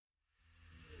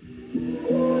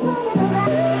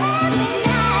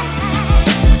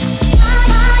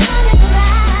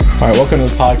All right, welcome to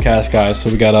the podcast, guys.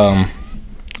 So we got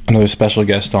another special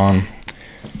guest on.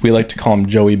 We like to call him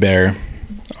Joey Bear,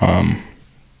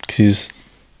 because he's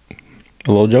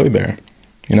a little Joey Bear,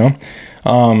 you know.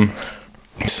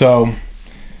 So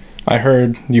I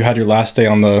heard you had your last day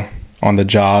on the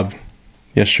job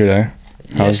yesterday.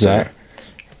 How was that?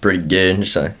 Pretty good.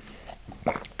 Just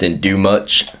didn't do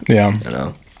much.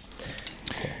 Yeah.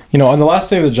 You know, on the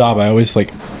last day of the job, I always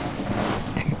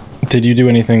did you do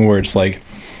anything where it's like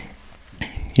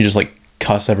you just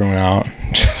cuss everyone out,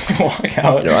 just walk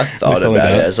out? You know, I thought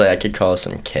about it as I could cause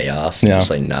some chaos and just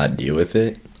not deal with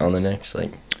it on the next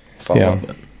follow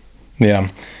up. Yeah.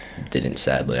 Didn't,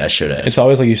 sadly. I should have. It's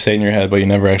always you say it in your head, but you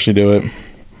never actually do it.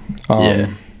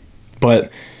 Yeah.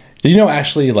 But did you know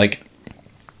actually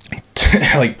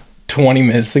 20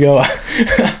 minutes ago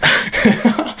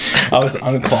I was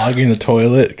unclogging the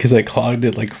toilet because I clogged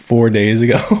it 4 days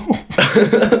ago.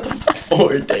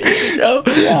 4 days ago?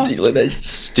 Yeah. Do you let that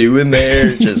stew in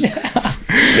there? Just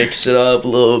mix it up a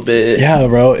little bit. Yeah,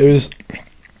 bro.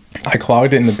 I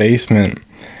clogged it in the basement.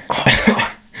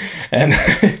 And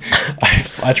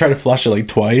I tried to flush it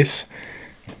twice,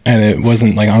 and it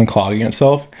wasn't unclogging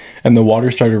itself, and the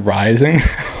water started rising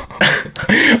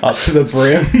up to the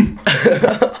brim.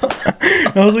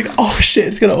 And I was like, "Oh shit,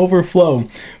 it's gonna overflow,"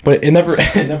 but it never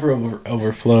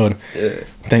overflowed. Yeah.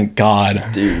 Thank God,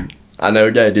 dude. I know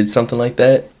a guy did something like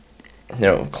that. You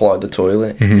know, clogged the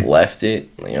toilet, left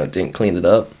it. Didn't clean it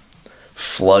up,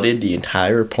 flooded the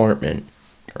entire apartment,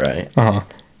 right?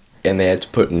 And they had to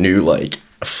put new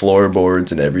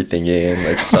floorboards and everything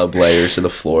in, sub layers to the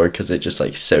floor because it just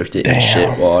soaked it in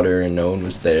shit water and no one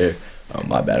was there. Oh,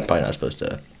 my bad. I'm probably not supposed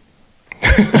to.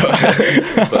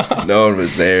 But no one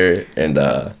was there, and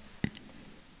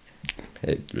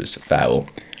it was foul.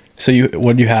 So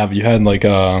what do you have? You had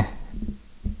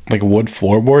wood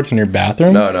floorboards in your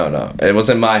bathroom? No. It was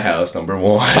in my house, number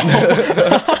one.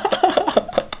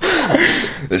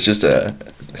 It's just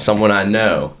someone I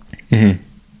know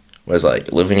was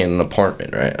living in an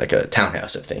apartment, right? A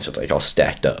townhouse of things, so it's all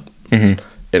stacked up. And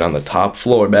on the top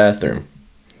floor bathroom,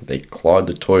 they clogged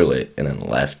the toilet and then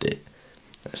left it.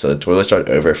 So the toilet started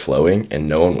overflowing and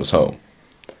no one was home.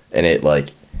 And it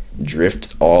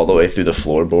drifted all the way through the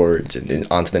floorboards and then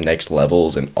onto the next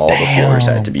levels, and all the floors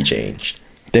had to be changed.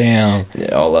 Damn.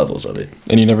 Yeah, all levels of it.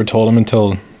 And you never told them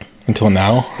until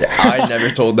now? Yeah, I never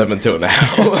told them until now.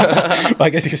 I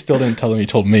guess you still didn't tell them. You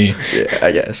told me. Yeah,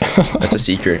 I guess. That's a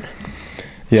secret.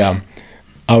 Yeah.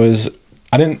 I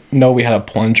didn't know we had a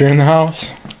plunger in the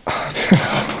house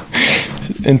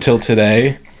until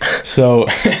today. So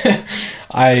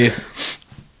I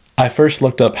first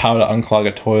looked up how to unclog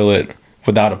a toilet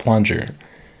without a plunger.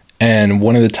 And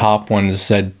one of the top ones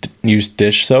said use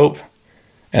dish soap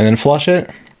and then flush it.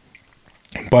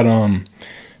 But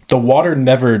the water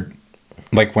never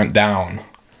went down.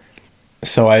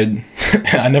 So I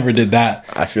never did that.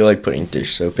 I feel putting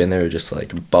dish soap in there would just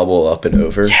bubble up and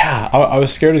over. Yeah, I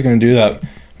was scared it was going to do that.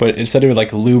 But it said it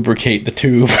would lubricate the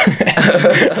tube.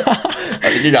 I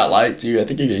think you got lied to. I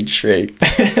think you're getting tricked.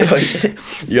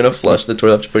 You're going to flush the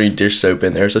toilet after putting dish soap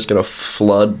in there. It's just going to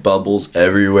flood bubbles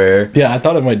everywhere. Yeah, I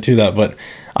thought it might do that, but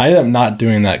I ended up not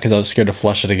doing that because I was scared to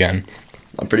flush it again.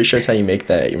 I'm pretty sure it's how you make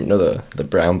that. You know the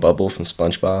brown bubble from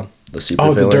SpongeBob? The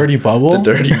super villain? The dirty bubble? The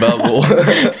dirty bubble.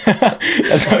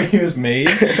 That's how he was made?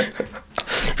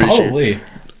 Probably.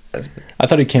 Sure. I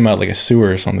thought he came out a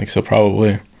sewer or something, so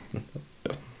probably.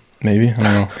 Maybe, I don't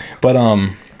know. But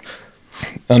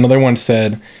another one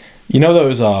said, you know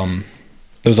those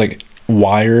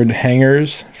wired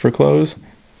hangers for clothes?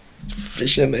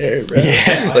 Fish in there, bro.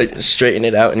 Yeah. Straighten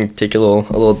it out and take a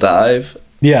little dive.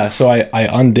 Yeah, so I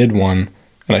undid one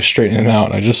and I straightened it out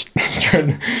and I just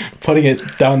started putting it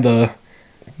down the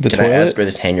toilet. Can I ask where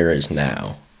this hanger is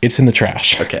now? It's in the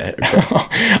trash. Okay.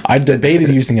 I debated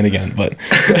using it again, but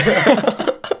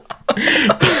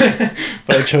but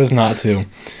I chose not to.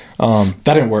 That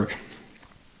didn't work.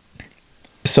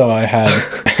 So I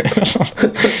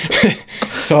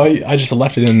just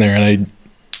left it in there and I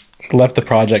left the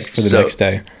project for the next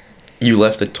day. You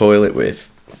left the toilet with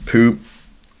poop,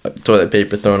 toilet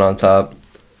paper thrown on top,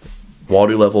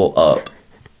 water level up,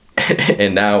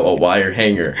 and now a wire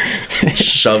hanger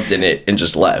shoved in it and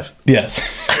just left. Yes.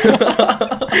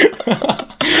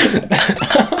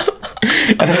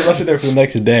 And I left it there for the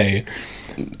next day.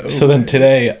 No so way. Then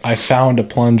today I found a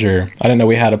plunger. I didn't know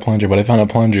we had a plunger, but I found a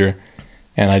plunger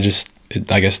and I guess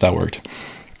that worked.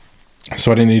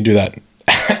 So I didn't need to do that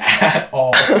at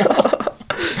all.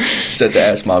 You had to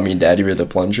ask mommy and daddy where the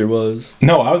plunger was?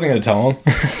 No, I wasn't going to tell them.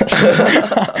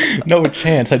 No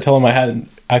chance. I tell them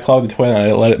I clogged the toilet and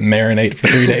I let it marinate for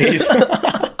 3 days.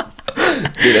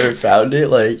 You never found it?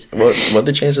 Like, what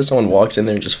the chance that someone walks in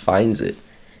there and just finds it?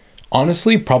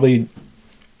 Honestly, probably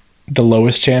the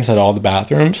lowest chance at all the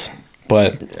bathrooms,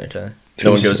 but... Okay.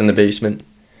 No one goes in the basement?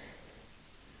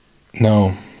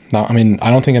 No. I mean, I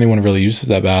don't think anyone really uses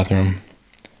that bathroom.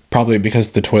 Probably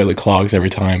because the toilet clogs every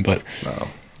time, but...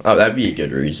 Oh, that'd be a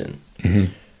good reason.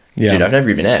 Mm-hmm. Yeah. Dude, I've never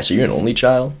even asked. Are you an only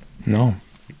child? No.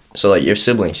 So, like, you have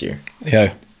siblings here?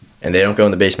 Yeah. And they don't go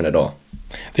in the basement at all?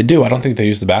 They do. I don't think they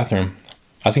use the bathroom.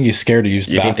 I think he's scared to use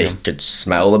the bathroom. You think they could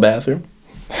smell the bathroom?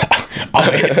 Oh,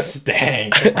 it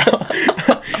stank.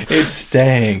 It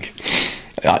stank.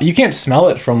 You can't smell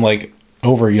it from, like,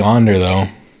 over yonder, though.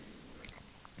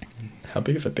 How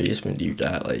big of a basement do you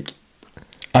got? Like,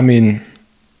 I mean,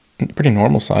 pretty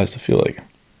normal sized, I feel like.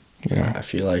 Yeah. I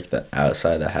feel like the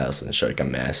outside of the house is like a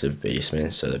massive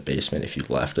basement. So the basement, if you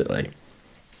left it, like,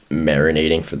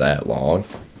 marinating for that long,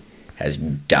 has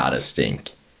gotta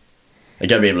stink. I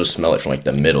gotta be able to smell it from like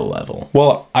the middle level.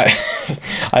 Well,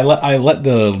 I let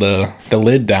the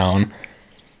lid down.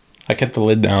 I kept the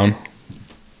lid down.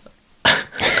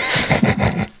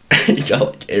 You got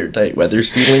like airtight weather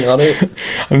sealing on it?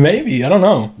 Maybe, I don't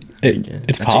know.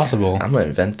 It's possible. I'm gonna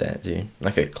invent that, dude.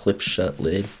 Like a clip shut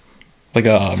lid. Like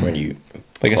a when you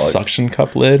like a suction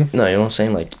cup lid. No, you know what I'm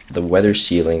saying? Like the weather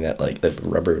sealing, that like the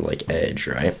rubber like edge,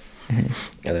 right?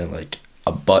 Mm-hmm. And then like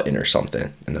a button or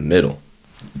something in the middle.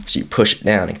 So you push it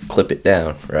down and clip it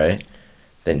down, right?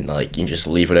 Then like you can just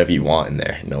leave whatever you want in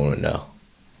there. No one would know,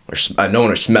 or no one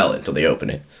would smell it until they open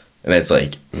it, and it's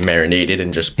like marinated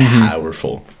and just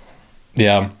powerful.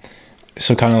 Yeah,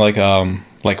 so kind of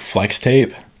like flex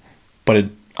tape, but it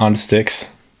on sticks.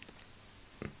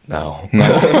 No.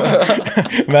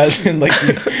 Imagine like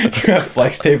you have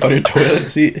flex tape on your toilet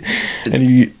seat, and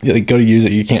you like go to use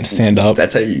it, you can't stand up.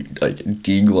 That's how you like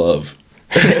deglove.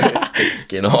 Take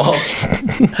skin off.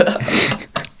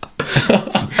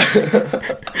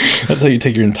 That's how you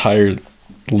take your entire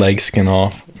leg skin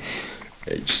off.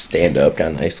 Just stand up,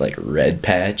 got a nice like red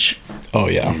patch. Oh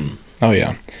yeah. Oh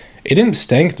yeah. It didn't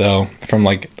stink though from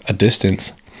like a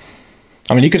distance.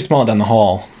 I mean, you could smell it down the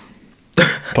hall.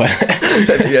 But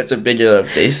I think that's a big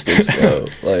enough distance though.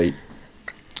 Like,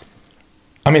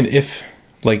 I mean, if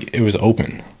like it was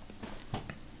open.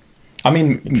 I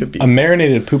mean, a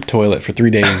marinated poop toilet for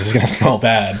 3 days is gonna smell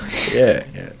bad. Yeah.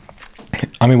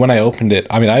 I mean, when I opened it,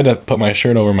 I mean, I had to put my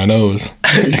shirt over my nose.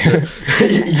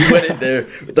 You went in there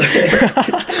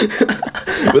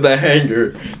with a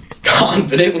hanger,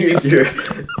 confidently with your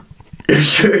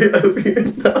shirt over your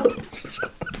nose.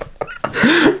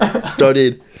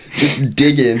 Started just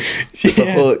digging with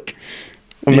a hook,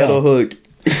 a metal hook.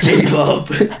 Gave up,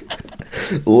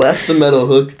 left the metal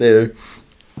hook there,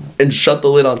 and shut the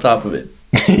lid on top of it.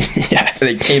 Yes. And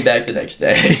then came back the next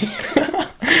day.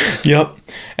 Yep.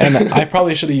 And I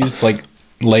probably should have used like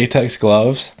latex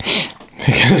gloves.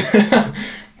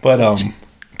 But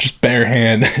just bare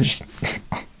hand. Just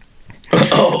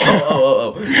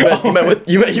You meant with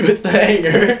the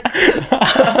hanger.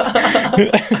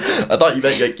 I thought you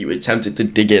meant like you attempted to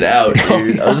dig it out,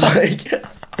 dude. I was like,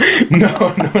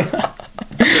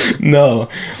 No.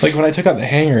 Like when I took out the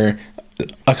hanger,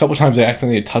 a couple times I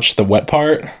accidentally touched the wet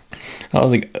part. I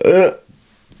was like, ugh.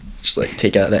 Just like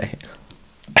take out that.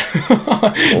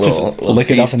 Just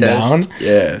lick it up and down.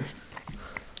 Yeah.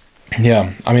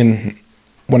 Yeah. I mean,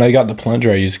 when I got the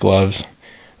plunger, I used gloves.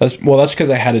 That's because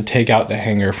I had to take out the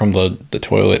hanger from the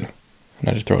toilet and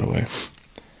I had to throw it away.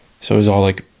 So it was all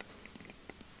like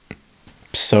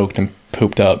soaked and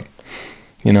pooped up,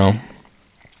 you know?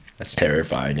 That's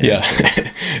terrifying. Yeah.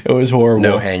 It was horrible.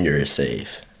 No hanger is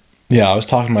safe. Yeah, I was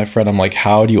talking to my friend. I'm like,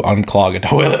 how do you unclog a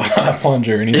toilet with a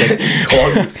plunger? And he's like,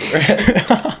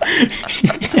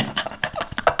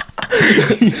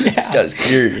 This guy's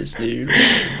serious, dude.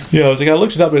 Yeah, I was like, I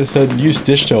looked it up and it said use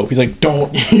dish soap. He's like,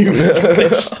 don't use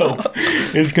dish soap.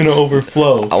 It's going to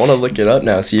overflow. I want to look it up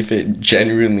now, see if it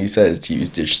genuinely says to use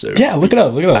dish soap. Yeah, look it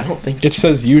up. I don't think it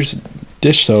says use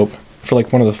dish soap for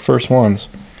like one of the first ones.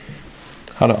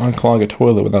 How to unclog a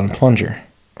toilet without a plunger.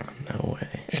 No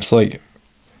way. It's like,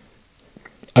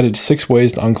 I did 6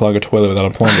 ways to unclog a toilet without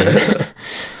a plunger.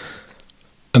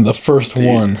 And the first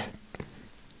one.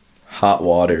 Hot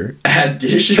water. Add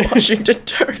dishwashing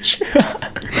detergent.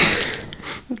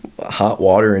 Hot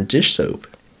water and dish soap.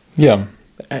 Yeah.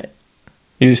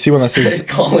 You see when that says...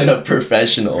 Calling a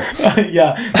professional.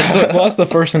 Yeah. That's the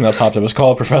first thing that popped up. Was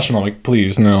call a professional. I'm like,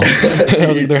 please, no.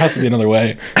 There has to be another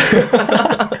way.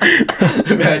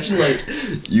 Imagine, like,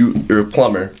 you're a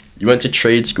plumber. You went to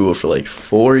trade school for, like,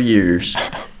 4 years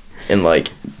and,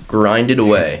 like, grinded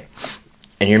away.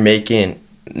 And you're making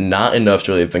not enough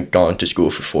to really have been gone to school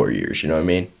for 4 years. You know what I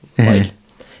mean? Mm-hmm. Like,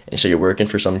 And so you're working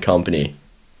for some company,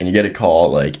 and you get a call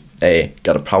like, "Hey,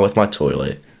 got a problem with my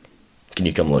toilet. Can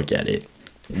you come look at it?"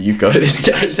 And you go to this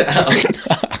guy's house,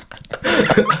 and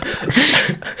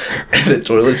the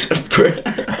toilet's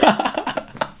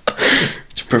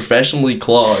it's professionally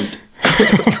clogged.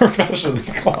 Professionally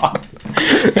clogged.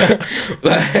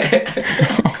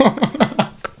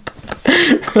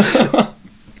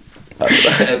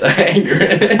 The hanger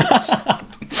in it.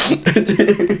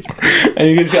 And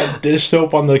you just got dish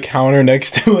soap on the counter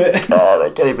next to it. Oh, I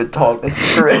can't even talk.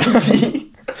 That's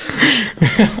crazy.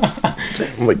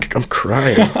 I'm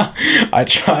crying. I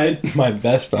tried my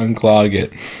best to unclog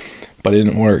it, but it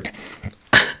didn't work.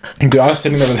 Dude, I was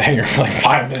sitting there with the hanger for like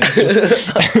 5 minutes.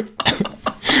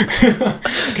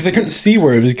 Because I couldn't see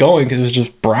where it was going because it was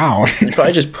just brown. You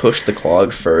probably just pushed the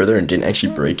clog further and didn't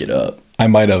actually break it up. I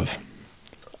might have.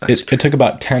 It took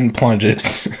about 10 plunges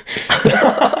to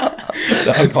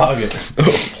unclog it.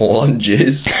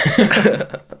 Plunges?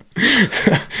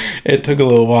 It took a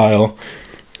little while.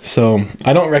 So,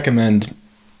 I don't recommend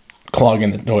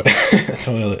clogging the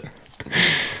toilet.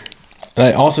 And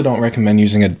I also don't recommend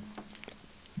using a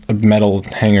metal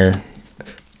hanger.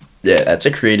 Yeah, that's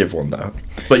a creative one, though.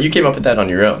 But you came up with that on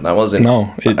your own. That wasn't...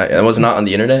 No. It was not on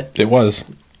the internet? It was.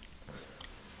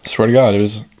 I swear to God, it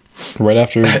was right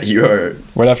after... You are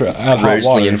right after I had hot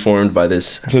water. informed by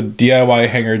this. It's a DIY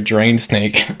hanger drain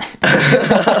snake.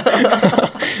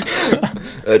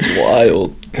 That's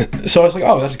wild. So I was like,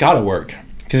 oh, that's gotta work.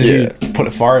 Because if you put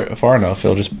it far enough,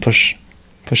 it'll just push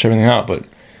everything out. But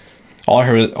all I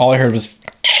heard was...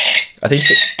 I think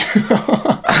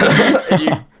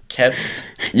you kept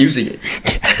using it.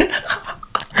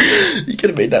 You could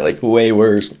have made that like way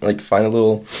worse. Like find a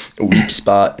little weak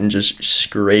spot and just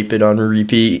scrape it on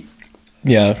repeat.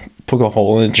 Yeah, poke a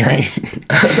hole in the drain.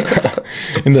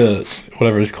 In the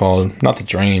whatever it's called, not the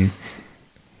drain,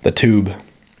 the tube.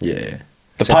 Yeah.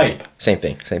 The pipe. Same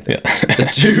thing. Yeah. The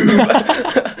tube.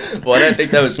 Why did I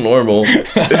think that was normal?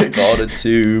 They called it a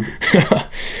tube.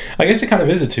 I guess it kind of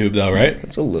is a tube, though, right?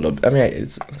 It's a little. I mean,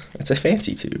 it's a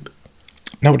fancy tube.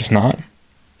 No, it's not.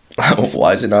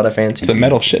 Why is it not a fancy? It's a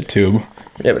metal shit tube.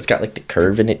 Yeah, but it's got like the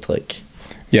curve in it, like.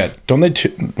 Yeah, don't they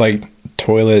like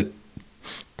toilet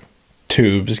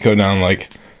tubes go down like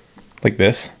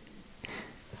this?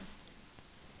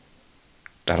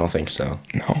 I don't think so.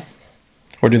 No.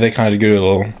 Or do they kind of do a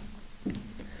little?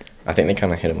 I think they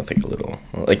kind of hit them with like a little,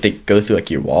 like they go through like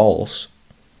your walls.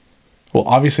 Well,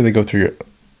 obviously they go through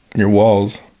your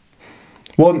walls.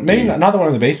 Well, maybe not the one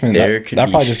in the basement. That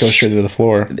probably just goes straight to the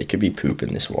floor. There could be poop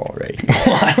in this wall, right?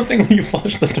 Well, I don't think when you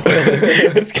flush the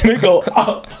toilet, it's gonna go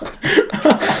up.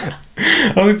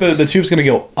 I don't think the tube's gonna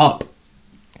go up.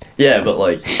 Yeah, but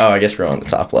like, I guess we're on the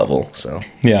top level, so.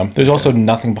 Yeah, there's also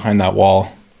nothing behind that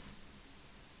wall.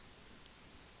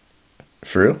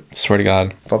 For real? Swear to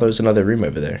God. I thought there was another room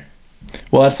over there.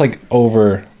 Well, that's like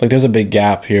over. Like, there's a big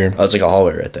gap here. Oh, it's like a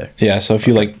hallway right there. Yeah, so if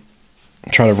you like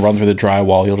try to run through the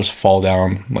drywall, you'll just fall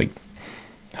down like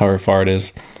however far it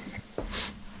is.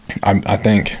 I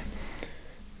think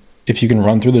if you can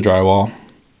run through the drywall,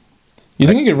 you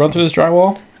think you could run through this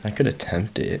drywall? I could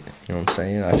attempt it. You know what I'm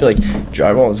saying? I feel like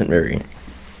drywall isn't very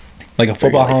like a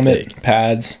football very, helmet, thick.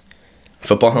 pads.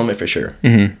 Football helmet for sure.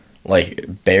 Mm-hmm.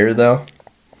 Like bear though.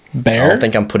 Bear? I don't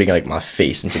think I'm putting like my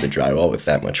face into the drywall with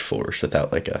that much force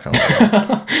without like a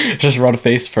helmet. Just run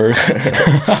face first.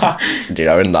 Dude,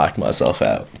 I would knock myself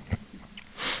out.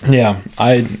 Yeah,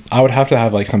 I would have to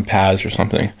have like some pads or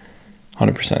something.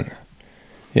 100%.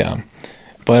 Yeah.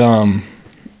 But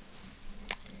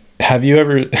have you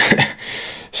ever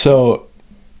so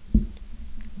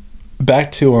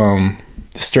back to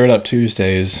Stirred Up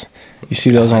Tuesdays. You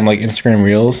see those on like Instagram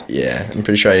Reels? Yeah, I'm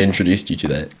pretty sure I introduced you to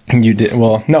that. You did.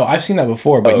 Well, no, I've seen that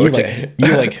before, but okay. you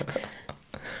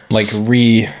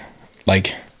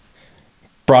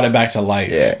brought it back to life.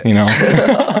 Yeah. You know.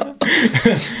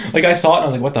 Like I saw it and I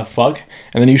was like, "What the fuck?"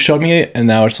 And then you showed me it, and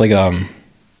now it's like a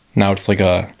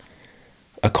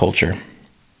culture.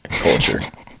 Culture.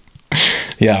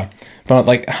 Yeah. But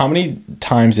like, how many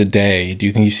times a day do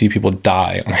you think you see people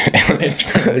die on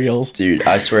Instagram Reels? Dude,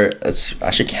 I swear,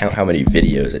 I should count how many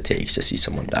videos it takes to see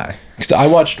someone die. Because I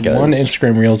watched one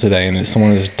Instagram Reel today, and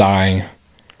someone is dying.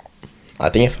 I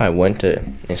think if I went to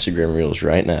Instagram Reels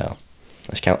right now,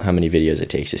 let's count how many videos it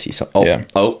takes to see some. Oh, yeah.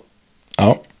 Oh.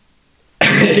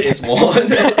 It's one.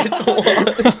 It's one.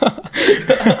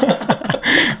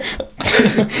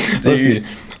 Let's see.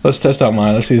 Let's test out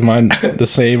mine. Let's see, is mine the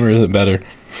same or is it better?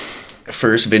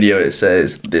 First video, it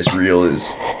says this reel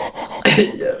is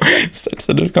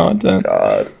sensitive content.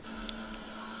 God.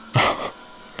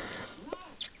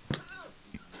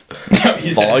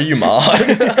 he's Volume on.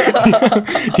 dead.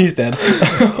 He's dead.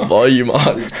 Volume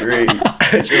on is great.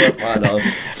 I should left mine on.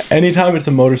 Anytime it's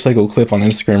a motorcycle clip on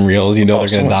Instagram Reels, you know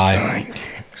they're gonna die. Dying, dude.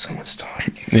 Someone's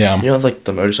dying. Yeah. You know, like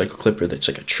the motorcycle clipper that's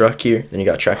like a truck here, then you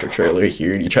got tractor trailer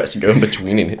here, and he tries to go in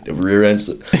between and hit the rear ends.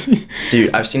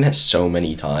 Dude, I've seen that so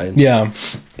many times. Yeah.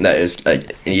 That is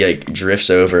like, and he like drifts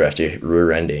over after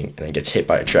rear ending and then gets hit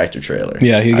by a tractor trailer.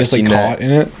 Yeah, he gets like caught in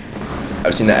it.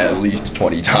 I've seen that at least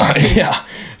 20 times. Yeah.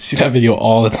 See that video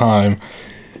all the time.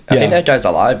 I think that guy's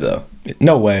alive though.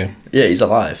 No way. Yeah, he's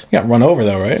alive. He got run over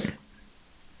though, right?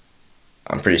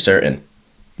 I'm pretty certain.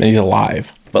 And he's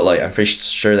alive. But like, I'm pretty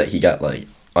sure that he got like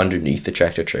underneath the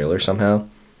tractor trailer somehow,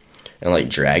 and like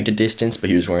dragged a distance. But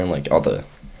he was wearing like all the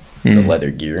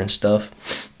leather gear and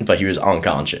stuff. But he was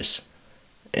unconscious,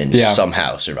 and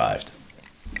somehow survived.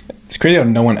 It's crazy how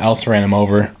no one else ran him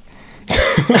over.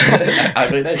 I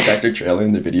think that tractor trailer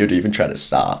in the video to even try to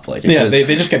stop. Like,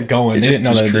 they just kept going. They didn't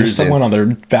know that there's someone on their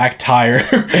back tire.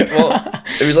 Well,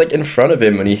 it was like in front of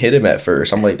him when he hit him at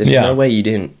first. I'm like, there's no way you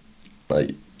didn't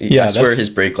like. I swear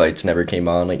his brake lights never came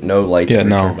on. Like, no lights ever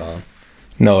turned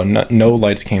on. No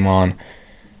lights came on.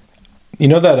 You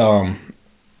know that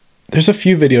there's a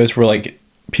few videos where like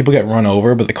people get run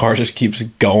over, but the car just keeps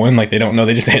going. Like they don't know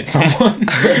they just hit someone.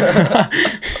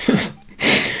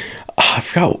 I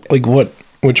forgot like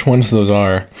which ones those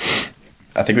are.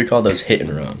 I think we call those hit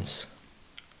and runs.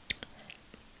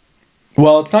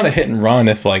 Well, it's not a hit and run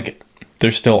if like they're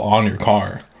still on your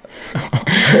car.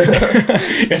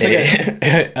 It's like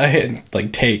a hit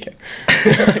like take.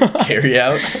 Carry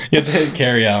out? You have to hit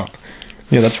carry out.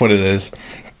 Yeah, that's what it is.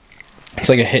 It's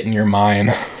like a hit in your mind.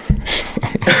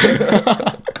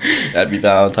 That'd be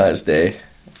Valentine's Day.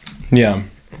 Yeah.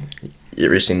 You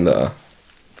ever seen the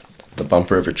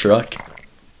bumper of a truck?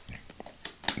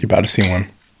 You're about to see one.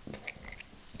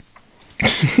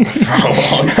 For a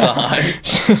long time.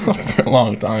 For a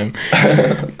long time.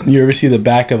 You ever see the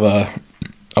back of a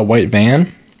white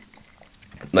van?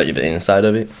 Like the inside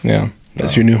of it? Yeah.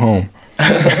 That's your new home.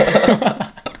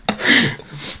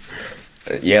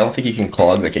 Yeah, I don't think you can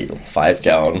clog like a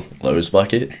 5-gallon Lowe's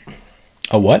bucket.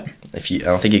 A what? I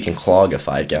don't think you can clog a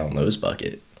 5-gallon Lowe's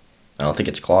bucket. I don't think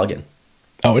it's clogging.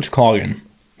 Oh, it's clogging.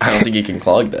 I don't think you can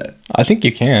clog that. I think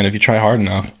you can if you try hard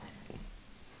enough.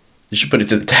 You should put it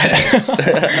to the test.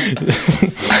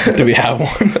 Do we have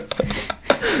one?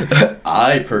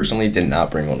 I personally did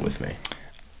not bring one with me.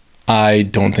 I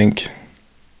don't think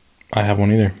I have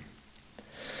one either.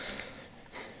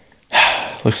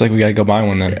 Looks like we gotta go buy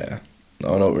one then. Yeah. I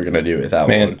don't know what we're gonna do with that one.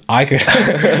 Man, I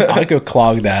could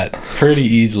clog that pretty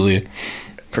easily.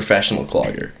 Professional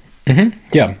clogger. Mm-hmm.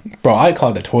 Yeah, bro, I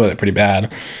clogged the toilet pretty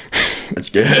bad. That's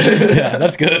good. Yeah,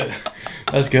 that's good.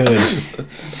 That's good.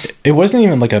 It wasn't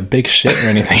even like a big shit or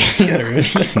anything either. It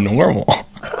was just normal.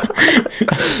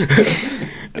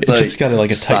 It like just got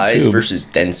like a tight size tube. versus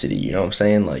density. You know what I'm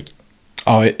saying? Like,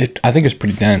 oh, I think it's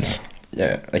pretty dense.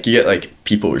 yeah, like you get like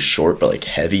people who are short but like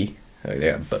heavy. Like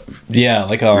they got Yeah,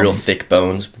 like real thick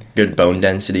bones, good bone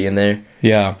density in there.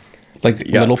 Yeah, like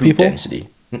You got little poop people. density.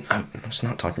 I was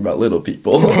not talking about little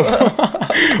people.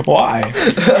 Why?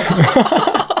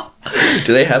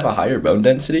 Do they have a higher bone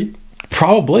density?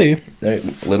 Probably. They're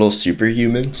little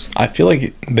superhumans. I feel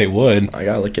like they would. I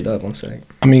gotta look it up. One second.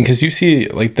 I mean, because you see,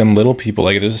 like, them little people,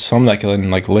 like, there's some that can,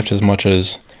 like, lift as much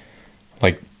as,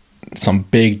 like, some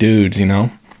big dudes, you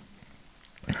know?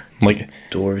 Like...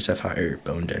 Dwarves have higher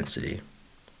bone density.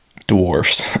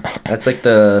 Dwarfs. That's, like,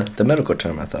 the medical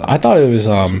term, I thought. I thought it was,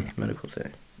 Medical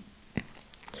thing.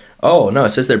 Oh, no, it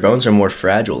says their bones are more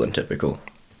fragile than typical.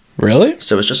 Really?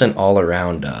 So it's just an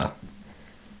all-around, I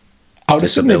would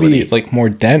assume maybe, like, more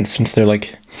dense, since they're,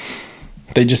 like...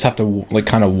 They just have to, like,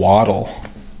 kind of waddle,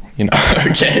 you know?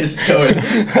 Okay, so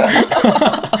it's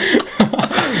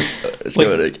like,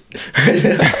 going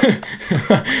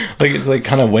like, it's, like,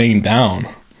 kind of weighing down.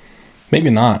 Maybe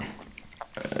not.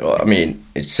 Well, I mean,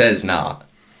 it says not.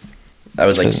 That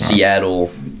was, like,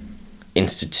 Seattle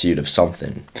Institute of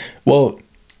something. Well,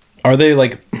 are they,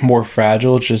 like, more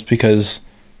fragile just because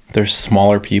they're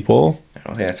smaller people? I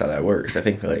don't think that's how that works. I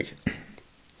think, like,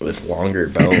 with longer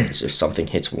bones, if something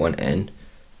hits one end,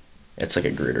 it's like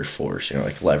a greater force, you know,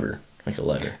 like a lever.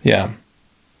 Yeah.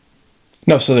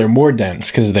 No, so they're more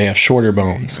dense because they have shorter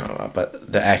bones.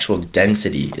 But the actual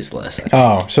density is less.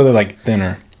 Oh, so they're like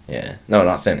thinner. Yeah. No,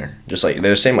 not thinner. Just like,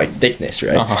 they're the same, like, thickness,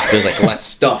 right? Uh-huh. There's, like, less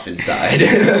stuff inside.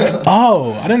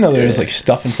 Oh, I didn't know there was, like,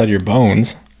 stuff inside your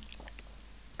bones.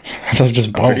 I thought it was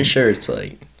just bones. I'm pretty sure it's,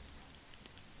 like...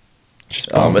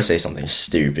 Just I'm going to say something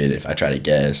stupid if I try to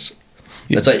guess.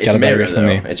 It's like, it's gotta bet marrow, worse than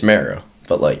though. me. It's marrow.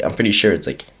 But, like, I'm pretty sure it's,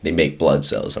 like, they make blood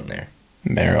cells in there.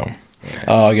 Marrow.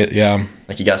 Oh, I get, yeah.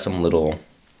 Like you got some little.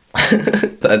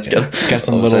 That's good. Got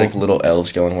some like little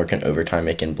elves going working overtime,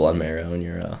 making blood marrow in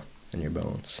your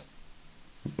bones.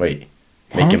 Wait,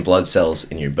 making blood cells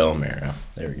in your bone marrow.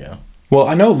 There we go. Well,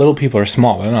 I know little people are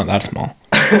small, but they're not that small.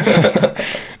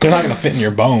 They're not gonna fit in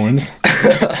your bones.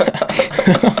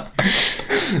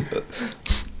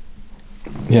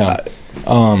 Yeah.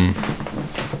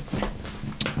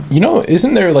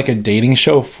 Isn't there like a dating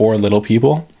show for little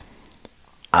people?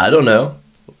 I don't know,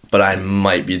 but I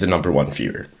might be the number one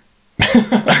viewer.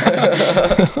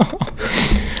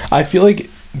 I feel like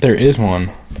there is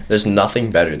one. There's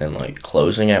nothing better than like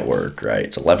closing at work, right?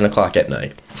 It's 11 o'clock at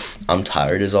night. I'm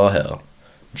tired as all hell.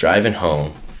 Driving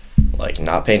home, like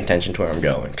not paying attention to where I'm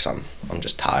going because I'm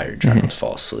just tired, trying to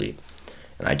fall asleep.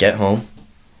 And I get home,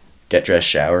 get dressed,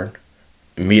 showered,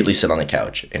 immediately sit on the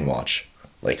couch and watch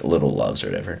like Little Loves or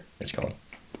whatever it's called.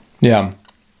 Yeah.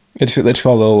 It's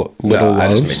called Little Loves. I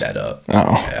just made that up.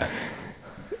 Oh. Yeah.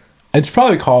 It's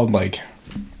probably called like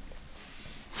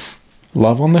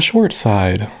Love on the Short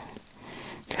Side.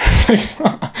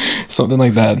 Something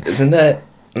like that. Isn't that?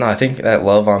 No, I think that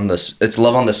it's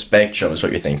Love on the Spectrum is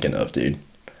what you're thinking of, dude.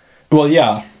 Well,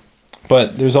 yeah.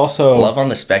 But there's also Love on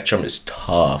the Spectrum is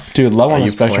tough. Dude, Love on the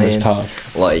Spectrum is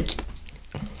tough. Like,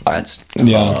 that's tough.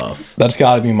 Yeah. That's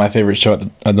got to be my favorite show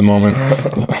at the moment.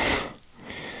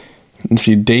 Let's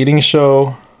see, dating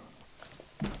show.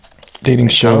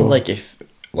 Kind of like if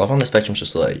Love on the Spectrum is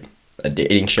just like a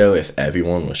dating show if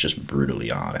everyone was just brutally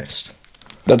honest.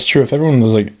 That's true. If everyone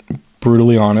was like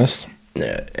brutally honest.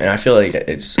 Yeah, and I feel like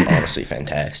it's honestly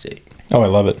fantastic. Oh, I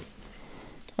love it.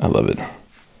 I love it.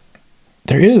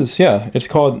 There is, yeah. It's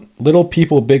called Little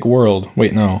People, Big World.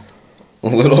 Wait, no.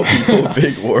 Little People,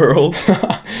 Big World?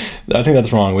 I think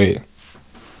that's wrong. Wait.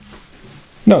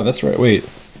 No, that's right. Wait.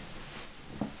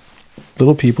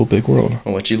 Little People, Big World.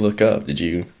 What'd you look up? Did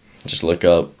you just look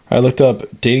up? I looked up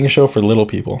dating show for little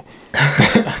people.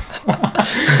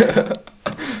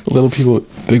 Little People,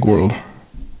 Big World.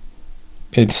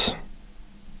 It's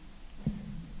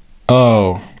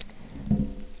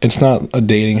not a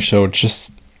dating show. It's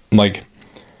just like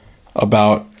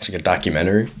about. It's like a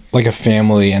documentary. Like a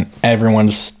family and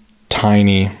everyone's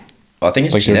tiny. Well, I think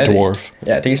it's like genetic. They're dwarf.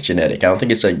 Yeah, I think it's genetic. I don't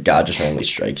think it's like God just randomly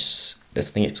strikes. I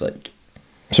think it's like.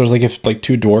 So it's like if like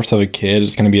two dwarfs have a kid,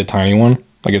 it's gonna be a tiny one,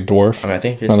 like a dwarf. I mean, I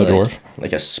think it's another like, dwarf.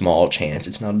 Like a small chance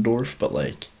it's not a dwarf, but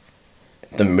like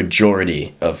the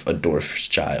majority of a dwarf's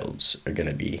childs are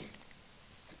gonna be.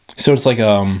 So it's like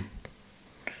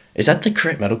Is that the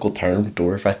correct medical term,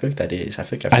 dwarf? I think that is. I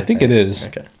think it is.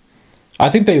 Okay. I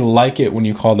think they like it when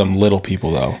you call them little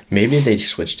people, though. Maybe they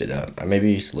switched it up.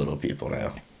 Maybe it's little people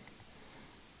now.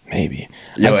 Maybe.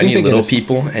 Yo, any little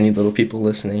people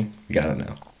listening? We gotta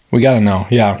know. We gotta know.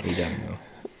 Yeah. We gotta know.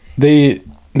 They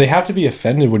have to be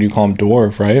offended when you call them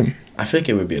dwarf, right? I feel like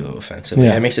it would be a little offensive.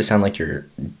 Yeah. It makes it sound like you're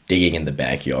digging in the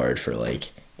backyard for like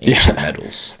ancient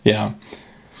metals. Yeah.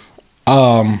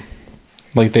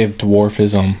 Like they have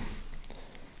dwarfism.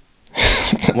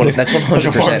 That's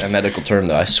 100% a medical term,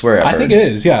 though. I swear. I think it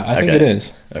is. Yeah, I think it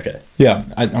is. Okay. Yeah,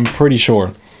 I'm pretty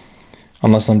sure,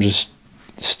 unless I'm just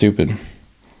stupid.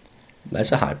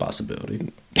 That's a high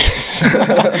possibility.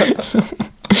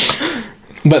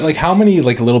 But like, how many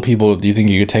like little people do you think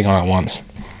you could take on at once?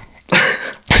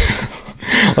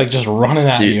 Like just running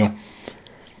at you.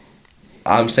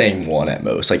 I'm saying one at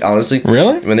most. Like honestly,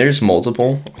 really? When there's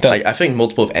multiple, like I think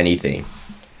multiple of anything.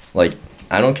 Like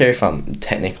I don't care if I'm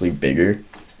technically bigger.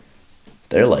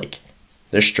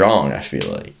 They're strong. I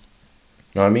feel like. You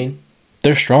know what I mean?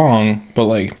 They're strong, but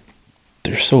like,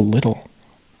 they're so little.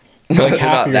 They're like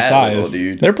half of your size, little,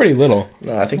 dude. They're pretty little.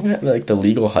 No, I think that, like the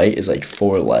legal height is like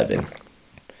 4'11".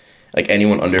 Like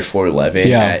anyone under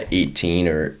 4'11" at 18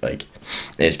 or like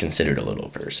is considered a little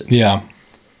person. Yeah.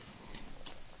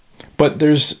 But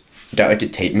there's got like a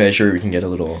tape measure. We can get a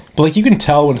little. But like you can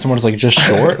tell when someone's like just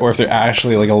short or if they're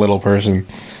actually like a little person.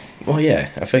 Well, yeah,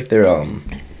 I feel like their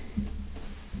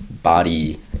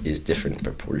body is different in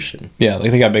proportion. Yeah,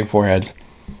 like they got big foreheads.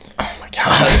 Oh my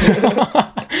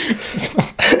god.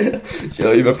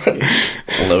 Yo, you remember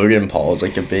Logan Paul was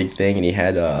like a big thing, and he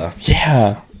had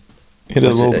yeah, he had a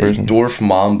little person, dwarf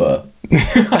mamba.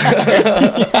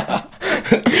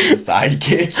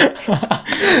 Sidekick.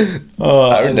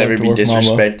 I would never be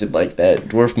disrespected Mamba. Like that.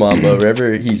 Dwarf Mamba,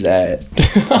 wherever he's at,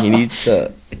 he needs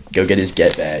to go get his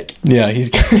get back. Yeah, he's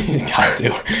got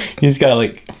to. He's got to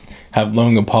like have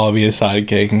Logan Paul be his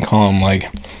sidekick and call him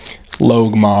like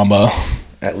Log Mamba.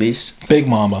 At least Big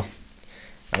Mamba.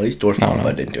 At least Dwarf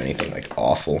Mamba didn't do anything like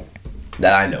awful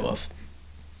that I know of.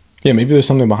 Yeah, maybe there's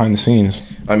something behind the scenes.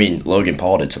 I mean, Logan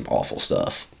Paul did some awful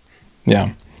stuff.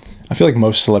 Yeah. I feel like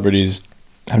most celebrities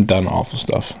have done awful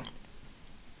stuff.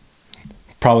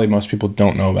 Probably most people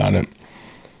don't know about it.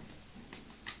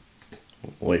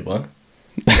 Wait, what?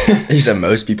 You said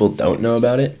most people don't know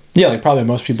about it? Yeah, like probably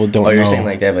most people don't know. Oh, you're saying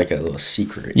like they have like a little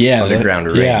secret underground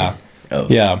ring. Yeah.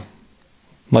 Yeah.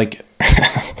 Like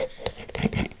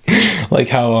like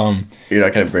how you're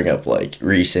not gonna bring up like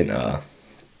recent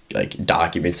like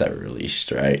documents that were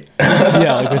released, right?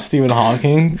 Yeah, like with Stephen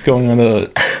Hawking going on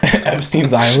to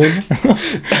Epstein's island.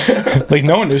 Like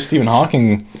no one knew Stephen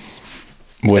Hawking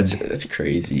would. That's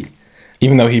crazy.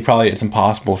 Even though it's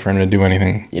impossible for him to do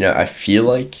anything. You know, I feel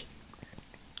like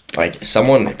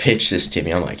someone pitched this to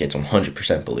me. I'm like, it's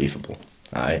 100% believable.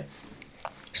 All right.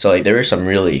 So like there were some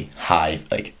really high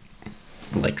like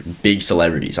big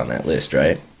celebrities on that list,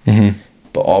 right? Mm-hmm.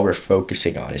 But all we're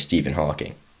focusing on is Stephen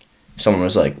Hawking. Someone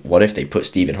was like, what if they put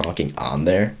Stephen Hawking on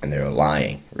there and they're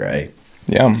lying, right?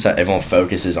 Yeah. So everyone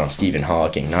focuses on Stephen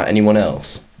Hawking, not anyone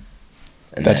else.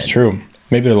 And that's true.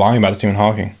 Maybe they're lying about Stephen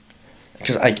Hawking.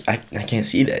 Because I can't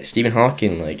see that. Stephen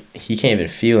Hawking, like, he can't even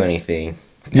feel anything.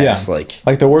 Past, yeah.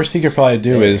 Like the worst he could probably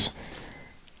do is,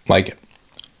 like,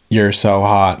 you're so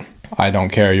hot, I don't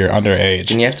care, you're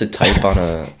underage. And you have to type on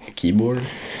a keyboard?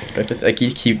 Like,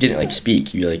 he didn't, like, speak.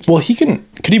 Well,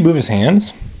 could he move his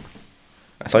hands?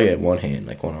 I thought he had one hand,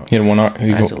 like one arm. He had one arm.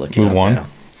 He could move one. Now.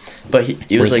 But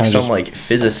he was like some like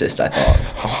physicist. I thought.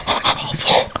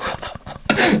 Oh,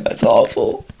 that's awful. That's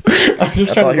awful. I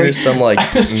thought he was some like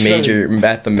major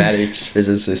mathematics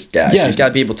physicist guy. Yeah, so he's got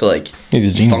to be able to like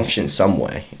function some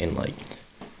way in like.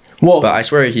 Well, but I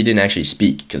swear he didn't actually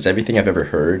speak because everything I've ever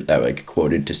heard that like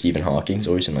quoted to Stephen Hawking is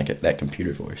always in like that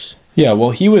computer voice. Yeah,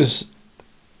 well, he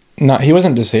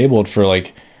wasn't disabled for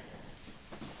like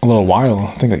a little while.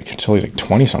 I think like until he's like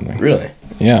 20 something. Really?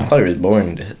 Yeah. I thought he was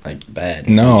born like bad.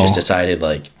 No. He just decided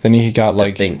like. Then he got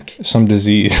like some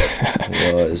disease.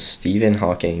 Was Stephen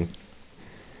Hawking?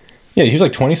 Yeah, he was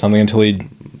like 20 something until he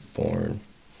born.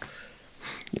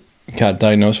 Got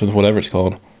diagnosed with whatever it's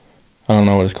called. I don't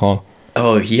know what it's called.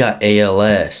 Oh, he got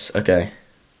ALS. Okay.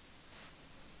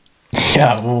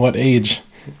 Yeah. Well, what age?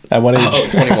 At what age?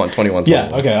 Oh, 21. Yeah.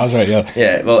 Okay, I was right. Yeah.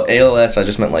 Yeah. Well, ALS. I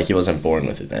just meant like he wasn't born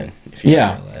with it then. If he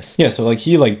yeah. ALS. Yeah. So like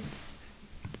he like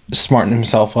smartened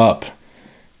himself up.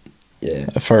 Yeah.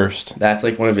 At first. That's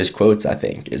like one of his quotes. I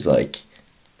think is like,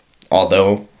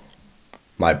 although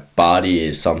my body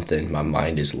is something, my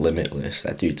mind is limitless.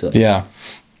 That dude's like. Yeah.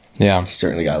 Yeah. He's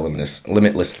certainly got a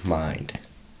limitless mind.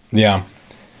 Yeah.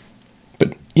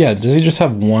 But yeah, does he just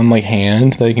have one like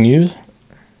hand that he can use?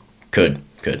 Could.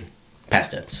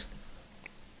 Past tense.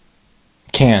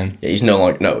 Can. Yeah, he's no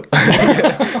longer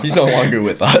he's no longer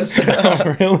with us.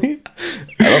 Oh, really?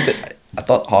 I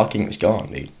thought Hawking was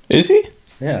gone, dude. Is he?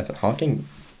 Yeah, I thought Hawking.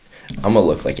 I'm gonna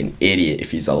look like an idiot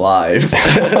if he's alive.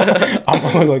 I'm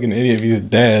gonna look like an idiot if he's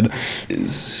dead.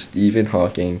 Is Stephen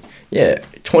Hawking? Yeah,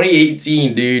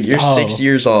 2018, dude. You're 6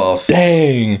 years off.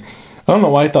 Dang. I don't know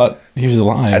why I thought he was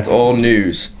alive. That's old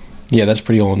news. Yeah, that's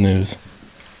pretty old news.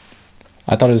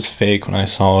 I thought it was fake when I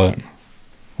saw it.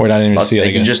 Or I didn't even see it,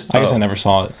 I guess. I guess I never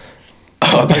saw it. Oh,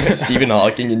 I thought about Stephen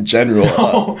Hawking in general.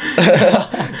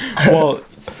 Well,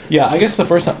 yeah, I guess I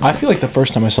feel like the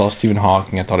first time I saw Stephen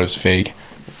Hawking, I thought it was fake.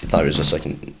 You thought it was just like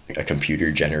a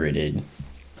computer-generated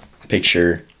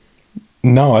picture?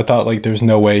 No, I thought like there's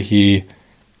no way he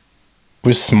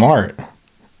was smart.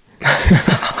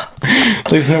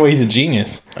 There's no way he's a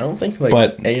genius. I don't think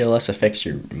ALS affects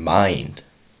your mind.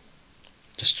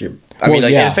 Just your...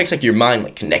 it affects like your mind,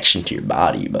 like connection to your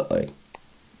body, but like...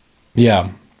 Yeah.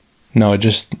 No, it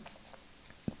just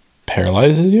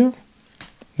paralyzes you?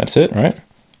 That's it, right?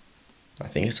 I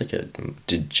think it's like a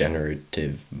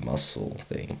degenerative muscle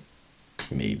thing.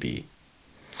 Maybe.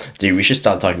 Dude, we should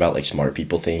stop talking about like smart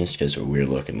people things because we're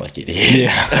looking like idiots.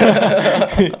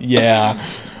 Yeah. Yeah.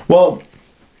 Well,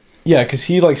 yeah, because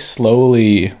he like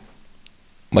slowly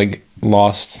like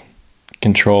lost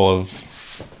control of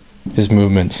his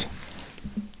movements.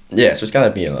 Yeah, so it's gotta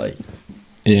be like...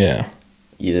 Yeah.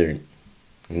 Either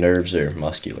nerves or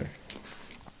muscular.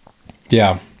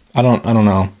 Yeah. I don't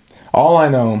know. All I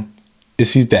know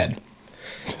is he's dead.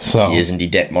 So he is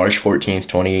indeed dead. March 14th,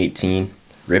 2018.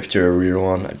 Ripped to a real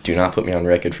one. Do not put me on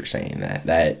record for saying that.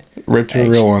 Ripped to a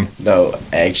real one. No,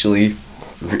 actually,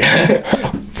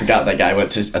 forgot that guy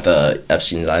went to the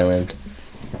Epstein's island.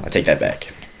 I take that back.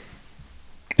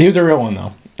 He was a real one,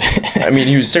 though. I mean,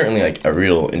 he was certainly like a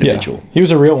real individual. Yeah, he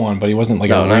was a real one, but he wasn't like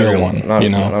a real one. Not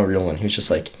a real one. He was just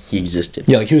like, he existed.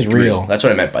 Yeah, like he was real. That's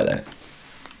what I meant by that.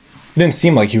 It didn't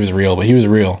seem like he was real, but he was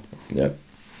real. Yep.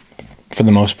 For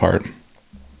the most part.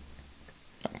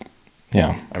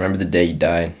 Yeah. I remember the day he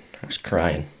died. I was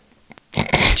crying.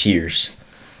 Tears.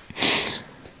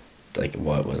 like,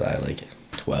 what was I, like,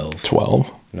 12?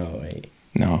 12? No, wait.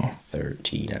 No.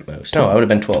 13 at most. No, I would have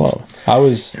been 12. 12. I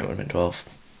was... Yeah, I would have been 12.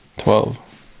 12.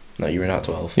 No, you were not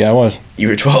 12. Yeah, I was. You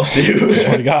were 12 too. I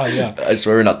swear to God, yeah. I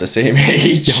swear we're not the same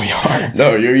age. Yeah, we are.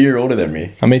 No, you're a year older than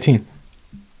me. I'm 18.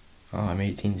 Oh, I'm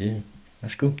 18 too.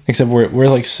 That's cool. Except we're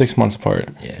like 6 months apart.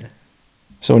 Yeah.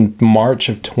 So in March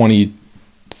of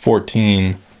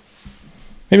 2014,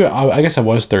 maybe I guess I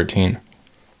was 13.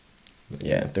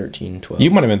 Yeah, 13, 12.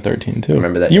 You might have been 13 too.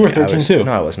 Remember that? You were year? 13 too.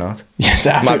 No, I was not. Yes,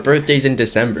 after. My birthday's in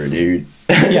December, dude.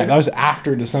 Yeah, that was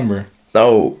after December.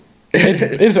 No.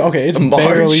 It's okay. It's March,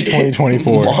 barely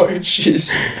 2024. March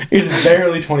is... It's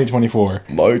barely 2024.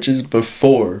 March is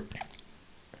before.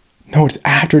 No, it's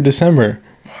after December.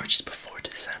 March is before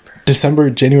December. December,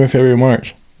 January, February,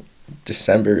 March.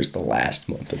 December is the last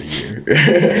month of the year.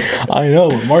 I know.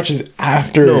 But March is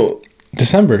after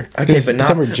December. Okay, It's but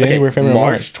December, not... January, okay, February,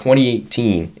 March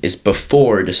 2018 is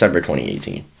before December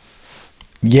 2018.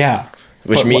 Yeah.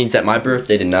 Which means that my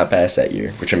birthday did not pass that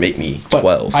year, which would make me But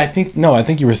 12. I think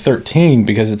you were 13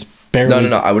 because it's barely...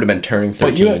 No. I would have been turning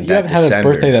 13 But you haven't had December.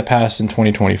 a birthday that passed in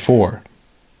 2024.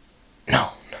 No.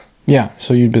 Yeah,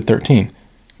 so you'd be 13.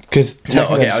 Because No,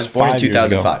 okay, I was born in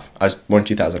 2005. I was born in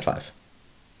 2005.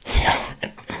 Yeah.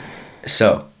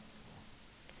 So,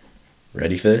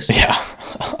 ready for this? Yeah.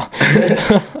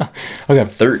 Okay.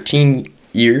 13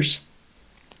 years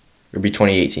would be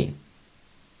 2018.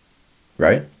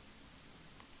 Right?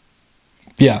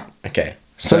 Yeah. Okay.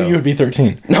 So you would be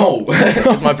 13. No,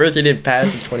 because my birthday didn't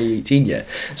pass in 2018 yet.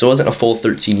 So it wasn't a full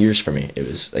 13 years for me. It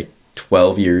was like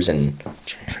 12 years and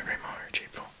January, February, March,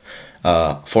 April.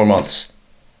 4 months.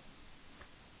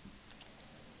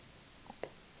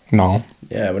 No.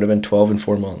 Yeah, it would have been 12 and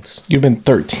 4 months. You've been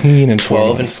 13 and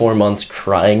 12 and 4 months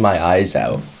crying my eyes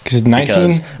out. Because 19...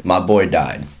 Because my boy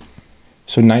died.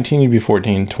 So 19 you'd be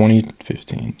 14, 20,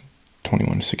 15,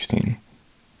 21, 16,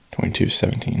 22,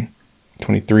 17,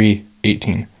 23,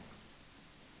 18.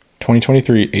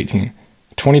 2023, 18.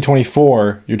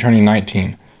 2024, you're turning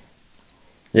 19.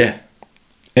 Yeah.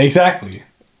 Exactly.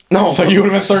 No. So you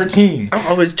would have been 13.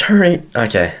 I was turning...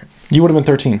 Okay. You would have been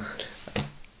 13.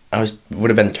 Would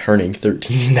have been turning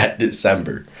 13 that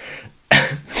December.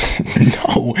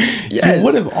 No. Yes. You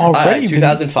would have already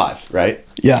 2005, right?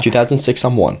 Yeah. 2006,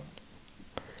 I'm 1.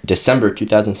 December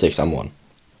 2006, I'm 1.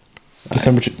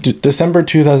 December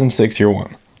 2006, you're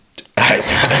 1.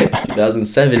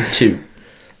 2007, 2.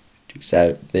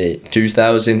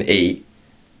 2008.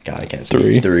 God, I can't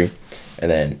say 3. And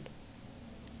then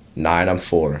 9, I'm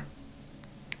 4.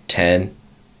 10,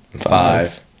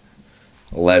 5.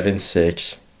 11,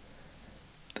 6.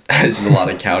 This is a lot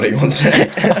of counting. 1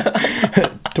 sec.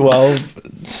 12,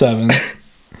 7.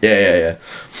 Yeah.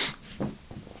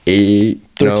 8.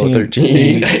 13,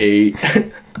 13. 8.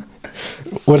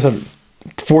 What is that?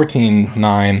 14,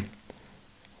 9.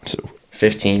 So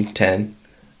 15, 10.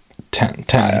 10.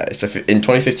 So in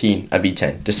 2015, I'd be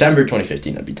 10. December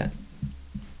 2015, I'd be 10.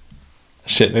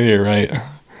 Shit, maybe you're right.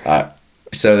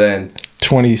 So then...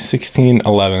 2016,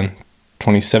 11.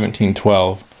 2017,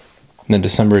 12. And then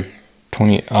December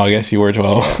 20... Oh, I guess you were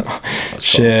 12.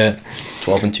 Shit.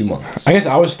 12 and 2 months. I guess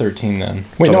I was 13 then.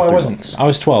 Wait, no, I wasn't. Months. I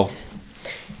was 12.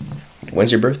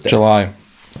 When's your birthday? July.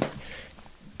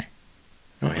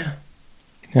 Oh, yeah.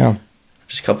 Yeah.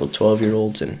 Just a couple of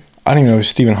 12-year-olds and... I didn't even know who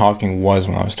Stephen Hawking was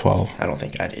when I was 12. I don't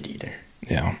think I did either.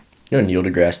 Yeah. You know Neil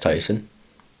deGrasse Tyson?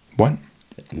 What?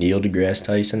 Neil deGrasse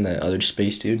Tyson, that other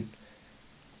space dude?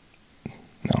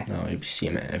 No. No, you see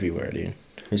him everywhere, dude.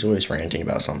 He's always ranting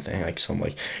about something, like some,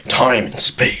 like, time and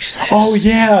space. Oh,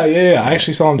 yeah. I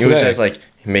actually saw him today. He always has, like,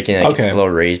 making, like, a little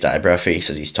raised eyebrow face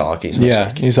as he's talking. Yeah,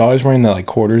 like, he's always wearing that, like,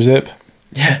 quarter zip.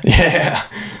 Yeah.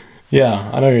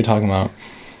 Yeah, I know what you're talking about.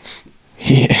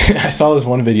 I saw this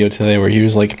one video today where he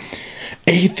was like,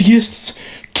 atheists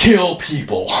kill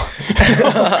people.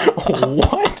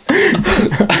 What?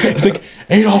 It's like,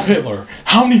 Adolf Hitler,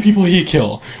 how many people did he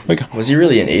kill? Like, was he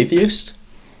really an atheist?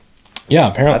 Yeah,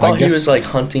 apparently. I thought he was, like,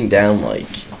 hunting down, like,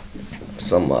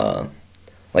 some,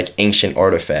 like, ancient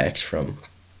artifacts from,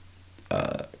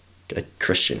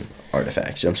 Christian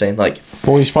artifacts, you know what I'm saying? Like,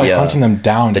 well, he's probably hunting them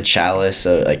down. The chalice,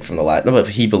 like, from the last... No, but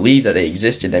he believed that they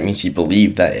existed. That means he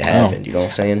believed that it happened, you know what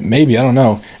I'm saying? Maybe, I don't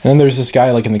know. And then there's this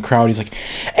guy, like, in the crowd, he's like,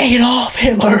 Adolf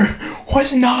Hitler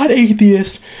was not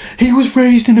atheist. He was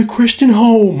raised in a Christian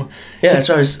home. Yeah, that's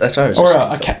what I was or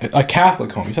a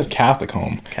Catholic home. He said Catholic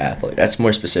home. Catholic. That's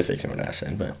more specific than what I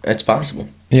said, but it's possible.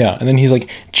 Yeah, and then he's like,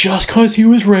 just because he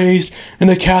was raised in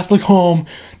a Catholic home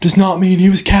does not mean he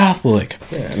was Catholic.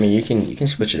 Yeah, I mean, you can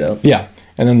switch it up. Yeah,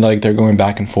 and then, like, they're going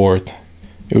back and forth.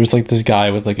 It was, like, this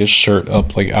guy with, like, his shirt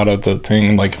up, like, out of the thing,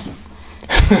 and, like,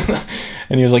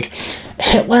 And he was like,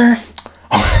 Hitler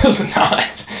was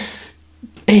not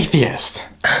atheist.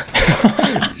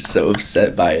 So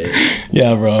upset by it.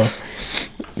 Yeah, bro.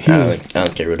 I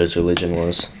don't care what his religion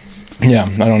was. Yeah,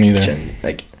 I don't either.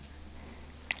 Like,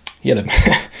 he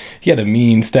had a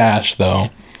mean stash though.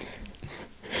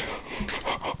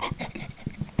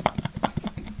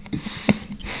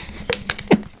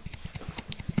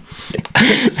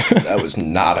 that was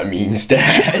not a mean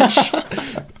stash.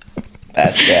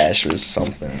 That stash was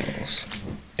something else.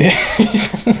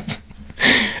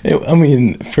 I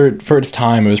mean, for its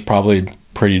time, it was probably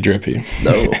pretty drippy.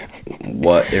 No,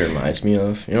 what it reminds me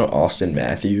of, you know, Austin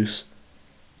Matthews.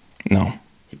 No,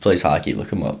 he plays hockey.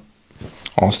 Look him up.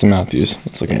 Austin Matthews.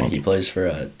 Let's look him up. He plays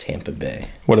for Tampa Bay.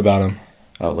 What about him?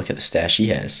 Oh, look at the stash he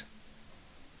has.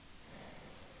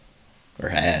 Or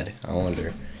had. I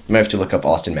wonder. You might have to look up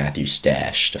Austin Matthews'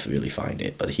 stash to really find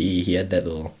it. But he had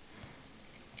the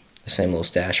same little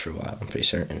stash for a while, I'm pretty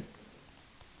certain.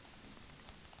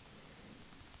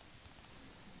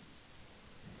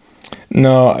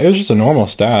 No, it was just a normal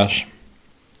stash.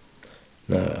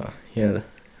 No, he had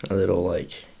a little,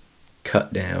 like,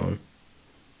 cut down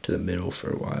to the middle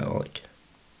for a while, like.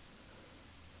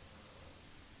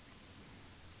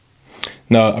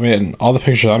 No, I mean, all the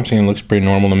pictures I'm seeing looks pretty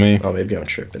normal to me. Oh, maybe I'm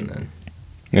tripping then.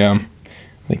 Yeah,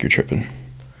 I think you're tripping.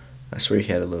 I swear he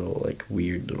had a little, like,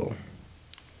 weird little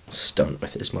stunt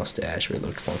with his mustache where it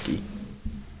looked funky.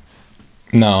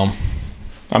 No.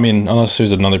 I mean, unless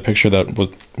there's another picture that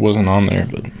wasn't on there,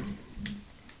 but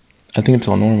I think it's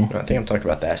all normal. No, I think I'm talking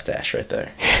about that stash right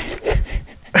there.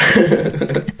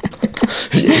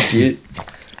 You see it?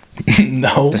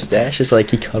 No. The stash is like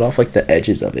he cut off like the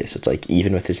edges of it, so it's like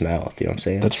even with his mouth. You know what I'm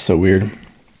saying? That's so weird.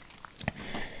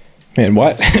 Man,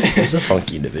 what? He's a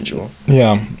funky individual.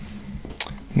 Yeah.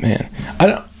 Man,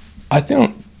 I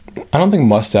don't think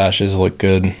mustaches look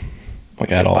good,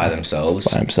 like at all. By themselves.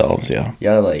 By themselves, yeah.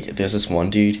 Yeah, like there's this one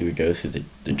dude who would go through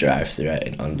the drive-thru at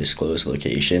an undisclosed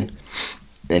location,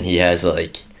 and he has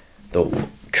like the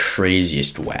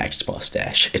craziest waxed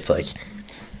mustache. It's like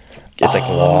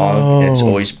long, and it's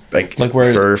always like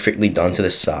where perfectly done to the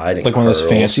side. And like one of those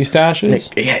fancy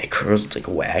stashes. It curls. It's like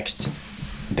waxed.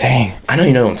 Dang. I know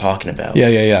you know what I'm talking about.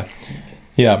 Yeah.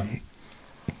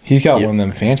 He's got one of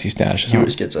them fancy stashes. He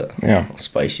always gets a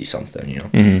spicy something, you know.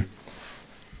 Mm-hmm.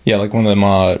 Yeah, like one of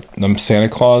them Santa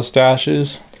Claus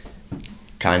stashes.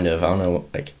 Kind of. I don't know,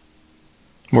 like.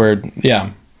 Where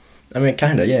I mean,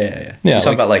 kind of. Yeah. Yeah, You're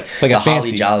talking about like a the fancy,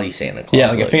 holly jolly Santa Claus. Yeah,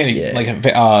 like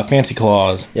a fancy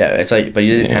Claus. Yeah, it's like, but he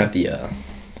didn't have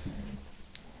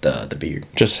the beard.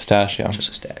 Just a stash, yeah. Just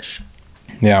a stash.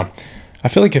 Yeah, I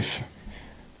feel like if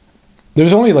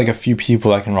there's only like a few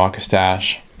people that can rock a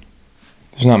stash.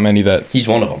 There's not many that. He's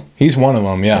one of them. He's one of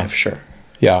them, yeah. Yeah, for sure.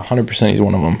 Yeah, 100% he's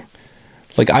one of them.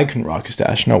 Like, I couldn't rock a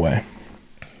stash, no way.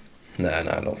 No,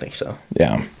 I don't think so.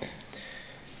 Yeah.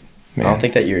 Man. I don't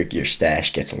think that your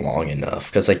stash gets long enough.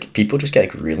 Because, like, people just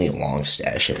get, like, really long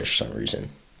stash hairs for some reason.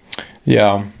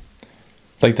 Yeah.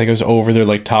 Like, that goes over their,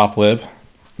 like, top lip.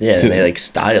 Yeah, and they, like,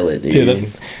 style it, dude. Yeah,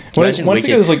 once it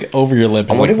goes, like, over your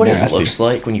lip, I wonder what nasty. it looks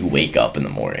like when you wake up in the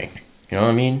morning. You know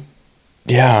what I mean?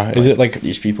 Yeah. Is it, like...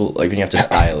 These people, like, when you have to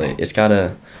style it, it's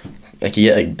gotta... Like, you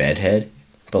get, like, bedhead,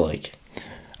 but, like...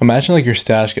 Imagine, like, your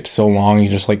stash gets so long, you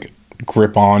just, like,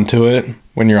 grip onto it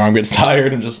when your arm gets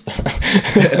tired and just...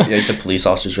 Like the police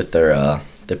officers with their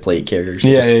plate carriers.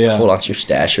 Yeah. Hold on to your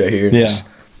stash right here. Yeah.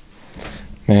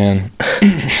 Man.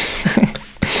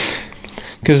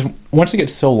 Because once it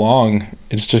gets so long,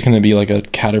 it's just going to be like a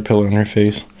caterpillar in her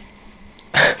face.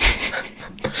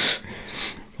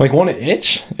 Like, won't it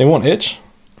itch? It won't itch?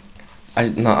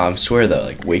 I swear, though,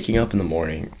 like, waking up in the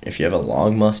morning, if you have a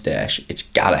long mustache, it's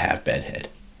gotta have bedhead.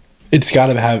 It's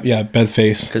gotta have, bed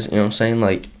face. Because, you know what I'm saying?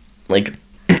 Like, like,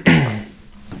 I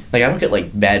don't get,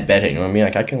 like, bad bedhead, you know what I mean?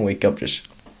 Like, I can wake up just...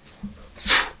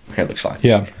 Hair looks fine.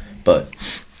 Yeah. But,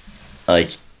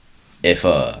 like, if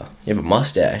you have a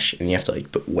mustache and you have to,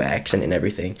 like, put wax in it and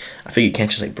everything, I feel you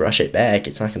can't just, like, brush it back.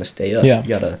 It's not gonna stay up. Yeah. You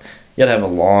gotta have a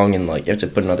long and, like, you have to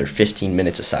put another 15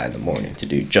 minutes aside in the morning to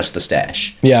do just the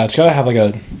stash. Yeah, it's gotta have, like,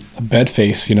 a bed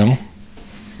face, you know?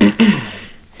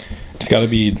 It's gotta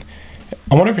be...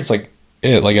 I wonder if it's, like,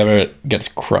 ever it gets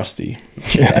crusty.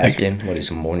 Ask him what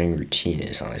his morning routine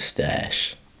is on his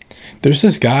stash. There's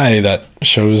this guy that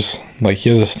shows, like, he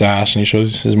has a stash and he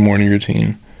shows his morning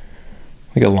routine.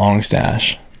 Like a long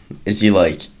stash. Is he,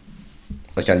 like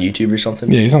on YouTube or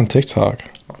something? Yeah, he's on TikTok.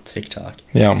 On TikTok.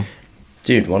 Yeah.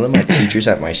 Dude, one of my teachers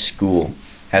at my school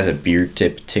has a beard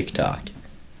tip TikTok.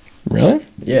 Really?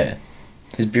 Yeah.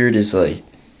 His beard is, like...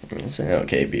 I mean, it's an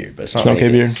okay beard, but it's not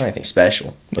okay beard. It's not anything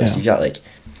special. But he's got, like...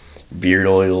 beard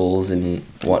oils and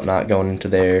whatnot going into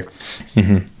there.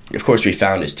 Mm-hmm. Of course, we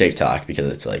found his TikTok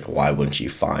because it's like, why wouldn't you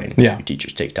find Yeah. your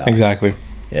teacher's TikTok? Exactly.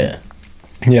 Yeah.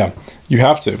 Yeah, you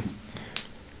have to.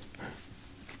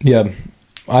 Yeah,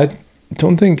 I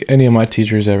don't think any of my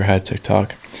teachers ever had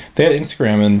TikTok. They had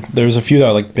Instagram, and there's a few that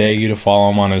like beg you to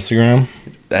follow them on Instagram.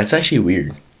 That's actually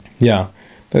weird. Yeah,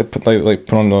 they put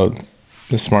put on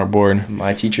the smart board.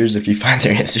 My teachers, if you find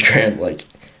their Instagram, like,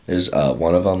 there's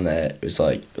one of them that is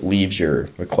like, leaves your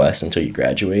request until you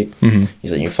graduate. Mm-hmm.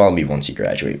 He's like, you can follow me once you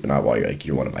graduate, but not while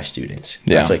you're one of my students.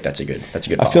 Yeah, I feel like that's a good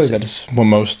policy. I feel like that's what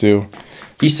most do.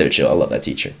 He's so chill. I love that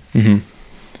teacher. Mm-hmm.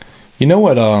 You know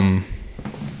what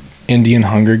Indian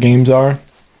Hunger Games are?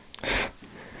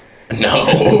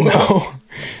 No. No.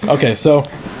 Okay, so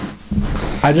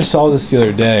I just saw this the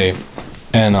other day,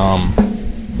 and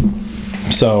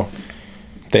so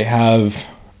they have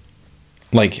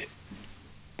like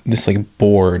this like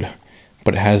board,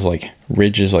 but it has like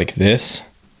ridges like this,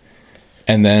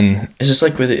 and then is this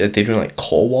like where they're doing like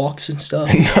coal walks and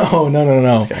stuff?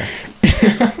 No. Okay.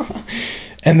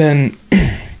 And then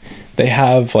they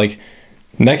have like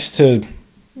next to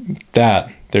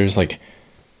that there's like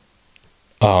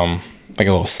a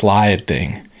little slide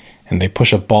thing, and they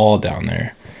push a ball down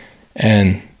there,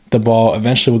 and the ball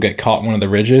eventually will get caught in one of the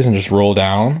ridges and just roll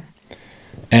down,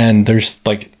 and there's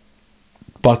like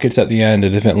buckets at the end,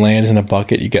 and if it lands in a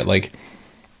bucket you get like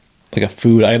a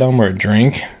food item or a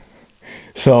drink.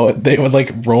 So they would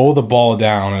like roll the ball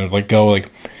down and it would like go like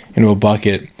into a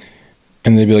bucket,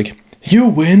 and they'd be like, you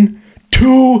win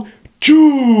 2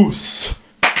 juice.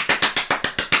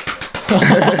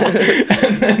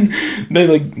 And then they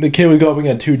like the kid would go up and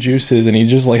get 2 juices, and he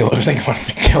just like looks like he wants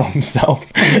to kill himself.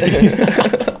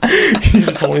 He's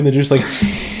just holding the juice like.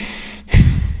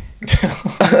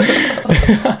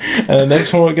 And the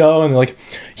next one would go, and they're like,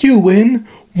 you win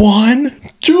 1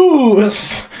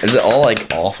 juice. Is it all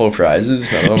like awful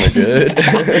prizes? None of them are good.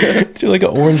 It's like an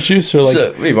orange juice or like.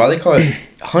 So, wait, why do they call it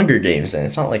Hunger Games then?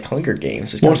 It's not like Hunger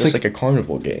Games. It's just like a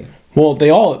carnival game. Well, they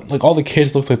all the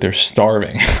kids look like they're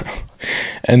starving,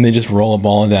 and they just roll a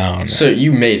ball down. So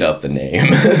you made up the name.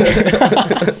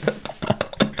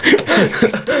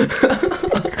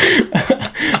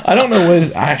 I don't know what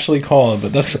it's actually called,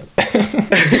 but that's.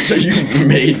 So you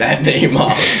made that name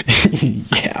up.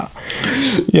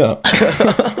 Yeah.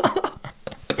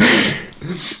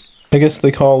 I guess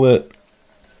they call it.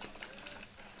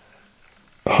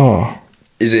 Oh.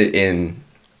 Is it in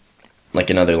like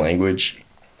another language?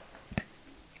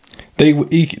 They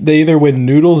either win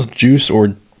noodles, juice,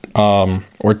 or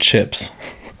chips.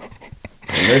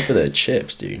 I'm ready for the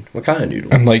chips, dude. What kind of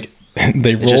noodles? And like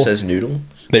it just says noodle.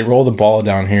 They roll the ball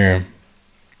down here,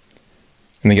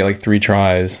 and they get like 3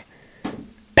 tries,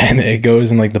 and it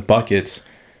goes in like the buckets.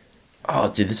 Oh,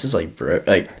 dude, this is like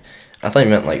like I thought you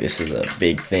meant like this is a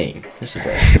big thing. This is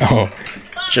like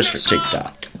just for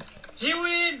TikTok. You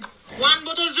win 1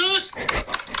 bottle juice.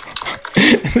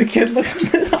 The kid looks.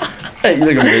 Hey, you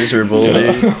look miserable,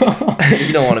 dude.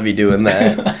 You don't want to be doing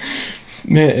that.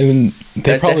 Man, and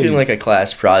that's definitely like a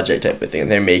class project type of thing.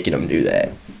 They're making them do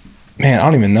that. Man, I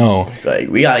don't even know. Like,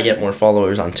 we gotta get more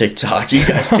followers on TikTok. You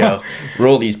guys go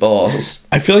roll these balls.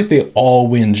 I feel like they all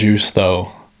win juice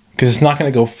though, because it's not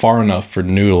gonna go far enough for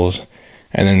noodles,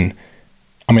 and then,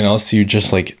 I mean, unless you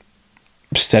just like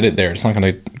set it there, it's not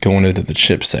gonna go into the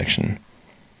chip section.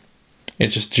 It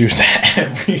just juice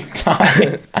every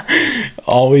time.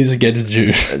 Always gets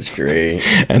juice. That's great.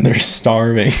 And they're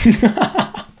starving.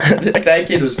 Like, that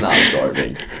kid was not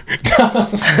starving.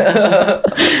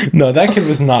 No, that kid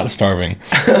was not starving.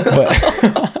 But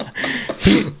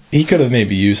he could have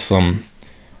maybe used some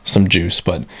juice,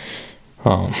 but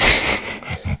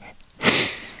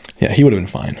yeah, he would have been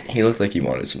fine. He looked like he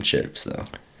wanted some chips, though.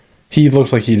 He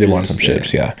looked like he did want some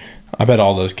chips, yeah. I bet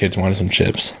all those kids wanted some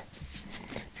chips.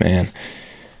 Man.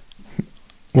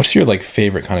 What's your like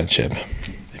favorite kind of chip?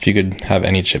 If you could have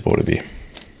any chip, what would it be?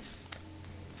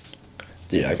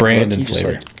 Dude, brand and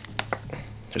flavor.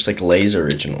 Just like Lay's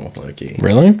original, Loki.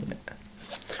 Really?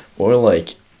 Or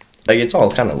like it's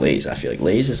all kind of Lay's. I feel like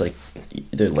Lay's is like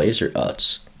either Lay's or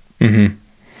Utz. Mm-hmm.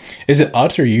 Is it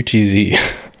Utz or UTZ?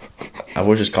 I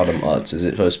would just call them Utz. Is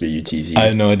it supposed to be UTZ? I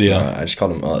had no idea. I just call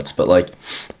them Utz. But like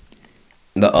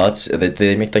the Utz,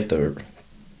 they make like the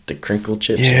crinkle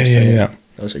chips. Yeah.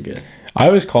 Those are good. I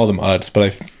always call them Utz, but I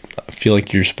feel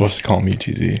like you're supposed to call them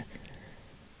UTZ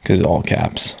because all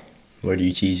caps. What do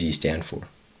UTZ stand for?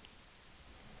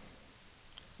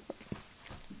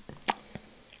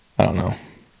 I don't know.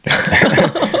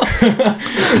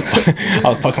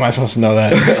 How the fuck am I supposed to know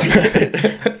that?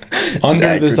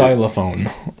 Under the xylophone.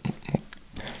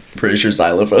 Pretty sure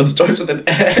xylophone starts with an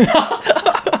X.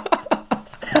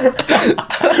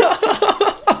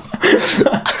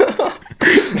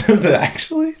 Does it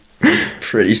actually?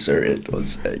 Pretty certain. One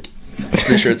sec.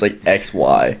 Pretty sure it's like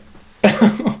XY.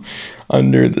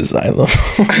 Under the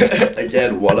xylophone.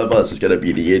 Again, one of us is gonna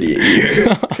be the idiot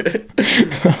here.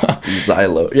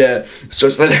 Xylo. Yeah,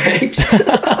 starts with an X.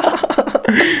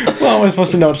 Well, am I supposed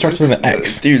to know it starts with an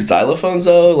X? Dude, xylophones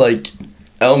though, like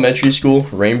elementary school,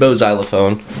 rainbow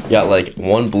xylophone. You got like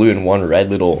one blue and one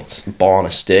red little ball on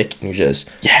a stick, and you just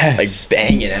like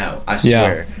bang it out. I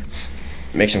swear.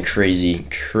 Make some crazy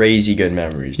good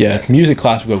memories. Yeah, man. music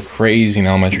class would go crazy in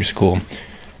elementary school.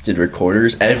 Did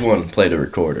recorders? Everyone played a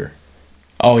recorder.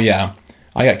 Oh yeah,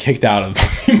 I got kicked out of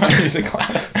my music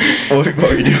class. What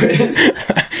were you doing?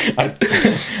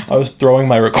 I was throwing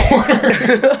my recorder.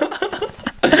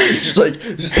 just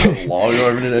long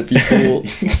arming it at people,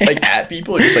 like at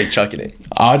people, or just like chucking it.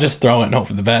 I'll just throw it and hope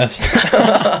for the best.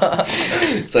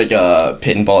 It's like a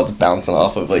pinball. It's bouncing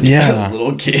off of like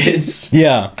little kids.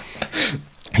 Yeah,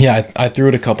 I threw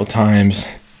it a couple times.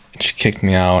 She kicked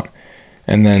me out.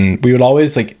 And then we would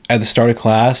always, like, at the start of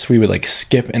class, we would, like,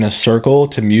 skip in a circle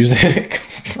to music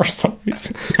for some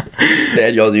reason. They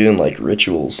had y'all doing, like,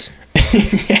 rituals.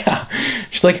 Yeah.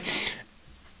 She's like,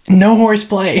 no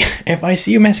horseplay. If I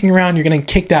see you messing around, you're going to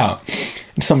get kicked out.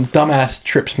 And some dumbass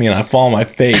trips me and I fall on my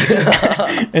face.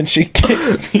 And she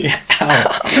kicks me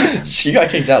out. She got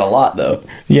kicked out a lot, though.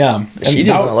 Yeah. She did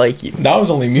not like you. That was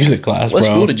only music class, What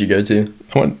school did you go to?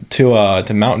 I went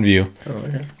to Mountain View. Oh,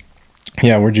 okay.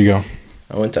 Yeah, where'd you go?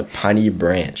 I went to Piney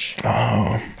Branch.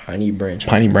 Oh. Piney Branch.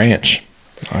 Piney Branch.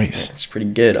 Nice. It's pretty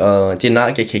good. Did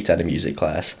not get kicked out of music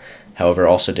class. However,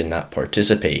 also did not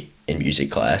participate in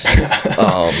music class.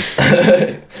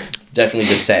 Definitely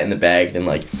just sat in the back and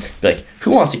be like,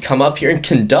 who wants to come up here and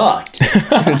conduct?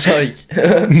 It's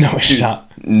like no shot.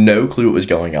 No clue what was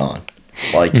going on.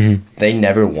 Like they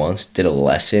never once did a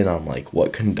lesson on like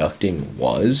what conducting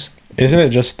was. Isn't it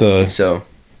just the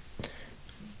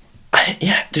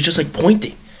they're just like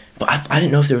pointing. But I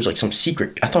didn't know if there was like some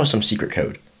secret. I thought it was some secret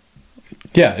code.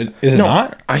 Yeah, is it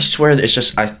not? I swear that it's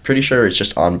just. I'm pretty sure it's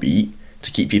just on beat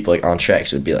to keep people like on track.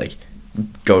 So it'd be like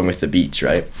going with the beats,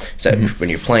 right? So when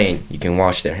you're playing, you can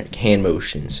watch their hand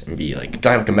motions and be like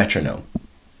kind of like a metronome.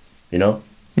 You know?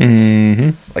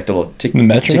 Mm-hmm. Like the little tick. The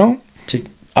metronome. Tick.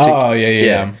 Tick. Oh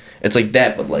yeah. It's like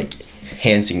that, but like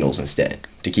hand signals instead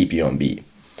to keep you on beat.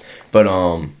 But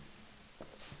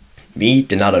me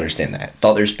did not understand that.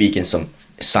 Thought they were speaking some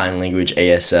sign language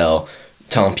ASL,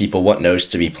 telling people what notes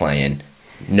to be playing.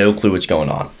 No clue what's going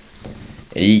on.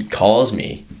 And he calls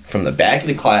me from the back of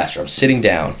the classroom, sitting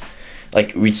down.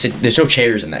 Like we'd sit. There's no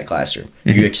chairs in that classroom.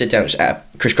 You like sit down, just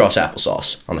crisscross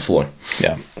applesauce on the floor.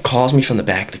 Yeah. Calls me from the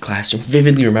back of the classroom.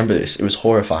 Vividly remember this. It was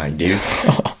horrifying, dude.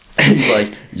 And he's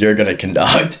like, "You're gonna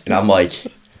conduct," and I'm like,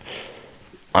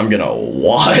 "I'm gonna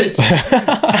what?"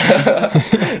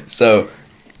 So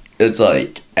it's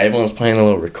like everyone's playing the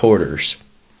little recorders.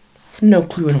 I have no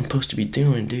clue what I'm supposed to be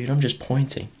doing, dude. I'm just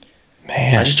pointing.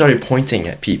 Man, I just started pointing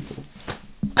at people.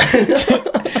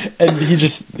 And it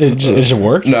just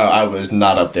worked? No, I was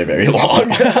not up there very long.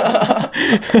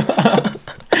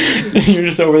 You're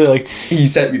just over there like... He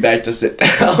sent me back to sit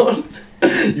down.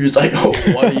 He was like, "Oh,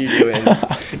 what are you doing?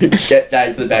 Get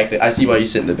back to the back. I see why you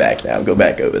sit in the back now. Go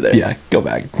back over there." Yeah, go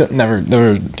back. Never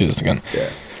do this again. Yeah.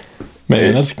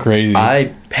 Man, that's crazy.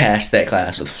 I passed that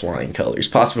class with flying colors.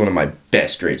 Possibly one of my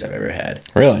best grades I've ever had.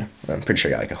 Really? I'm pretty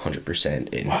sure I got like 100%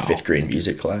 in 5th grade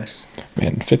music class.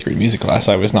 Man, 5th grade music class,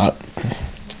 I was not...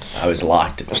 I was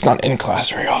locked. I was not in class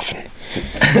very often.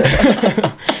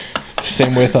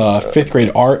 Same with 5th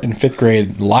grade art and 5th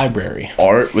grade library.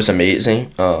 Art was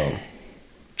amazing.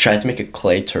 Tried to make a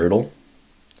clay turtle.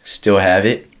 Still have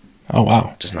it. Oh,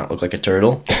 wow. Does not look like a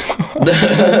turtle.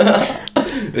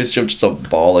 It's just a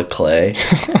ball of clay.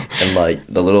 And like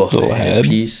the little head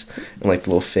piece and like the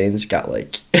little fins got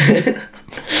like...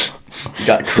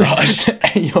 got crushed.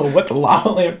 Hey, yo, what the lava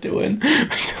lamp doing?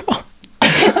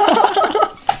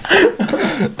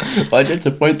 Why'd you have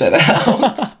to point that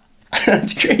out?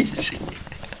 That's crazy.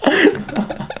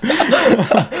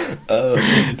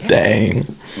 Dang.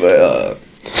 But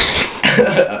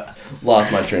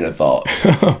lost my train of thought.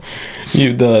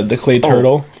 You the clay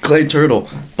turtle? Clay turtle.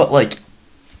 But like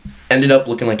ended up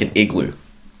looking like an igloo.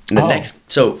 And the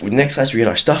next class we get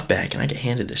our stuff back and I get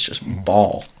handed this just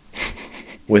ball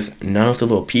with none of the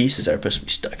little pieces that are supposed to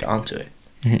be stuck onto it.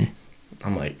 Mm-hmm.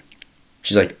 I'm like,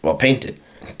 she's like, "Well, paint it.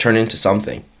 Turn it into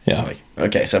something." Yeah. I'm like,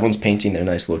 okay, so everyone's painting their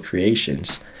nice little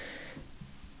creations.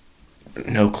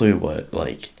 No clue what,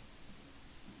 like,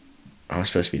 I'm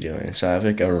supposed to be doing. So I have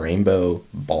like a rainbow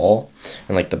ball,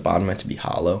 and like the bottom had to be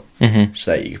hollow,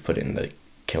 so that you could put it in the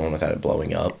kiln without it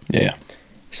blowing up. Yeah.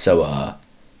 So,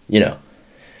 you know,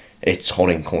 it's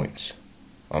holding coins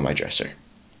on my dresser.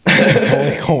 It's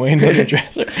holding coins on your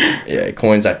dresser. Yeah,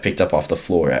 coins I've picked up off the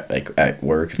floor at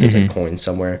work. If there's like coins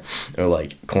somewhere, or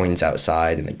like coins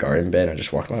outside in the garden bed, I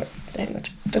just walk by. Damn,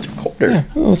 that's a quarter. Yeah,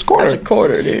 that's a quarter. That's a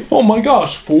quarter, dude. Oh my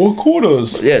gosh, 4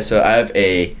 quarters. Yeah, so I have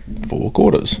a 4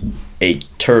 quarters.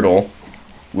 turtle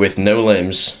with no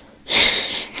limbs,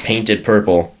 painted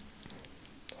purple,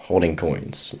 holding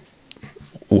coins.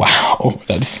 Wow,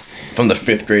 that's From the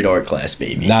 5th grade art class,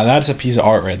 baby. now that's a piece of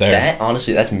art right there. That,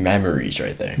 honestly, that's memories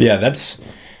right there. Yeah, that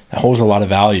holds a lot of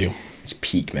value. It's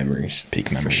peak memories.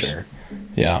 Peak memories. For sure.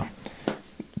 Yeah.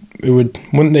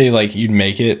 Wouldn't they like you'd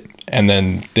make it and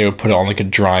then they would put it on like a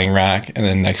drying rack and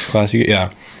then next class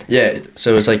Yeah,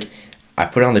 so it's like I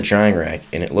put it on the drying rack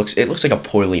and it looks like a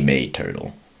poorly made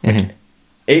turtle.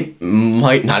 It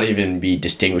might not even be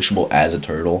distinguishable as a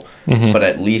turtle, but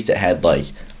at least it had like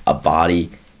a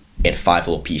body and 5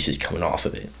 little pieces coming off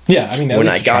of it. Yeah, I mean, when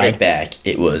I got it back,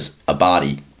 it was a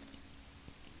body.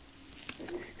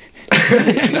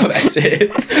 No, that's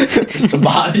it. Just a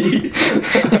body.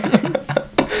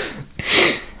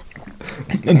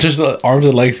 Just the arms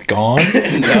and legs gone.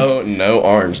 No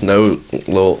arms, no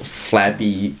little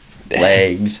flappy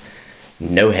legs,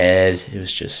 no head. It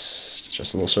was just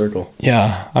a little circle.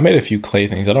 Yeah, I made a few clay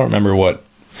things. I don't remember what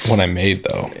I made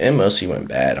though. It mostly went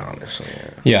bad, honestly.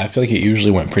 Yeah, I feel like it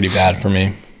usually went pretty bad for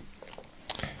me.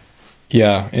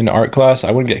 Yeah, in art class,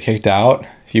 I wouldn't get kicked out.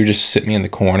 He would just sit me in the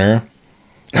corner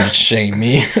and shame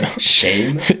me.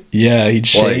 Shame? Yeah, he'd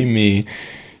shame me.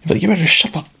 He'd be like, you better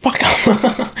shut the fuck up.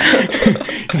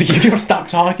 He's like, if you don't stop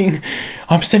talking,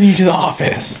 I'm sending you to the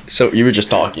office. So you were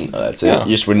just talking, that's it? Yeah.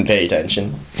 You just wouldn't pay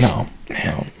attention? No.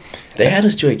 They had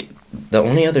us do, like, the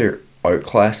only other art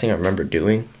class thing I remember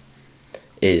doing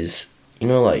is, you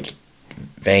know, like,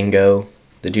 Van Gogh,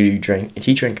 the dude who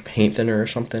he drank paint thinner or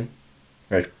something?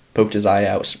 Or poked his eye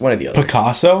out, one of the other.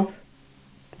 Picasso?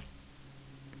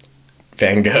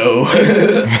 Van Gogh.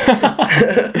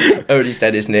 I already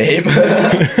said his name.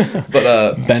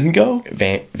 But Van Gogh?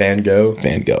 Van Gogh.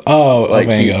 Van Gogh. Oh, Like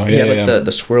Van Gogh. He Yeah, had yeah. like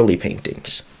the swirly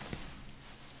paintings.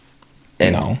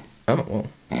 And, No. Oh well.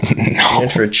 No. You're in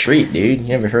for a treat, dude. You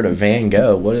never heard of Van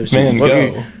Gogh? What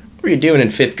Gogh. What were you doing in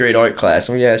 5th grade art class?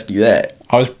 Let me ask you that.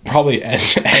 I was probably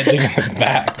edging in the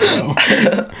back,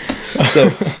 bro.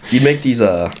 So you'd make these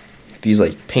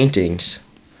like paintings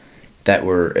that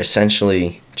were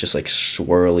essentially just like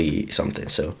swirly something.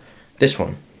 So this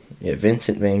one, yeah,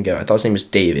 Vincent Van Gogh. I thought his name was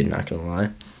David, not gonna lie,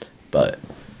 but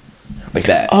like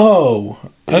that. Oh,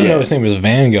 I didn't Yeah. know his name was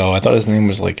Van Gogh. I thought his name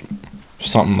was like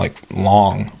something like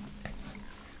long.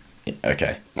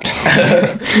 Okay.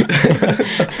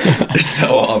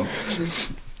 So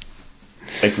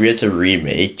like we had to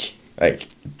remake like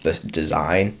the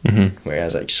design where it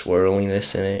has like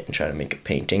swirliness in it and try to make a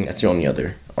painting. That's the only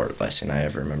other art lesson I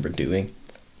ever remember doing.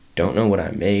 Don't know what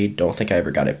I made. Don't think I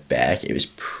ever got it back. It was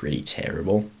pretty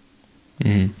terrible.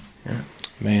 Yeah.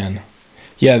 Man.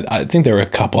 Yeah, I think there were a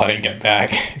couple I didn't get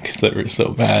back because they were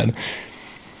so bad.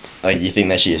 Like you think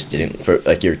that she just didn't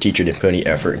like your teacher didn't put any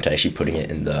effort into actually putting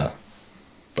it in the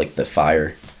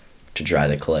fire to dry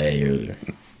the clay, or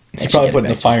He probably put it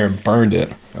in the fire and burned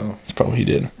it. Oh. That's probably what he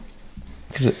did.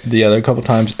 Because the other couple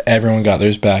times, everyone got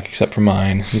theirs back except for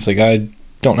mine. He's like, I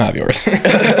don't have yours.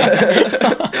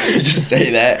 You just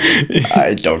say that.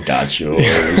 I don't got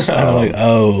yours. I'm like,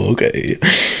 oh, okay.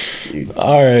 Dude.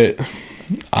 All right.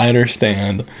 I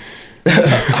understand.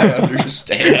 I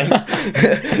understand.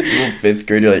 Little 5th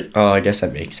grade, you're like, oh, I guess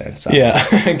that makes sense. Yeah,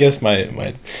 I guess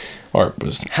my art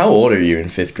was... How old are you in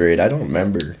 5th grade? I don't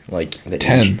remember. Like, the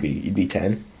 10. You'd be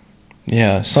 10?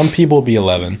 Yeah, some people would be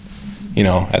 11, you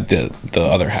know, at the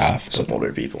other half. Some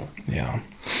older people. Yeah.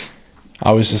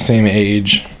 I was the same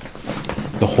age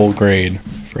the whole grade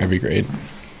for every grade.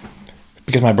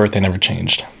 Because my birthday never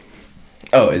changed.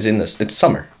 Oh, it's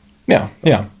summer. Yeah,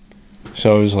 yeah.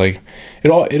 So it was like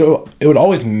it would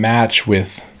always match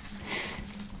with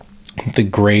the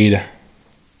grade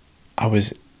I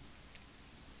was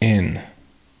in.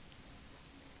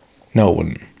 No, it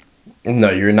wouldn't.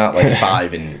 No, you're not like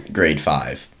 5 in grade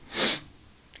 5.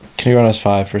 Kindergarten was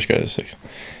 5, first grade was 6.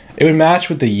 It would match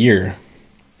with the year.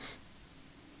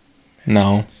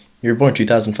 No. You were born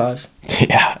 2005?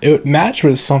 Yeah, it would match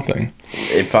with something.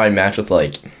 It'd probably match with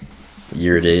like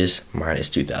year it is minus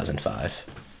 2005.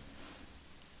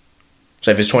 So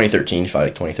if it's 2013, it's probably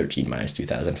like 2013 minus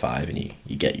 2005, and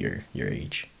you get your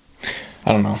age.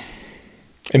 I don't know.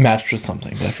 It matched with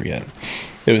something, but I forget.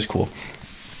 It was cool.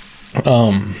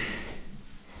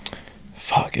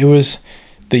 fuck. It was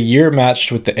the year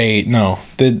matched with the A. No,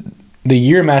 the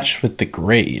year matched with the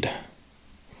grade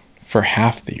for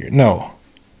half the year. No.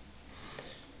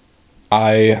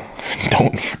 I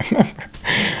don't remember.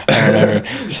 I don't remember.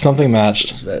 Something matched.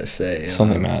 I was about to say.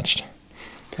 Something matched,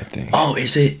 I think. Oh,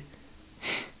 is it?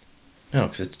 No,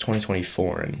 because it's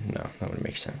 2024, and no, that would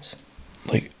make sense.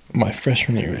 Like, my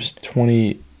freshman year was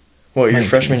 20... Well, your 19.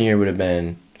 freshman year would have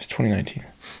been... It's 2019.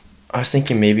 I was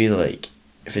thinking maybe, like,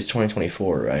 if it's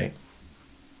 2024, right?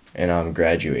 And I'm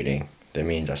graduating, that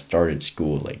means I started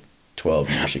school, like, 12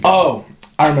 years ago. Oh,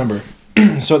 I remember.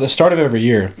 So at the start of every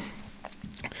year,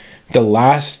 the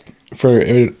last...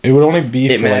 It would only be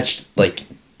It for... matched, like,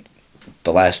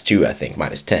 the last two, I think,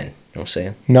 minus 10. You know what I'm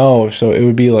saying? No, so it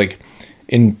would be, like,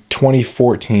 in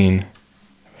 2014...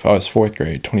 If I was 4th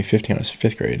grade, 2015 I was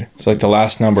 5th grade. So like the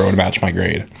last number would match my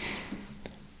grade.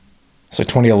 So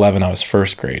 2011 I was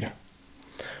 1st grade.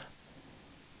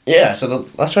 Yeah, so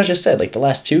that's what I just said. Like the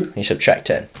last two, you subtract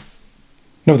 10.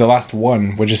 No, the last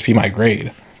one would just be my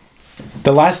grade.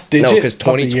 The last digit. No, because of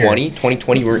the year-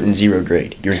 2020 weren't in 0th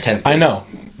grade. You're in 10th grade. I know,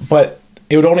 but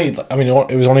it would only. I mean,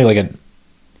 it was only like a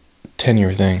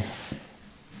 10-year thing,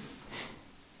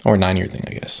 or 9-year thing,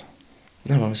 I guess.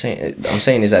 No, what I'm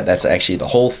saying is that that's actually the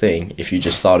whole thing if you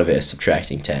just thought of it as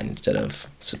subtracting 10 instead of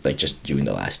like just doing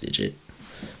the last digit.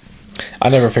 I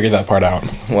never figured that part out.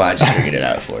 Well, I just figured it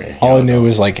out for you. All I knew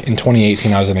was like in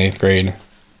 2018 I was in 8th grade.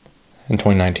 In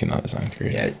 2019 I was in 9th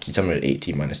grade. Yeah, can you tell me what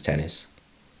 18 minus 10 is?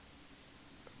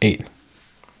 8.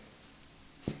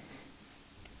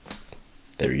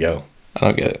 There we go. I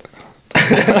don't get it.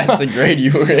 That's the grade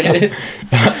you were in.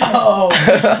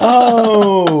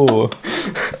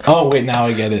 Oh, wait, now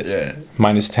I get it. Yeah.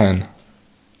 Minus 10.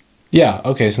 Yeah,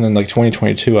 okay, so then like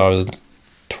 2022 I was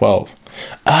 12.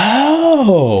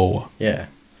 Oh! Yeah.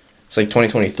 It's like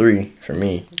 2023 for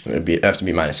me. It'd have to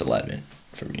be minus 11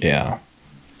 for me. Yeah.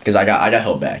 Because I got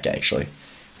held back actually.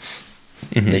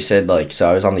 Mm-hmm. They said like, so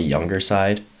I was on the younger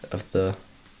side of the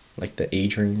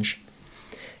age range,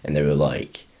 and they were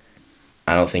like,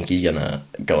 I don't think he's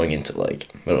going into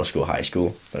like middle school, high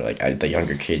school. They're like, the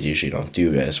younger kids usually don't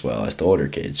do as well as the older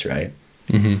kids, right?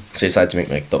 Mm-hmm. So they decided to make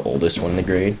like the oldest one in the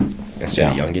grade instead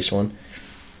of the youngest one.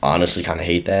 Honestly, kind of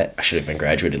hate that. I should have been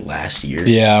graduated last year.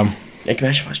 Yeah. Like,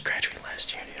 imagine if I was graduated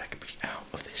last year, dude. I could be out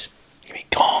of this. You'd be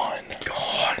gone.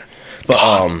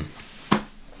 But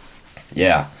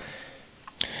yeah.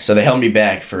 So they held me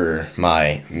back for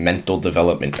my mental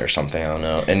development or something, I don't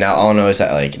know. And now all I know is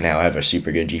that like now I have a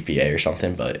super good GPA or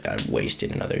something, but I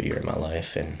wasted another year of my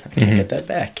life and I can't get that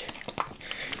back.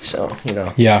 So, you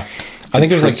know. Yeah. I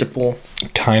think it was principle.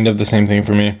 like kind of the same thing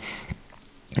for me.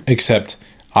 Except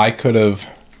I could have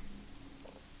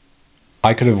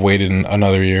waited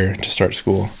another year to start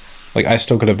school. Like I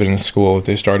still could have been in school if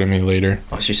they started me later.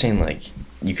 Oh, so you're saying like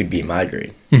you could be in my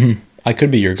grade? Mm-hmm. I could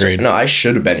be your grade. So, no, I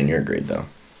should have been in your grade though.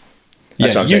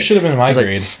 That's Yeah, what I'm you saying. should have been in my 'Cause, like,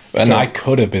 grade, and so I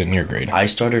could have been in your grade. I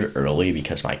started early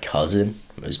because my cousin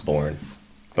was born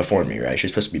before me, right? She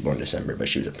was supposed to be born December, but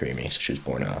she was a preemie, so she was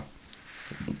born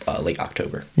late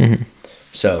October. Mm-hmm.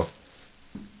 So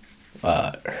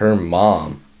her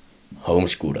mom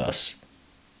homeschooled us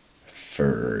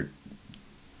for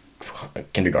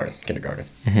kindergarten.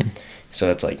 Mm-hmm. So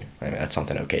that's like, I mean, that's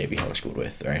something okay to be homeschooled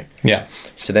with, right? Yeah.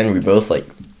 So then we both like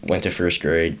went to first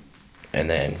grade, and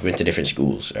then went to different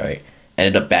schools, right?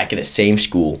 Ended up back at the same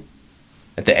school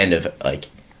at the end of like,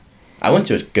 I went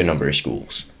to a good number of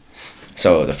schools.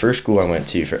 So the first school I went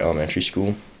to for elementary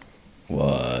school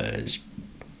was,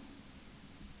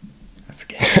 I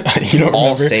forget. You don't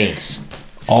All remember? Saints.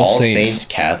 All Saints Saints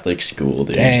Catholic School,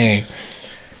 dude. Dang.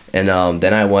 And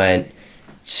then I went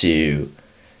to,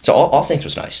 so All Saints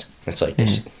was nice. It's like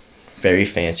this very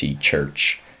fancy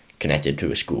church connected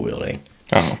to a school building.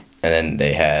 Oh. And then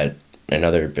they had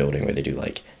another building where they do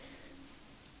like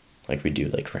we do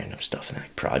like random stuff and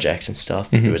like projects and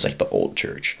stuff. Mm-hmm. It was like the old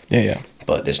church, Yeah.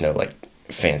 but there's no like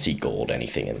fancy gold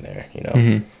anything in there, you know.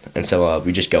 Mm-hmm. And so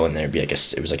we just go in there and be like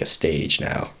it was like a stage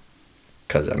now,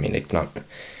 because I mean it's not.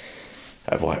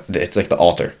 It's like the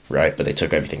altar, right? But they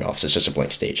took everything off, so it's just a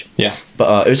blank stage. Yeah.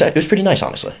 But it was pretty nice,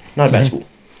 honestly. Not a bad school.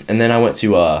 And then I went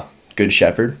to Good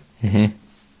Shepherd. Mm-hmm.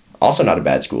 Also not a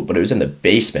bad school, but it was in the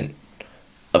basement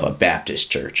of a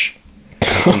Baptist church.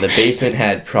 And the basement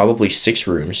had probably 6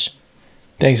 rooms.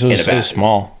 Dang, so it In a was so bathroom.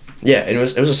 small. Yeah, and it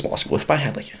was a small school. It probably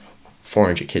had like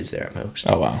 400 kids there at most.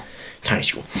 Oh, wow. Tiny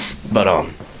school. But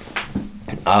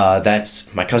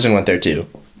that's my cousin went there too.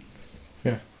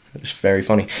 Yeah, it was very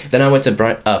funny. Then I went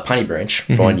to Piney Branch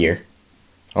for 1 year.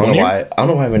 I don't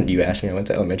know why when you asked me I went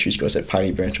to elementary school I said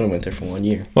Piney Branch. I only went there for 1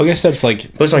 year. Well, I guess that's like,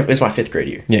 It was my 5th grade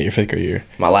year. yeah, your 5th grade year.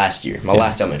 My last year. My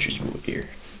last elementary school year.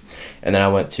 And then I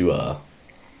went to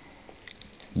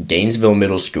Gainesville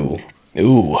Middle School.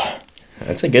 Ooh.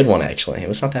 That's a good one, actually. It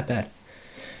was not that bad.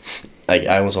 Like,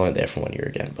 I was only there for 1 year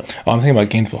again, but Oh, I'm thinking about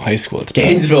Gainesville High School. It's bad.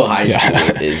 Gainesville High School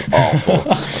Yeah. is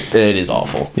awful. It is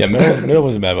awful. Yeah, middle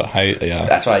wasn't bad, but high, yeah.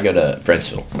 That's why I go to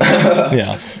Brentsville.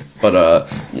 Yeah. But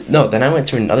no, then I went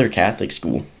to another Catholic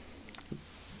school,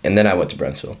 and then I went to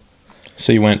Brentsville.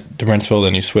 So you went to Brentsville,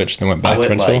 then you switched, then went back to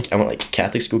Brentsville? I went like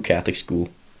Catholic school,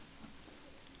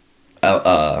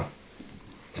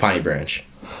 Piney Branch,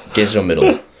 Gainesville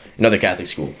Middle, another Catholic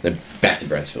school, then back to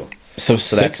Brentsville. So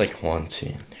So six? that's like 1, 2,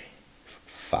 3,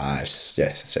 5,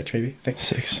 6 maybe. I think.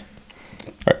 6.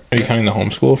 Are you counting the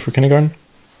homeschool for kindergarten?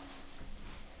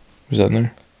 Was that in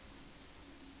there?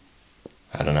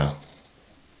 I don't know.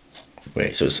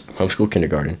 Wait, so it's homeschool,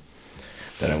 kindergarten.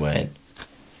 Then I went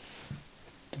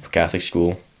to Catholic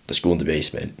school, the school in the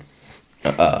basement,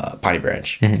 Piney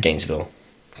Branch, Gainesville,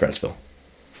 Brentsville.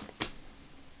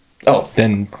 Oh,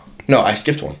 Then no, I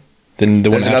skipped one. the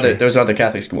There was one after. another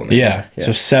Catholic school in there. Yeah,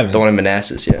 so 7. The one in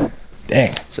Manassas, yeah.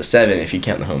 Dang. So 7 if you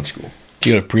count the homeschool. Do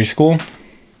you go to preschool?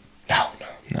 No.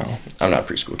 No. I'm not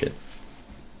a preschool kid.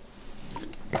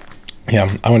 Yeah,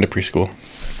 I went to preschool.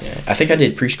 Yeah, I think I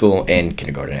did preschool and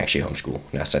kindergarten, actually homeschool.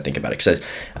 Now that I think about it, because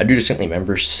I do distinctly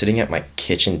remember sitting at my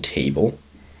kitchen table,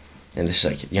 and this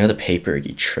is like, you know, the paper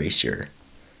you trace your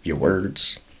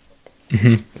words.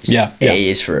 Yeah. A Yeah.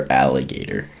 is for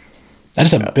alligator. That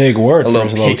is a big word for a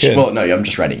little picture. kid. Well, no, I'm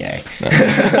just writing A.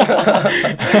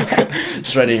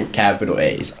 Just writing capital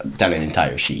A's down an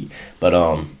entire sheet. But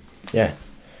yeah,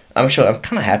 I'm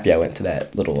kind of happy I went to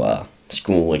that little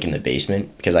school like in the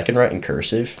basement because I can write in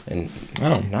cursive, and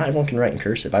Oh. not everyone can write in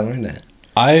cursive. I learned that.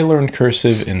 I learned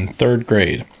cursive in 3rd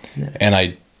grade, and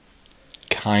I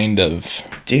kind of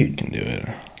Dude, can do it.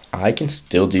 I can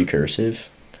still do cursive.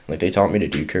 Like, they taught me to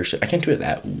do cursive. I can't do it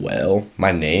that well.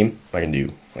 My name, I can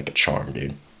do like a charm,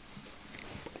 dude.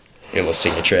 A little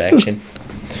signature action.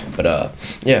 But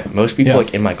yeah, most people Yeah.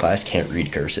 like in my class can't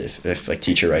read cursive. If like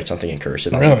teacher writes something in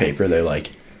cursive on the Really? paper, they're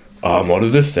like, what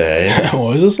did it say?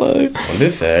 What is this like? What did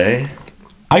it say?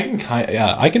 I can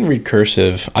I can read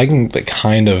cursive. I can like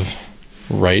kind of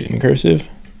write in cursive.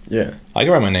 Yeah. I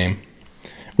can write my name.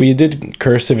 We did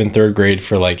cursive in 3rd grade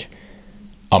for like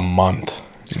a month,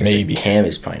 maybe. Cam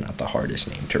is probably not the hardest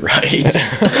name to write.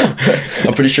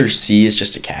 I'm pretty sure C is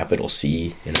just a capital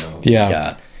C, you know? Yeah.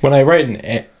 Like, When I write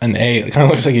an A, it kind of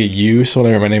looks like a U. So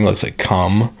whenever my name looks like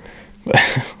cum.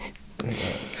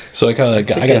 So I kind of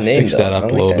That's a I gotta good name, fix that though. up I a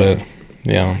like little that. bit.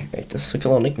 Yeah. That's like a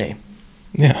little nickname.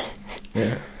 Yeah.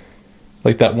 Yeah.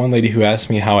 Like that one lady who asked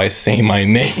me how I say my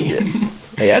name.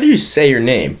 Hey, how do you say your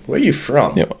name? Where are you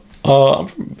from? Yeah. I'm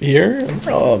from here.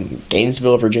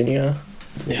 Gainesville, Virginia.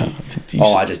 Yeah.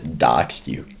 Oh, I just doxed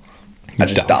you. I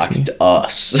just doxed doxed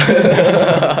us.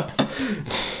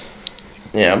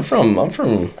 Yeah, I'm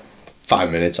from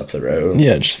 5 minutes up the road.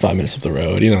 Yeah, just 5 minutes up the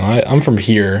road. You know, I'm from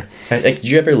here. Like, did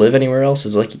you ever live anywhere else?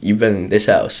 It's like you've been in this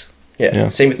house. Yeah. Yeah.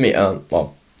 Same with me.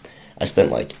 Well, I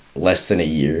spent like less than a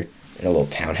year in a little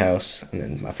townhouse, and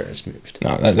then my parents moved.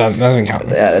 No, that doesn't count.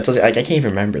 Yeah, that's like, I can't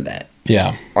even remember that.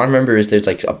 Yeah. All I remember is there's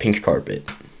like a pink carpet.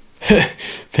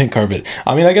 Pink carpet.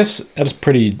 I mean, I guess that's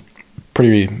pretty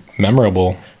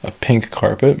memorable. A pink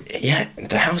carpet. Yeah,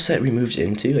 the house that we moved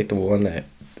into, like the one that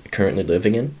we're currently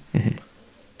living in, Mm-hmm.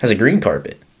 has a green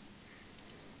carpet.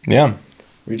 Yeah.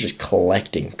 We're just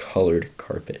collecting colored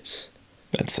carpets.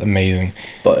 That's amazing.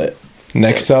 But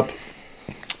Next up,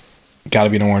 got to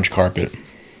be an orange carpet.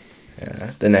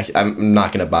 yeah, I'm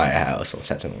not gonna buy a house unless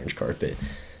that's an orange carpet.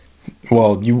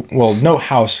 Well, no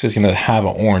house is gonna have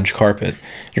an orange carpet.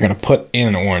 You're gonna put in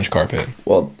an orange carpet.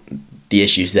 Well, the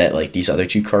issue is that like these other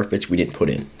two carpets we didn't put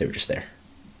in; they were just there.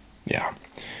 Yeah.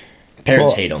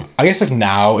 Parents Well, hate them. I guess like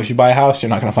now, if you buy a house, you're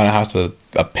not gonna find a house with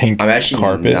a pink I'm actually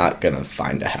carpet. not gonna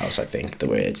find a house. I think the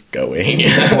way it's going,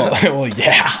 well,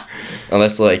 yeah.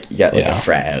 unless like you got like Yeah. a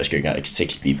frat house, you got like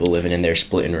 6 people living in there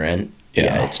splitting rent. Yeah.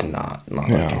 Yeah, it's not Yeah.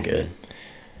 looking good.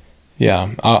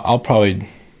 Yeah, I'll probably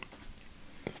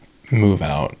move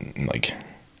out in like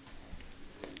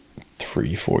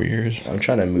 3-4 years. I'm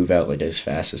trying to move out like as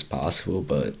fast as possible,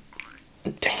 but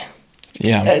damn, it's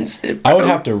Yeah. expensive. I would bro.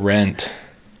 have to rent.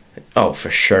 Oh, for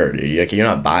sure, dude. Like, you're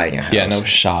not buying a house. Yeah, no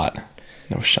shot.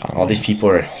 No shot. All these people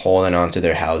are holding on to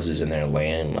their houses and their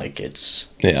land like it's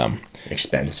Yeah,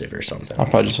 expensive or something. I'll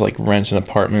probably just like rent an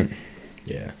apartment.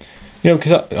 Yeah. You know,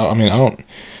 because I mean, I don't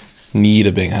need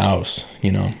a big house.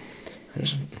 You know. I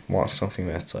just want something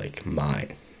that's like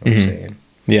mine. You know what I'm saying?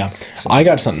 Yeah, I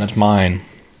got something that's mine.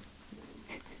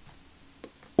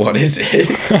 What is it?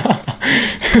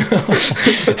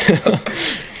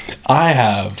 I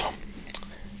have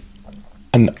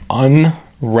an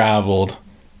unraveled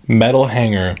metal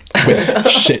hanger with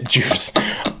shit juice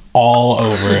all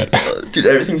over it. Dude,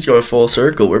 everything's going full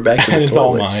circle. We're back to the And it's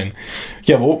all toilets. mine.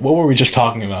 Yeah, what were we just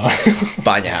talking about?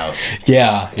 Buying a house.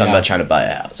 Yeah. Talking about trying to buy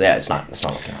a house. Yeah, it's not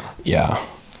looking out. Yeah.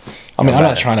 I mean, I'm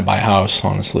not trying to buy a house,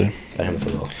 honestly.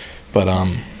 But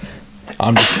I'm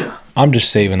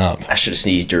just saving up. I should have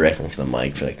sneezed directly into the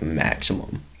mic for like the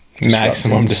maximum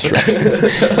disruptions.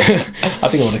 I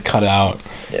think I would have cut it out.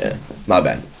 Yeah, my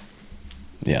bad.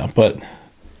 Yeah, but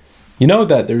you know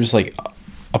that there's like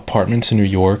apartments in New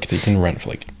York that you can rent for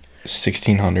like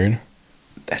 $1,600.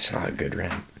 That's not a good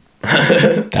rent.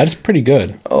 That's pretty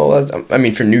good. Oh, I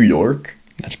mean, for New York,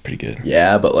 that's pretty good.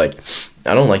 Yeah, but like,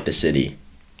 I don't like the city.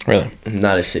 Really? I'm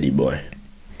not a city boy.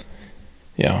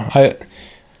 Yeah, I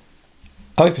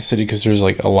like the city because there's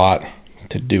like a lot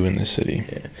to do in the city.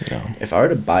 Yeah. You know? If I were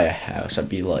to buy a house, I'd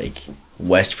be like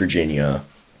West Virginia,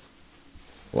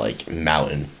 like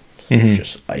mountain,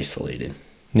 just isolated.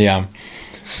 Yeah.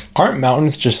 Aren't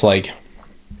mountains just like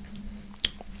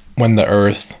when the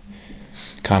earth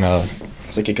kind of...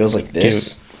 It's like it goes like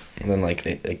this, and then like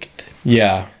they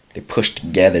push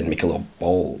together and make a little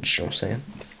bulge, you know what I'm saying?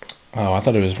 Oh, I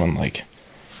thought it was when like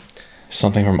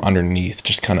something from underneath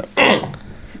just kind of...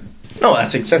 No,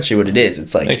 that's essentially what it is.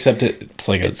 It's like... Except it's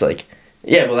like...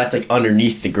 Yeah, well, that's like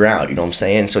underneath the ground, you know what I'm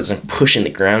saying? So it's like pushing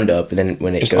the ground up, and then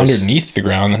when it it's goes... underneath the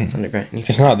ground. It's underground.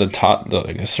 It's not the top,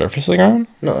 the surface of the ground?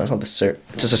 No, that's not the surface.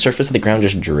 Does the surface of the ground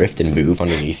just drift and move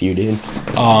underneath you, dude?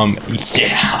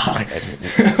 Yeah.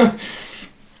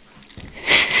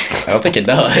 I don't think it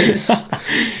does.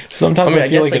 Sometimes I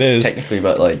feel like it is. Technically,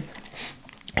 but like...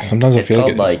 Sometimes I feel like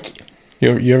it is. Like...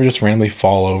 You ever just randomly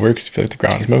fall over because you feel like the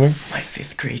ground is moving? My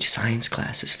 5th grade science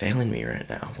class is failing me right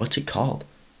now. What's it called?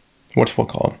 What's what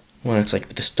called? When it's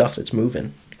like the stuff that's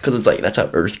moving. Because it's like, that's how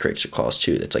earthquakes are caused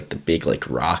too. That's like the big like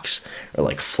rocks are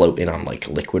like floating on like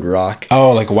liquid rock.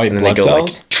 Oh, like white blood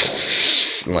cells?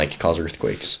 Like, and like cause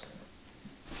earthquakes.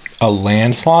 A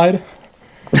landslide?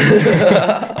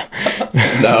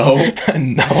 No.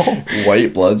 No.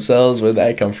 White blood cells? Where'd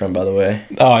that come from, by the way?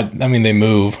 Oh, I mean, they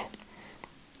move.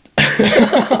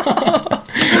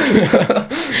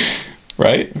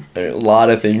 Right? A lot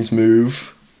of things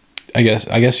move. I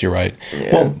guess you're right.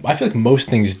 Yeah. Well, I feel like most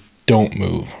things don't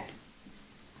move.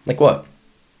 Like what?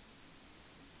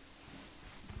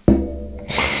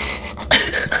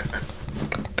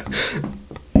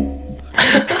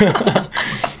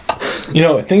 You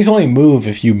know, things only move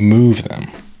if you move them.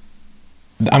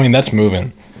 I mean, that's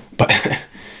moving. But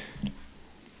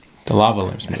the lava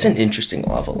lamp's moving. That's an interesting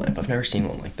lava lamp. I've never seen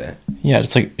one like that. Yeah,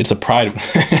 it's a pride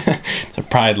it's a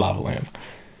pride lava lamp.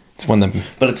 It's one that...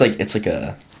 But it's like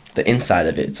the inside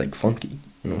of it's like funky. You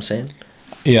know what I'm saying?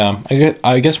 Yeah,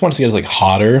 I guess once it gets like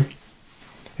hotter,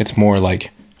 it's more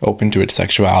like open to its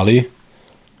sexuality.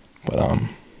 But I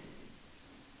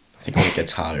think when it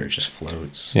gets hotter, it just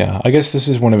floats. yeah, I guess this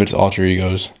is one of its alter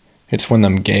egos. It's one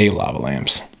of them gay lava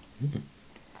lamps.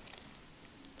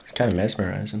 Kind of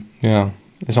mesmerizing. Yeah,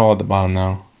 it's all at the bottom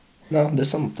now. No, there's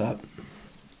some up top.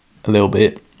 A little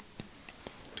bit.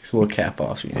 Take the little cap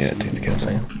off. So you can see, take the cap.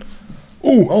 Saying.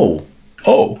 Ooh.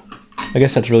 Oh. I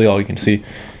guess that's really all you can see.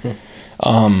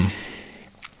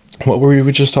 What were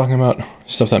we just talking about?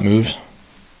 Stuff that moves?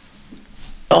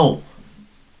 Oh.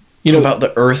 You know about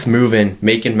the earth moving,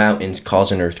 making mountains,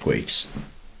 causing earthquakes.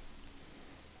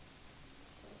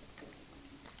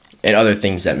 And other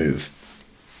things that move.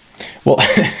 Well,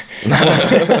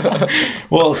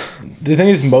 well, the thing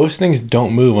is, most things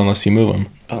don't move unless you move them.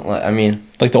 But, I mean...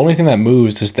 Like, the only thing that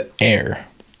moves is the air.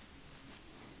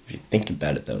 If you think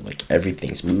about it, though, like,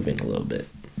 everything's moving a little bit.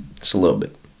 Just a little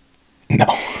bit.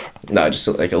 No. No, just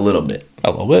like a little bit.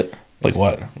 A little bit? Like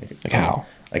what? Like how?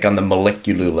 Like on the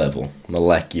molecular level.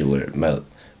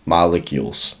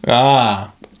 Molecules.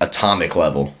 Ah. Atomic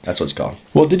level. That's what it's called.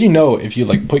 Well, did you know if you,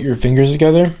 like, put your fingers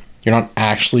together, you're not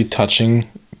actually touching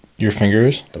your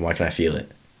fingers? Then why can I feel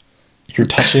it? You're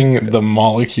touching the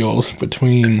molecules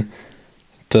between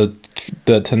the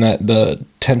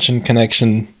tension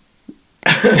connection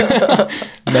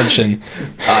mention.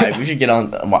 Alright, we should get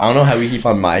on. I don't know how we keep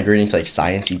on migrating to like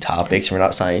sciencey topics. We're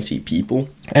not sciencey people.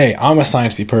 Hey, I'm a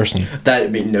sciencey person.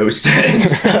 That made no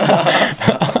sense.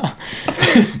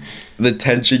 The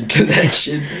tension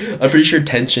connection. I'm pretty sure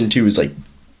tension too is like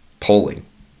pulling.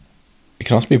 It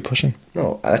can also be pushing.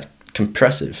 No, that's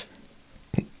compressive.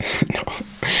 No.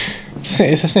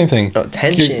 It's the same thing. No,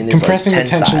 tension is compressing like the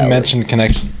tension mention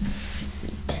connection.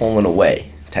 Pulling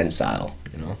away. Tensile,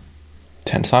 you know?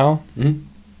 Tensile? Mm-hmm.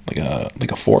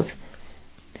 Like a fork?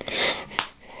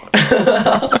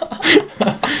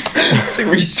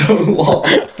 took me so long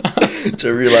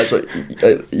to realize what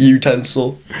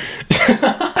utensil.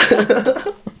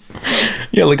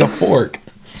 Yeah, like a fork.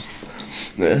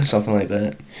 Yeah, something like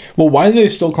that. Well, why do they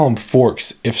still call them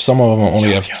forks if some of them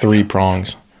only have 3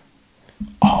 prongs?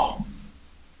 Oh.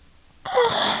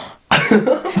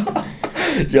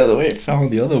 Yeah, the way it fell on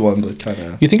the other one looked kind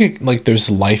of... You think, like, there's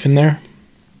life in there?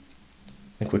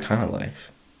 Like, what kind of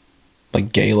life?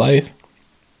 Like gay life?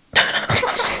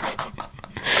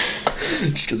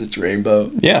 Just because it's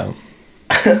rainbow? Yeah.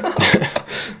 I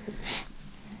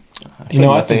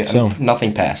think so.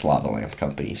 Nothing past lava lamp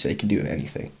companies. They can do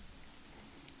anything.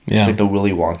 Yeah. It's like the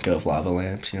Willy Wonka of lava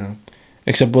lamps, you know?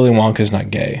 Except Willy Wonka's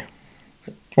not gay.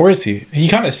 Or is he? He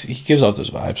gives off those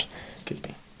vibes. Could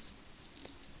be.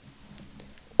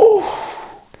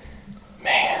 Oh,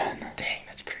 man. Dang,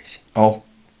 that's crazy. Oh.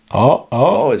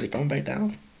 Is it going back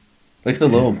down? Look at the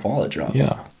little ball it dropped.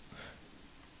 Yeah.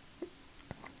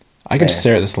 I could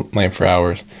stare at this lamp for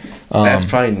hours. That's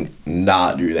probably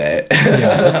not do that.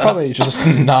 Yeah, that's probably just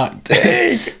not.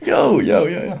 Dang.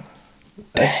 Yo.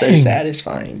 That's so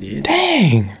satisfying, dude.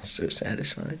 Dang. So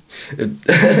satisfying.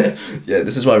 Yeah,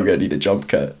 this is why we're going to need a jump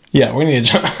cut. Yeah, we're going to need a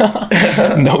jump.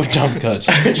 No jump cuts.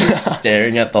 Just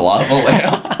staring at the lava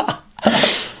lamp.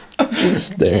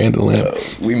 Just staring at the lamp.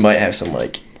 We might have some,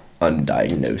 like,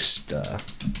 undiagnosed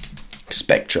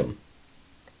spectrum.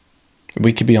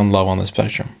 We could be on Love on the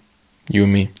Spectrum. You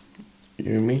and me.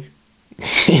 You and me?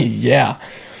 Yeah.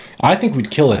 I think we'd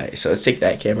kill it. Alright, so let's take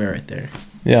that camera right there.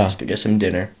 Yeah. Let's go get some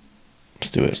dinner. Let's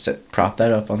do it. Prop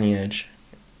that up on the edge.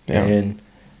 Yeah. And...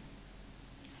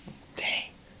 Dang.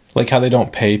 Like how they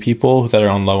don't pay people that are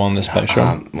on Love on the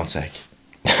Spectrum. 1 sec.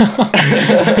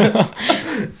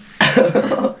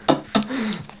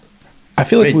 I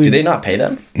feel like Wait, do they not pay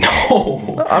them?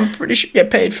 No. I'm pretty sure you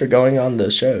get paid for going on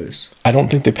those shows. I don't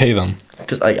think they pay them.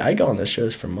 Because I go on those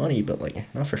shows for money, but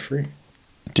like not for free.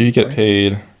 Do you get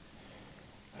paid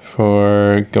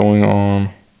for going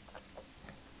on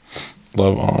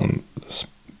Love on the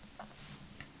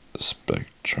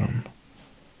Spectrum?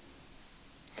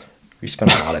 We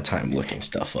spend a lot of time looking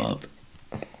stuff up.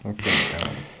 We're pretty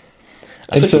dumb.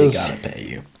 It says, they gotta pay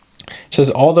you. It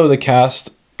says, although the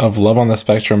cast of Love on the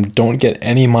Spectrum don't get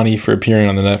any money for appearing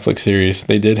on the Netflix series,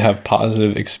 they did have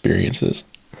positive experiences.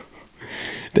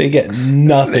 They get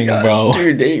nothing, bro.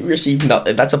 Dude, they receive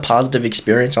nothing. That's a positive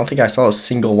experience. I don't think I saw a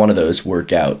single one of those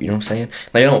work out. You know what I'm saying?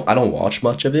 Like I don't watch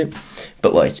much of it,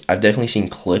 but like I've definitely seen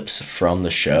clips from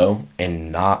the show,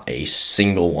 and not a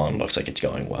single one looks like it's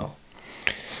going well.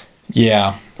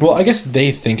 Yeah. Well, I guess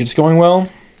they think it's going well,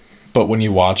 but when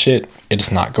you watch it,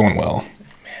 it's not going well.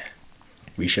 Man,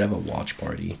 we should have a watch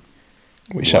party.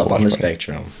 We should have Love on the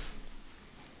Spectrum.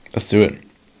 Let's do it.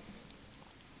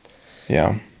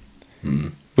 Yeah.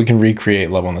 We can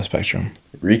recreate Love on the Spectrum.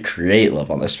 Recreate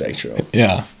Love on the Spectrum.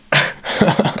 Yeah.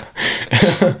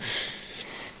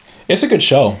 It's a good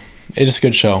show. It is a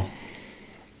good show.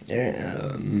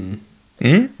 Yeah.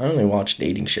 I only watch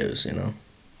dating shows, you know.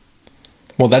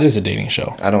 Well, that is a dating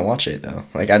show. I don't watch it though.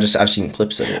 Like I've seen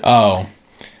clips of it. Oh.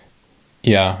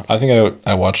 Yeah, I think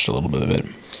I watched a little bit of it.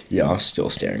 Yeah, I'm still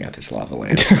staring at this lava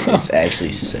lamp. It's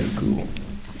actually so cool.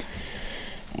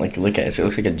 Like, look at it. It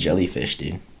looks like a jellyfish,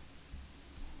 dude.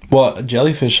 Well, a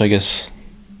jellyfish, I guess,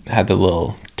 had the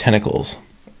little tentacles.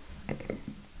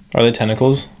 Are they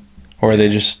tentacles? Or are they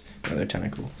just... No, they're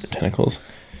tentacles. Tentacles?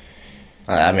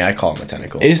 I mean, I call them a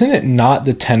tentacle. Isn't it not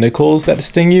the tentacles that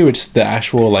sting you? It's the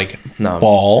actual, like,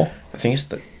 ball? I think it's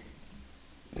the...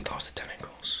 Those the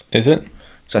tentacles. Is it?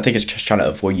 So I think it's just trying to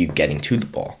avoid you getting to the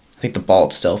ball. I think the ball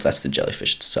itself, that's the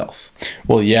jellyfish itself.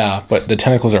 Well, yeah, but the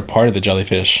tentacles are part of the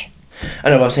jellyfish. I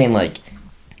know, but I'm saying, like...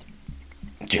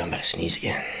 Dude, I'm about to sneeze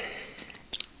again.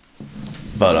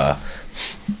 But,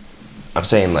 I'm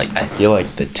saying, like, I feel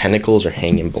like the tentacles are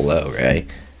hanging below, right?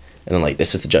 And then, like,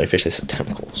 this is the jellyfish, this is the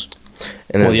tentacles.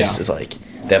 And then this is, like,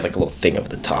 they have, like, a little thing over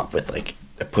the top with, like,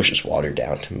 it pushes water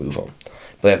down to move them.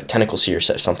 But they have the tentacles here,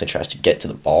 so if something tries to get to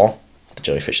the ball, the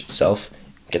jellyfish itself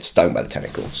gets stung by the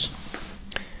tentacles.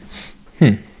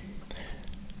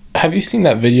 Have you seen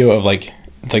that video of, like,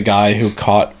 the guy who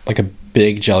caught, like, a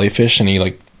big jellyfish and he,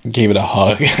 like, gave it a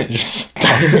hug and it just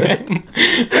stung him?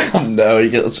 No,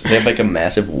 they have, like, a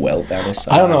massive welt down his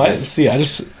side. I don't know. I didn't see it. I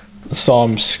just saw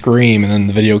him scream and then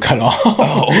the video cut off.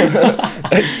 Oh,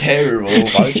 that's terrible.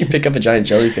 Why would you pick up a giant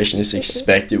jellyfish and just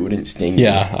expect it wouldn't sting you?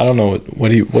 Yeah, I don't know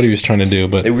what he was trying to do,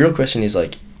 but the real question is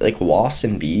like wasps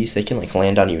and bees, they can like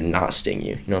land on you and not sting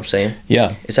you. You know what I'm saying?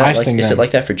 yeah, Is it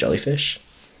like that for jellyfish?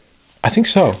 I think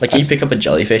so. Like, can you pick up a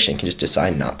jellyfish and can just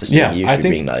decide not to sting you if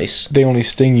you're being nice? They only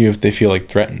sting you if they feel like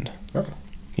threatened. Oh.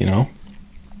 You know?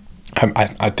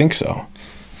 I think so.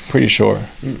 Pretty sure.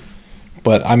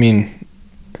 But I mean,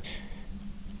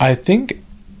 I think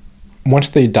once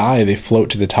they die, they float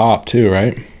to the top too,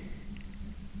 right?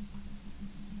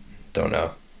 Don't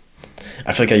know.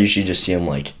 I feel like I usually just see them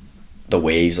like the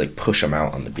waves like push them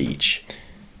out on the beach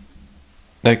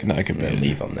That could and be then it.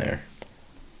 leave them there.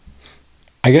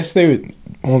 I guess they would.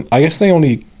 Well, I guess they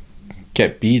only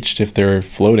get beached if they're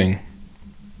floating.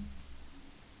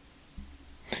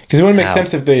 Because it wouldn't make How?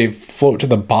 sense if they float to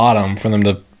the bottom for them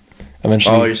to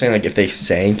eventually. Oh, you're saying like if they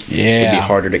sank, it'd Yeah. be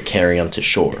harder to carry them to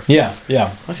shore. Yeah.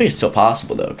 I think it's still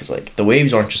possible though, because like the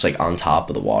waves aren't just like on top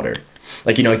of the water.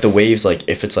 Like you know, like the waves, like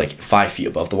if it's like 5 feet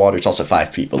above the water, it's also 5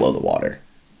 feet below the water.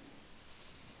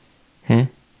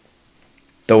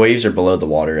 The waves are below the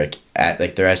water,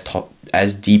 like they're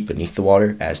as deep beneath the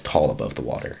water as tall above the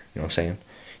water. You know what I'm saying?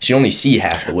 So you only see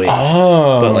half the wave,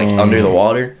 Oh. but like under the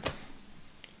water,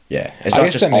 yeah, it's I not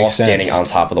guess just that all makes standing sense. on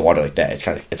top of the water like that.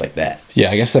 It's like that.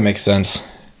 Yeah, I guess that makes sense.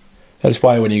 That's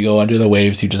why when you go under the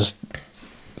waves, you just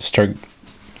start.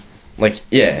 Like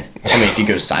yeah, I mean if you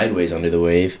go sideways under the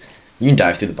wave, you can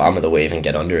dive through the bottom of the wave and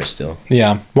get under it still.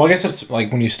 Yeah. Well, I guess it's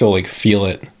like when you still like feel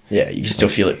it Yeah, you can still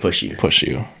feel it push you. push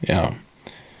you. Yeah.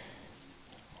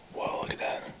 Whoa! Look at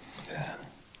that.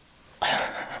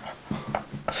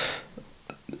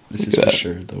 This is Look at for that.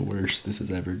 sure the worst this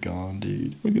has ever gone,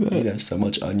 dude. Look at that. You'd have so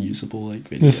much unusable like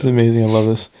video. This is amazing. I love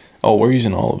this. Oh, we're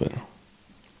using all of it.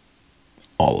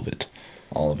 All of it.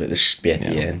 All of it. This should be at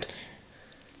the Yeah. end.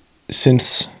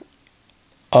 Since,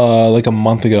 like a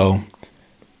month ago,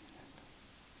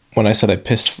 when I said I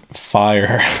pissed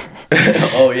fire.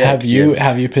 Oh yeah.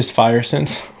 Have you pissed fire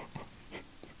since?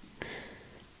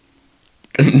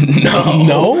 No.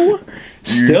 No?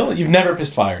 Still? You've never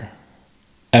pissed fire?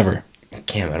 Ever?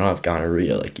 Cam, I don't have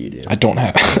gonorrhea like you do. I don't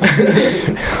have.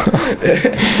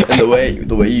 And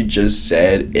the way you just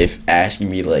said, if asking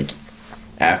me like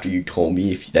after you told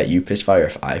me that you pissed fire,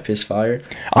 if I pissed fire,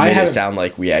 I made it haven't- sound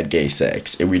like we had gay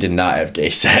sex, and we did not have gay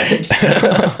sex.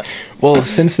 Well,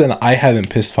 since then, I haven't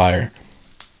pissed fire.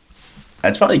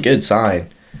 That's probably a good sign.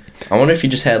 I wonder if you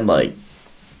just had like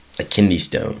a kidney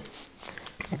stone. You know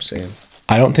what I'm saying.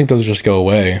 I don't think those just go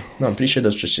away. No, I'm pretty sure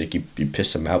those just like you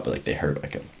piss them out, but like they hurt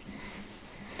like a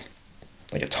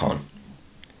ton.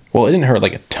 Well, it didn't hurt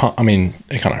like a ton. I mean,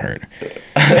 it kind of hurt.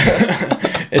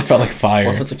 It felt like fire.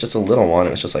 Or if it's like just a little one,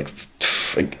 it was just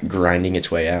like grinding its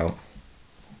way out. You know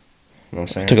what I'm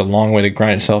saying? It took a long way to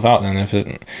grind itself out then. If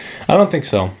it, I don't think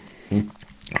so.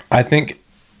 I think,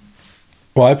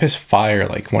 well, I piss fire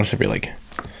like once every like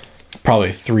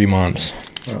probably 3 months.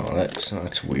 Oh,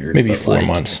 that's weird. Maybe but, 4 like,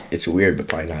 months. It's weird, but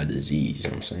probably not a disease.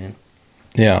 You know what I'm saying?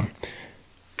 Yeah.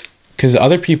 Because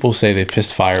other people say they've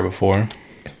pissed fire before.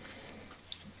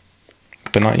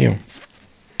 But not you.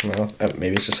 Well,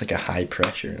 maybe it's just like a high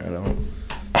pressure. I don't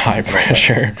High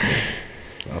pressure.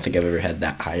 think I've ever had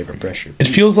that high of a pressure. It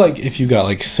feels like if you got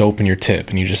like soap in your tip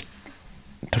and you just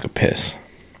took a piss.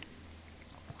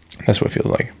 That's what it feels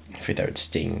like. I think that would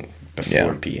sting before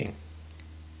Yeah. peeing.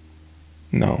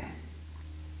 No.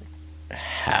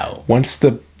 How? Once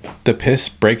the piss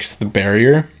breaks the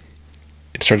barrier,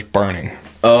 it starts burning.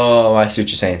 Oh, I see what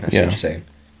you're saying. I see Yeah. what you're saying.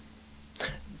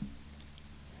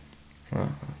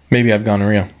 Maybe I've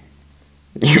gonorrhea.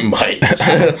 You might.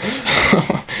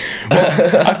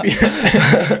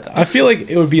 I feel like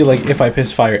it would be like if I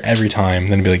piss fire every time,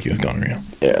 then it'd be like you have gonorrhea.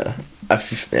 Yeah.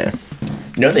 Yeah.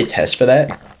 You know they test for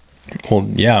that? Well,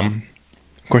 yeah.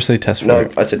 Of course they test for No,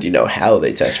 it. I said you know how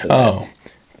they test for that. Oh.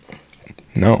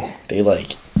 No. They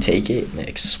like take it and they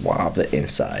like swab the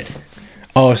inside.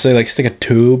 Oh, so they like stick a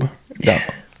tube? No.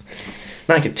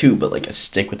 Not like a tube, but like a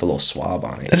stick with a little swab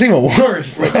on it. That's even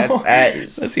worse, bro.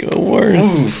 That's That's even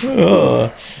worse.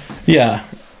 Ugh. Yeah.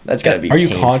 that's gotta be. Are you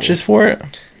painful. conscious for it?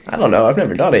 I don't know. I've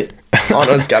never done it. Oh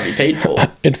no, it's gotta be painful.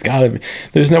 It's gotta be.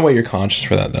 There's no way you're conscious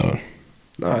for that, though.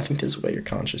 No, I think there's a way you're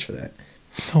conscious for that.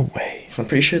 No way. I'm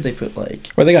pretty sure they put like.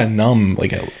 Or they got numb,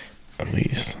 like, at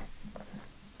least.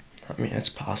 I mean, that's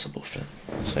possible. For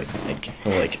it's like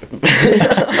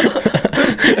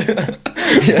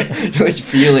yeah, you like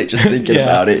feel it just thinking Yeah.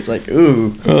 about it. It's like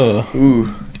ooh, Ugh.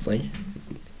 ooh. It's like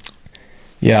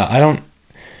Yeah,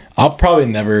 I'll probably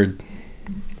never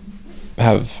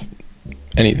have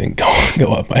anything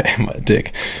go up my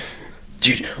dick.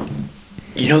 dude,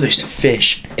 you know there's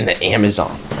fish in the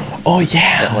Amazon. Oh,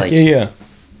 yeah. That, like- yeah.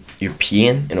 You're peeing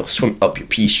and it'll swim up your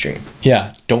pee stream.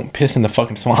 Yeah, don't piss in the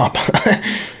fucking swamp.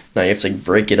 No, you have to like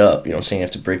break it up. You know what I'm saying? You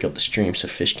have to break up the stream so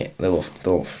fish can't. They'll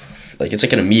like it's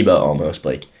like an amoeba almost. But,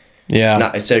 like Yeah.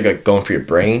 not instead of like going for your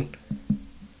brain,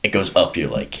 it goes up your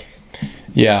like.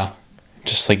 Yeah.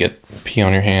 Just like pee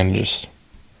on your hand, just.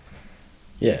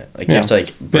 Yeah, like Yeah. you have to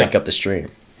like break Yeah. up the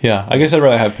stream. Yeah, I guess I'd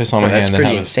rather have piss on my That's hand than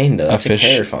pretty have insane, though. a That's fish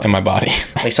terrifying. in my body.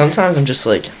 Like, sometimes I'm just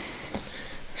like,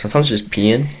 sometimes just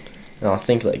peeing, and I'll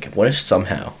think, like, what if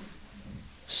somehow,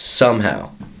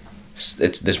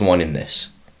 there's one in this,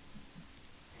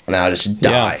 and then I'll just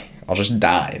die. Yeah. I'll just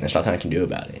die, and there's nothing I can do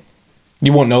about it.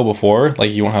 You won't know before,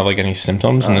 like you won't have like any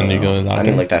symptoms, and then you go to the I doctor.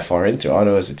 didn't look that far into it. All I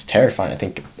know is it's terrifying. I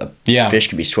think a Yeah. fish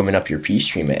could be swimming up your pee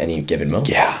stream at any given moment.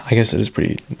 Yeah, I guess it is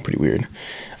pretty weird.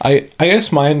 I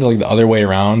guess mine's like the other way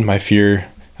around. My fear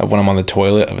of when I'm on the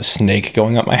toilet of a snake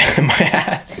going up my my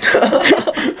ass.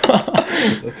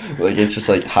 Like, it's just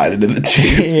like hiding in the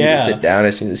tube. You Yeah. just sit down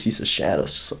as soon as it sees the shadow.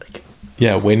 It's just like,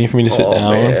 Yeah, waiting for me to sit oh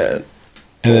down. man.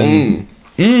 And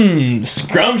then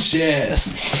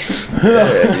scrumptious.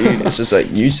 Yeah, dude. It's just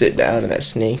like you sit down and that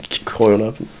snake coiled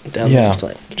up down there. Yeah, It's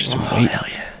like, just oh, wait. hell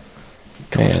yeah.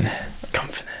 Come for Man, that. Come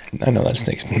for that. I know that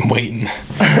snake's been waiting.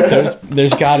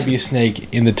 There's got to be a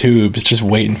snake in the tubes just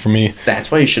waiting for me.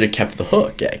 That's why you should have kept the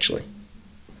hook, actually.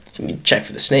 You need to check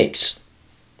for the snakes.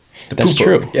 The That's poop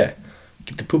hook. true. Yeah.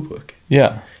 Keep the poop hook.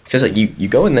 Yeah. Because like you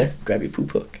go in there, grab your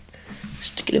poop hook,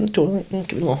 stick it in the toilet, and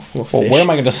give it a little Well, fish. where am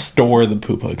I going to store the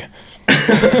poop hook?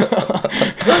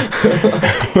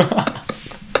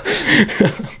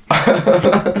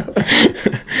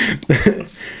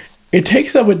 It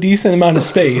takes up a decent amount of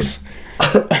space.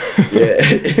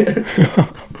 Yeah.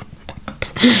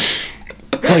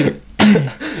 Like,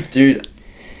 Dude.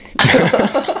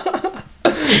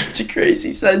 It's a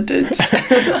crazy sentence.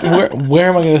 where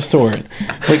am I going to store it?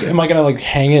 Like, am I going to like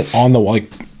hang it on the wall?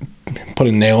 Like, put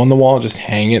a nail in the wall, just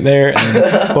hang it there, and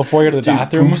then before I go to the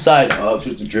bathroom, Poop side up, so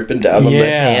it's dripping down on the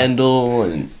Yeah. handle,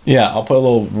 and yeah, I'll put a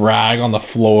little rag on the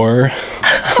floor.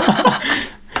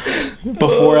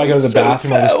 Before I go to the so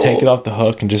bathroom, I'll just foul. take it off the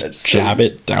hook and just That's so- jab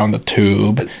it down the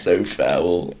tube. it's so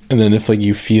foul. And then if like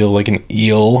you feel like an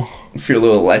eel, You feel a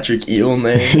little electric eel in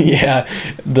there. yeah,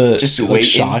 the Just it, like, waiting.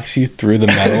 shocks you through the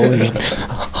metal. And just,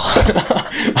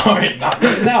 all right, not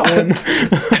that one.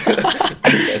 I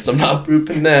guess I'm not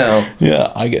pooping now.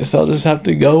 Yeah, I guess I'll just have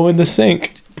to go in the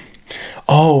sink.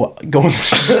 Oh, go in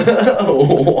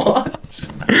What?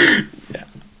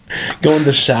 go in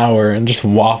the shower and just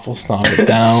waffle stomp it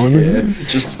down. Yeah,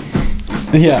 just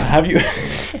Yeah, have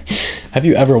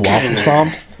you ever waffle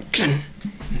stomped?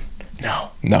 no.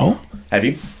 No, Have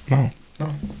you? no,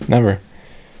 never.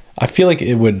 I feel like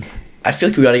it would. I feel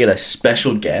like we gotta get a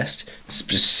special guest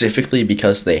specifically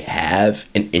because they have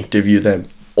and interview them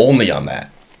only on that.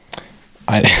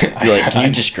 I Be like, can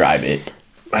you describe it?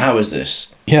 How is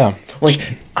this? Yeah,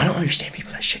 Like, I don't understand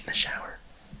people that shit in the shower.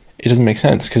 it doesn't make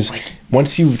sense because Like-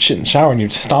 once you shit in the shower and you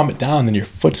stomp it down, then your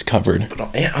foot's covered. But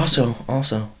yeah, also.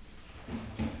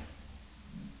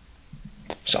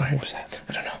 Sorry, What was that?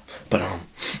 I don't know. But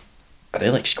are they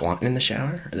like squatting in the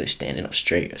shower? Or are they standing up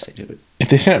straight as they do it? If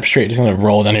they stand up straight, it's gonna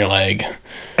roll down your leg.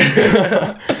 Or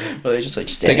are they just like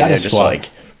standing gotta there, just squat. like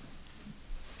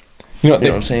You know, You know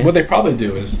what I'm saying? What they probably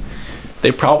do is,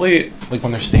 they probably like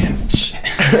when they're standing.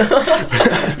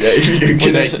 yeah, you're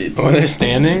connected. When they're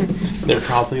standing, they're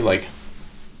probably like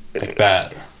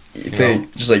that. You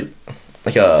think just like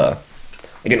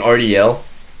an RDL?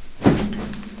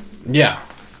 Yeah.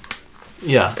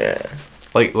 Yeah. Yeah.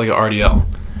 Like an RDL.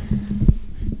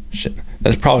 Shit.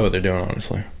 That's probably what they're doing,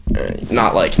 honestly.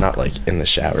 Not like in the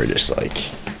shower, just like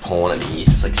pulling a knees,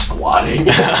 just like squatting.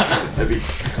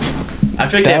 I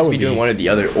feel like they have to would be doing be- one or the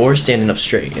other, or standing up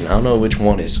straight, and I don't know which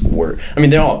one is worse. I mean,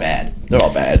 they're all bad. They're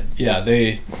all bad. Yeah,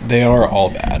 they are all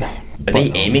bad. Are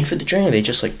they aiming for the drain, or they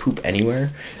just like poop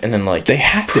anywhere and then like They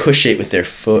have to. push it with their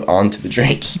foot onto the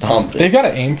drain to stomp it? They've got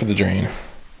to aim for the drain.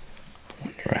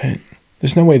 Right.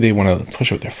 There's no way they want to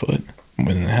push it with their foot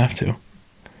more than they have to.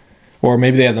 Or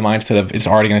maybe they have the mindset of, it's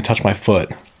already going to touch my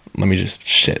foot. Let me just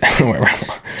shit wherever I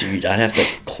want. Dude, I'd have to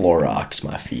Clorox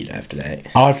my feet after that.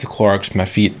 I'll have to Clorox my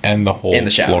feet and the whole In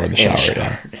the shower. floor in the shower. In the shower.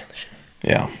 Yeah. In the shower.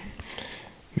 Yeah.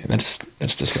 Man, that's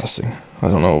disgusting. I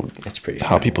don't know That's pretty how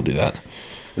foul. people do that.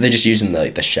 They're just using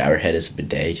the shower head as a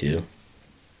bidet too.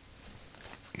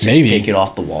 Maybe. Take it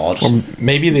off the wall, just Or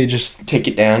maybe they just, take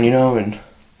it down, and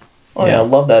oh yeah, Yeah. I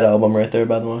love that album right there,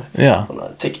 by the way. yeah.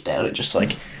 Take it down and just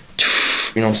like,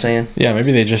 you know what I'm saying? Yeah,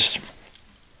 maybe they just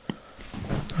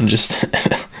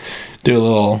do a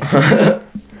little,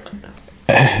 get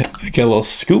a little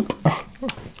scoop.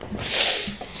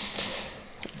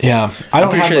 Yeah, I I'm don't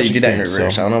pretty have sure much they do that in experience,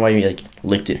 reverse. so I don't know why you like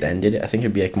licked it then did it. I think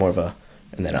it'd be like more of a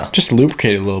and then just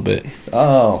lubricate it a little bit.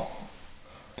 oh.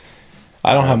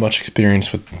 I don't have much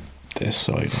experience with this,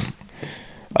 so I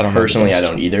don't. know the Personally, I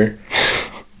best. don't either.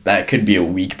 That could be a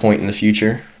weak point in the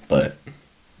future, but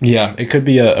Yeah, it could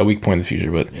be a weak point in the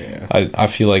future, but Yeah. I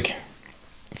feel like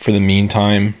for the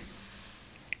meantime,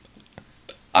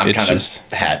 I'm It's kind just-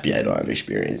 of happy I don't have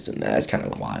experience in that. It's kind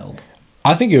of wild.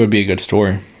 I think it would be a good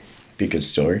story. Be a good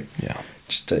story. Yeah.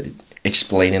 Just to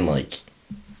explain in like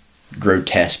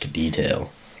grotesque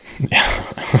detail Yeah.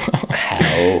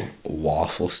 how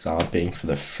waffle stomping for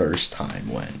the first time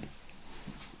went.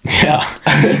 Yeah.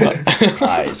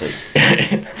 Isaac.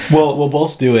 We'll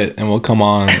both do it, and we'll come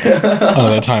on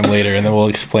another time later, and then we'll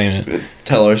explain it.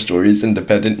 Tell our stories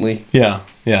independently. Yeah.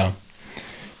 Yeah.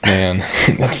 Man,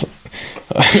 that's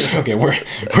okay. We're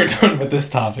done with this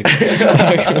topic.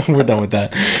 We're done with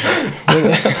that.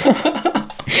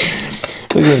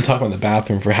 We've been talking about the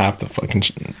bathroom for half the fucking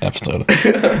episode.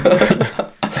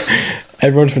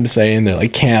 Everyone's been saying they're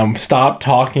like, Cam, stop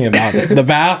talking about the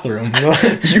bathroom.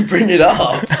 You bring it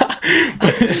up.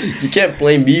 You can't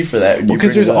blame me for that.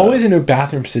 Because there's always a new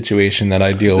bathroom situation that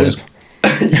I deal with.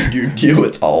 You deal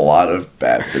with a lot of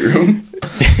bathroom.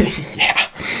 Yeah.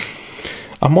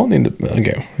 I'm only in the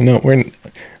okay. No,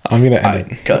 I'm gonna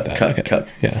end it. Cut.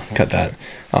 Yeah, cut that.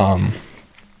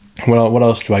 What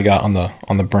else do I got on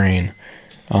the brain?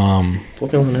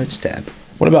 Look on the notes tab.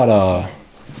 What about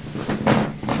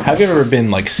have you ever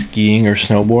been like skiing or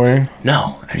snowboarding?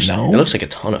 No, actually, No? it looks like a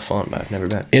ton of fun, but I've never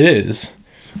been. It is.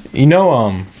 You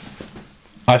know,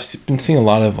 been seeing a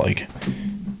lot of like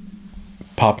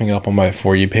popping up on my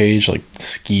For You page, like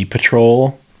ski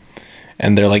patrol,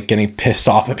 and they're like getting pissed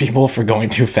off at people for going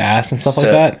too fast and stuff like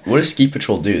that. What does ski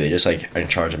patrol do? They just like are in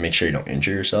charge of make sure you don't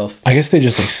injure yourself. I guess they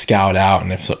just like scout out,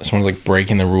 and if someone's like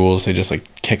breaking the rules, they just like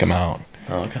kick them out.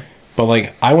 Oh, okay. But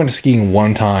like I went skiing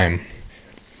one time,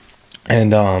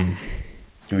 and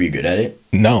Were you good at it?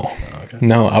 no, Oh, okay.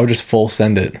 no, I would just full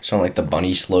send it. It's not like the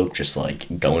bunny slope, just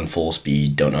like going full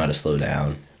speed, don't know how to slow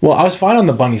down. Well, I was fine on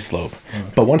the bunny slope,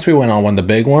 but once we went on one of the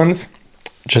big ones,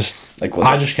 just Like like what?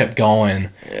 I just kept going,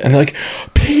 and they're like,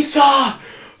 "Pizza,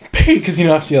 because you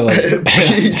know have to like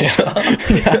Pizza.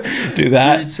 yeah, do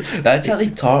that. That's how they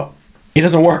taught. It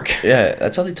doesn't work. Yeah,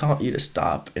 that's how they taught you to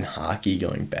stop in hockey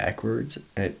going backwards,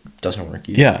 and it doesn't work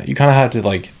either. Yeah, you kind of have to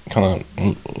like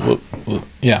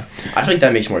yeah. I think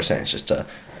that makes more sense.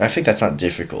 I think that's not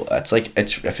difficult. That's like I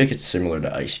think it's similar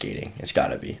to ice skating. It's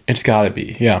gotta be. It's got to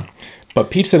be, yeah. But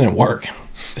pizza didn't work,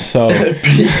 so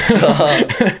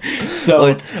Pizza. so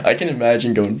Like I can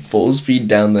imagine going full speed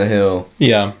down the hill,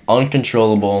 yeah,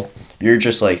 uncontrollable. You're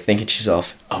just like thinking to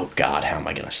yourself, "Oh God, how am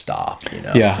I gonna stop?" You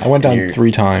know? yeah. I went down You're-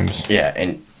 3 times. Yeah,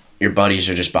 and your buddies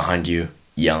are just behind you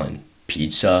yelling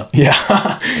pizza,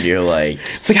 Yeah, and you're like,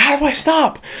 it's like how do I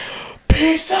stop?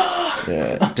 Pizza.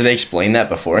 yeah. Do they explain that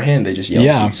beforehand? They just yell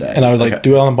Yeah, pizza. and I would like Okay.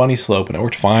 do it on the bunny slope, and it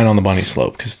worked fine on the bunny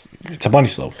slope because it's a bunny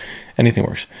slope. Anything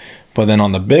works. But then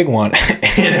on the big one,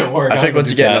 it didn't work. I think once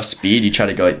you get enough fast. speed, you try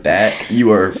to go like that,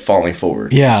 you are falling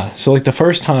forward. Yeah, so like the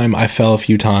first time I fell a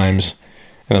few times,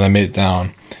 and then I made it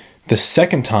down. The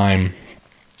second time,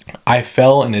 I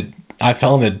fell in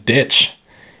a ditch,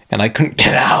 and I couldn't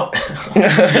get out.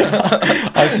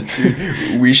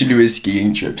 Dude, we should do a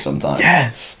skiing trip sometime.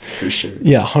 Yes. For sure.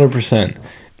 Yeah, 100%.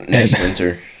 Next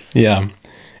winter. Yeah,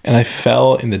 and I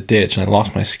fell in the ditch, and I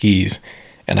lost my skis,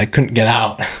 and I couldn't get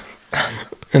out.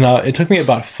 And it took me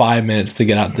about 5 minutes to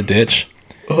get out the ditch,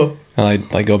 and I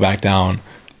like go back down.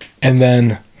 And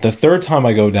then the third time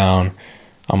I go down,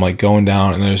 I'm like going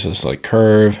down, and there's this like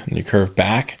curve, and you curve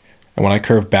back. And when I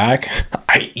curve back,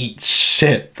 I eat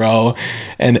shit, bro.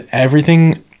 And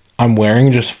everything I'm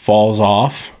wearing just falls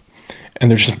off,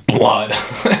 and there's just blood.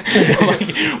 I'm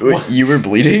like, Wait, you were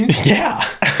bleeding? yeah.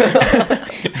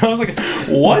 And I was like,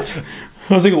 what?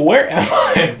 I was like, where am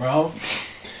I, bro?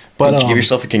 But Did you give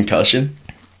yourself a concussion?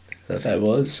 Is that that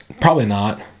was? probably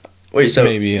not. Wait, so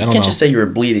Maybe, I you don't can't know. just say you were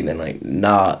bleeding then like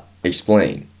not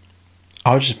explain.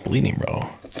 I was just bleeding, bro.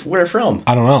 Where from?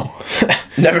 I don't know.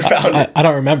 Never found it. I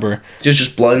don't remember. It was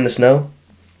just blood in the snow?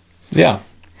 Yeah.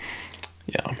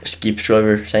 Yeah. Ski patrol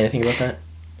ever say anything about that?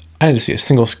 I didn't see a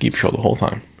single ski patrol the whole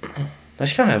time.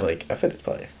 That's kind of like, I think it's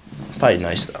probably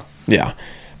nice though. Yeah.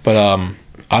 But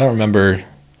I don't remember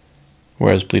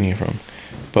where I was bleeding from.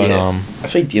 But Yeah. I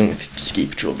feel like dealing with ski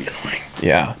patrol would be annoying.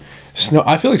 yeah.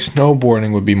 I feel like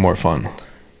snowboarding would be more fun.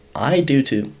 I do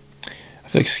too. I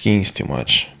feel like skiing's too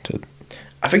much to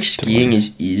I think skiing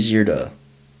is easier to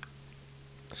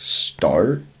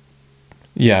start.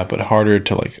 yeah, but harder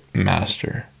to like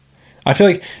master. I feel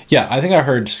like I think I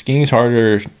heard skiing's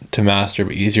harder to master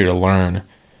but easier to learn.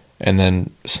 And then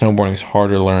snowboarding's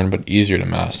harder to learn but easier to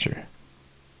master.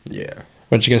 Yeah.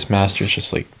 But I guess master is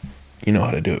just like you know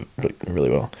how to do it like, really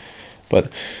well.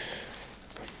 But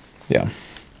yeah.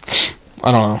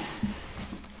 I don't know.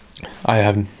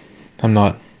 I'm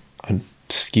not a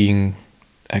skiing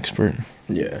expert,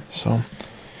 Yeah. so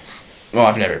Well,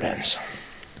 I've never been, so.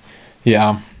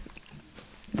 yeah.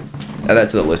 Add that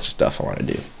to the list of stuff I want to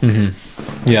do.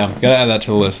 Yeah, gotta add that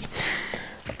to the list.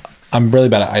 I'm really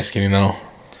bad at ice skating though.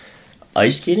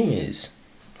 Ice skating is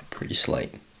pretty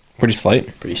slight. Pretty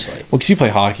slight. Pretty slight. Well, 'cause you play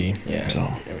hockey. Yeah. So,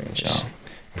 I mean, just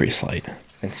pretty slight.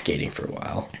 been skating for a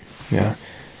while. Yeah.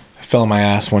 I fell on my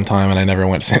ass one time and I never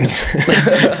went since.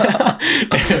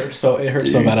 It hurt so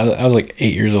bad. I was like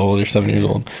 8 years old or 7 years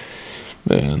old.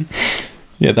 Man.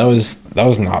 Yeah, that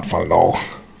was not fun at all.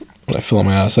 When I fell on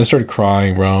my ass, I started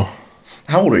crying, bro.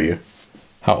 How old are you?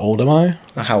 How old am I?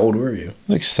 How old were you?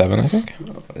 Like 7, I think.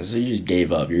 So you just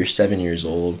gave up. You're 7 years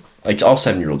old. Like all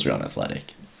 7-year-olds are unathletic.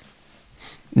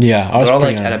 Yeah, I was They're all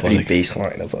pretty like at a pretty unathletic.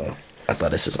 baseline of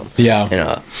athleticism. Yeah.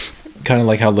 And Kind of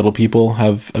like how little people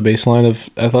have a baseline of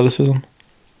athleticism.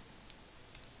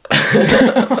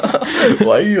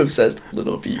 why are you obsessed with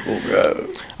little people, bro?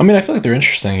 I mean, I feel like they're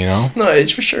interesting, you know? No,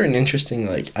 it's for sure an interesting,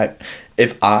 like,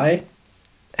 if I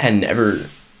had never,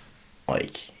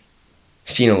 like,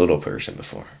 seen a little person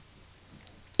before,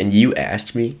 and you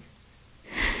asked me,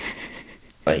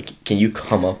 like, can you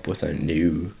come up with a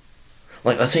new,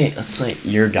 like, let's say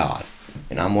you're God,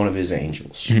 and I'm one of his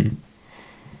angels. Mhm.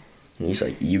 And he's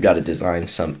like, you got to design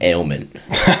some ailment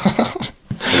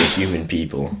for human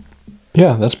people.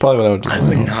 Yeah, that's probably what I would do. I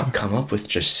would not come up with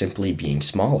just simply being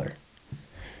smaller.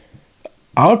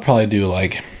 I would probably do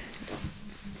like.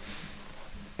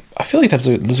 I feel like that's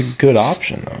a good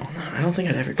option though. No, I don't think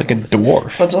I'd ever Like a come up with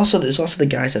dwarf. But there's also the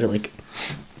guys that are like,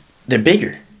 they're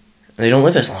bigger, and they don't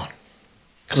live as long,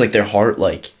 because like their heart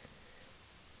like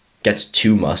gets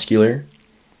too muscular.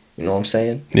 You know what I'm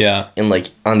saying? Yeah. And like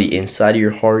on the inside of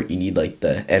your heart, you need like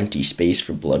the empty space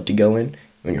for blood to go in.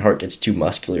 When your heart gets too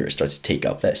muscular, it starts to take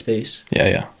up that space,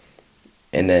 Yeah.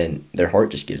 and then their heart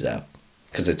just gives out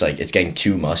because it's like it's getting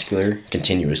too muscular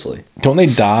continuously. Don't they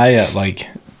die at like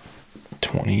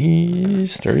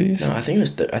 20s, 30s? No, I think it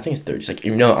was. I think it's 30s. Like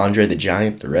you know, Andre the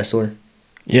Giant, the wrestler.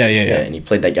 Yeah. And he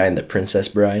played that guy in The Princess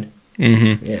Bride.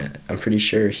 Mm-hmm. Yeah, I'm pretty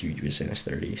sure he was in his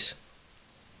 30s.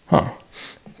 Huh.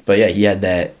 But yeah, he had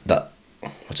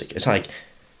what's it? It's not like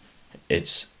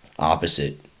it's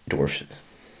opposite dwarf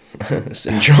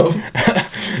syndrome.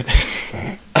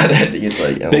 I think it's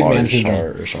like Big man enlarged syndrome.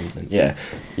 heart or something. Yeah,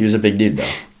 he was a big dude though.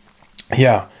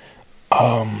 Yeah.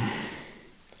 Oh,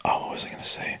 what was I gonna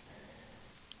say?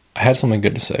 I had something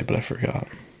good to say, but I forgot.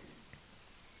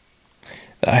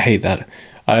 I hate that.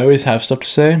 I always have stuff to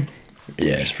say.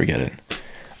 Yeah, Just forget it.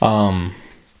 I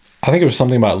think it was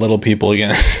something about little people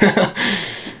again.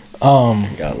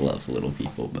 you gotta love little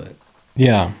people, but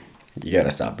Yeah. you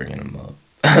gotta stop bringing them up.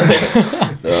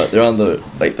 They're on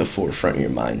the forefront of your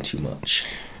mind too much.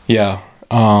 Yeah.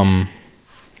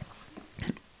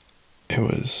 It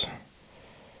was.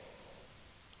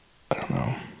 I don't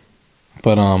know,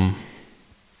 but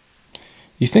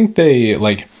you think they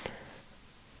like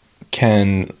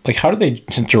can like how do they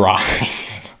drive?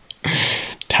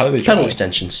 How do they Pedal drive?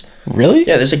 extensions. Really?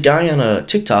 Yeah, there's a guy on a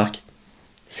TikTok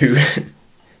who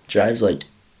drives like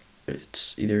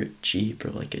it's either a Jeep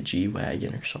or like a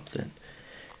G-Wagon or something.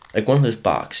 Like one of those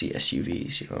boxy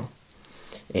SUVs, you know.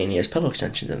 And he has pedal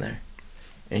extensions in there.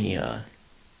 And he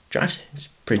drives it. It's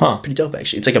pretty dope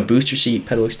actually. It's like a booster seat,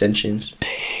 pedal extensions.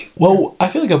 Well, I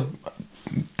feel like a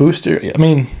booster. I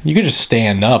mean, you could just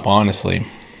stand up, honestly.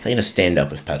 I'm gonna stand up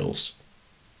with pedals.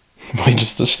 Well, you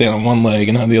just stand on one leg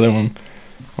and have the other one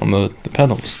on the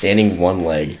pedals. Standing one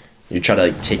leg, you try to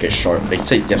like take a sharp you have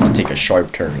to take a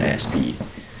sharp turn at speed.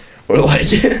 Or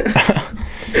like you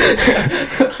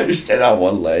stand on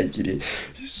one leg, you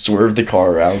swerve the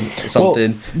car around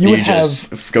something, you would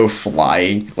just go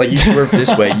flying. Like you swerve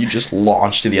this way, you just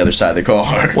launch to the other side of the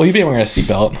car. Well, you'd be wearing a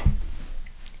seatbelt,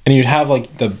 and you'd have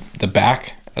like the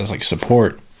back as like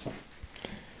support,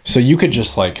 so you could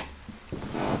just like.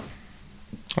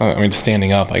 I mean,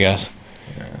 standing up, I guess.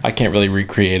 Yeah. I can't really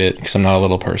recreate it because I'm not a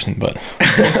little person, but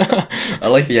I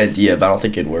like the idea, but I don't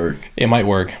think it'd work. It might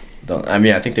work. I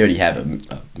mean, I think they already have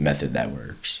a method that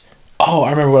works. Oh,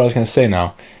 I remember what I was gonna say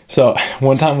now. So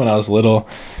one time when I was little,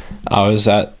 I was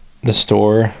at the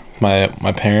store with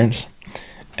my parents,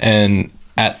 and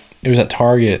it was at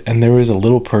Target, and there was a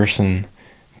little person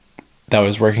that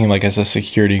was working like as a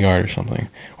security guard or something,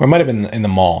 or it might have been in the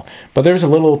mall. But there was a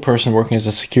little person working as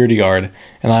a security guard,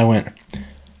 and I went,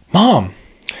 "Mom,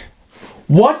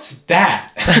 what's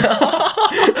that?"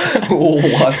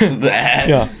 What's that?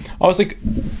 Yeah, I was like,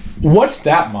 "What's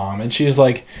that, Mom?" And she was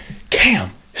like,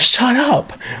 "Cam, shut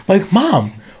up!" I'm like,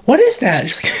 "Mom, what is that?"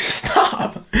 She's like,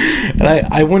 "Stop!" And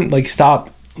I wouldn't like stop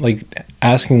like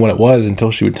asking what it was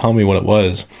until she would tell me what it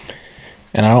was.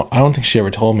 And I don't think she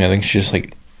ever told me. I think she just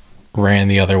like ran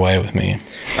the other way with me.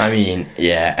 I mean,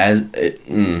 yeah,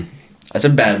 that's a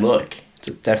bad look. It's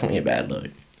definitely a bad look.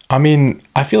 I mean,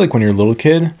 I feel like when you're a little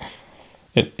kid,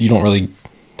 you don't really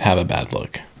have a bad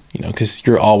look, you know, because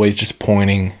you're always just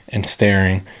pointing and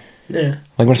staring. Yeah.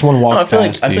 Like when someone walks I feel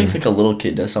past like you. I feel like if a little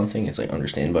kid does something, it's like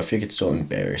understandable. I feel like it's still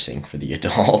embarrassing for the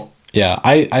adult. Yeah,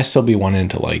 I still be wanting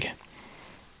to like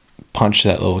punch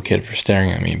that little kid for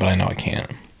staring at me, but I know I can't.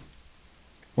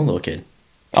 What little kid?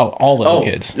 Oh, all little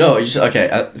kids. No, you just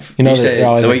okay. You know, you said, they're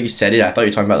always the way like- you said it, I thought you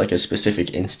were talking about like a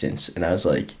specific instance, and I was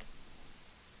like,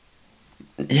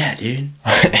 "Yeah, dude,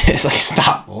 It's like,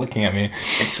 stop looking at me.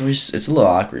 it's a little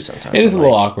awkward sometimes." It is a I'm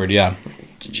little like, awkward, yeah.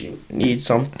 Did you need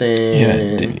something?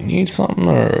 Yeah, did you need something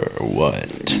or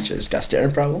what? You just got a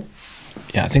staring problem.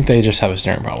 Yeah, I think they just have a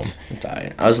staring problem. It's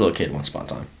alright. I was a little kid once upon a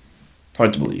time.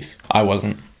 Hard to believe. I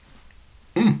wasn't.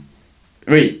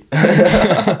 Wait.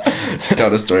 Just tell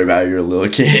the story about your little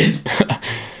kid.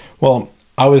 Well,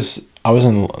 I was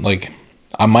in like,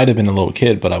 I might have been a little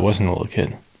kid, but I wasn't a little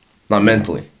kid. Not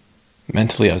mentally.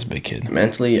 Mentally, I was a big kid.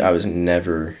 Mentally, I was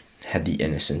never had the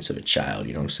innocence of a child.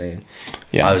 You know what I'm saying?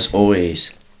 Yeah, I was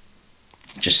always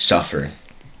just suffering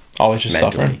always just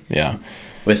mentally. suffering. Yeah,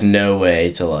 with no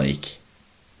way to like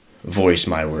voice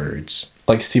my words.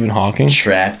 like Stephen Hawking.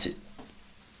 Trapped.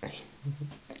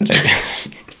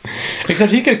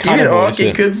 Except he could kind Stephen of voice Hawking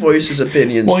it. could voice his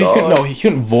opinions. Well, dog. he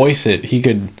couldn't voice it. He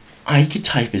could He could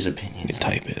type his opinion.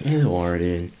 type it. Either or,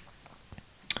 dude.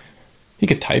 He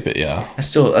could type it. Yeah, That's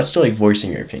still like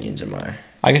voicing your opinions in my.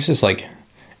 I guess it's like,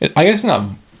 I guess not.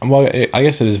 Well, I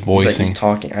guess it is It's like voicing. he's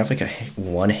talking. I have like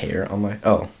one hair on my.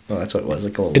 Oh no, that's what it was.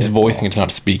 Like a little. It's lip voicing. ball. It's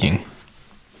not speaking.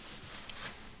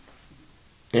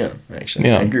 Yeah, actually,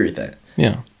 Yeah. I agree with that.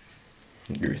 Yeah,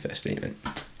 I agree with that statement.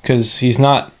 because he's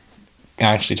not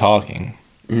actually talking.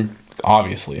 Mm.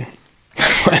 Obviously.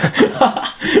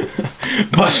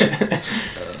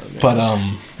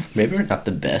 but Maybe we're not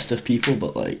the best of people,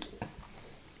 but like,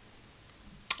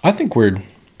 I think we're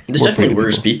there's we're definitely pretty good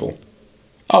worse people. people.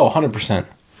 Oh, 100%.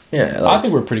 Yeah, I like,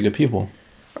 think we're pretty good people.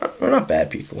 we're not bad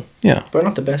people, Yeah, but we're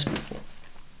not the best people.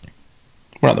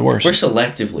 we're not the worst. We're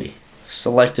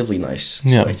selectively nice,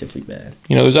 Yeah. selectively bad.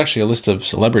 You know, there's actually a list of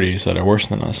celebrities that are worse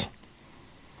than us.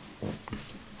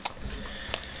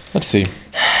 Let's see.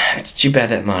 It's too bad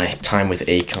that my time with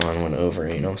Akon went over.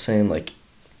 You know what I'm saying? Like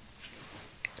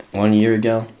 1 year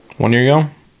ago. 1 year ago?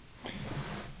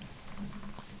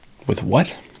 With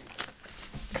what?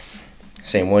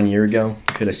 Saying 1 year ago,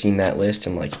 could have seen that list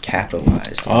and like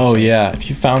capitalized. You know what Oh, I'm saying? yeah. If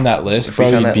you found that list, If we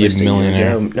bro, found you'd that be list a year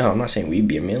millionaire. ago- no, I'm not saying we'd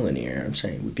be a millionaire. I'm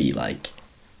saying we'd be like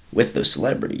with those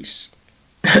celebrities.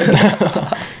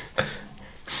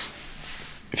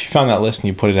 If you found that list and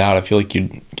you put it out, I feel like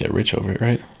you'd get rich over it,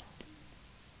 right?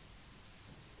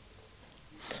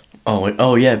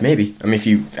 Oh yeah, maybe. I mean, if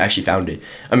you actually found it.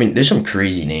 I mean, there's some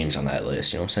crazy names on that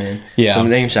list. You know what I'm saying? Yeah. Some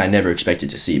names I never expected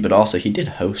to see, but also he did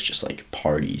host just like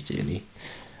parties, didn't he?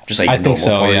 Just like I normal think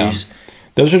so, parties. yeah.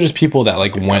 Those are just people that,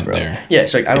 like, went Bro. there. Yeah,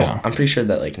 so like, Yeah. I'm pretty sure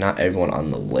that like not everyone on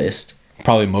the list.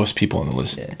 Probably most people on the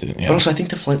list Yeah. didn't. Yeah. But also, I think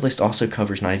the flight list also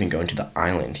covers not even going to the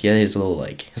island. He had his little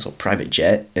private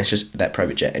jet. And it's just that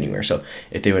private jet anywhere. So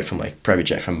if they went from like private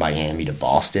jet from Miami to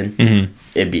Boston,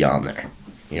 it'd be on there.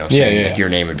 You know what I'm Yeah, saying? yeah, Like yeah. your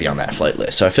name would be on that flight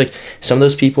list. So I feel like some of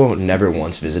those people never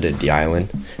once visited the island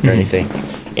or Mm-hmm. anything,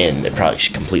 and they're probably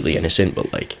just completely innocent.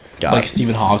 But like, God, Like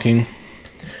Stephen Hawking.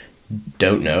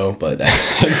 don't know. But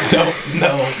that's Don't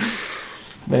know.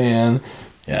 Man.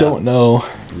 yeah, Don't know.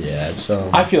 yeah. It's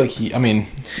I feel like I mean,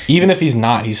 even if he's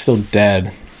not, he's still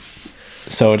dead.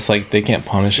 So it's like they can't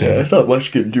punish him. it's not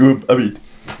much you can do. I mean,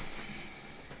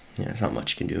 yeah, there's not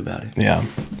much you can do about it. Yeah.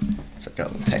 It's like a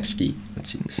little text ski. Let's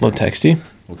see. This Little texty.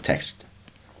 Little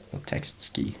text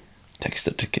ski. Text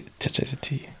it to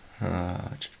T.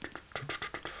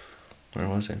 Where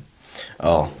was it?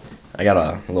 Oh, I got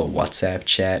a little WhatsApp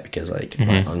chat because like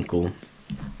my uncle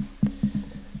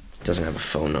doesn't have a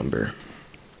phone number.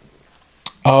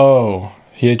 Oh,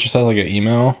 he just has like an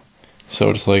email. So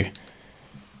it's like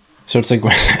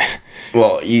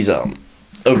Well, he's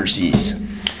overseas,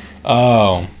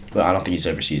 oh, but I don't think he's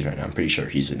overseas right now. I'm pretty sure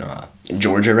he's in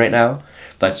Georgia right now.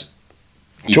 That's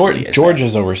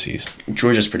Georgia's overseas. bad.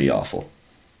 Georgia's pretty awful.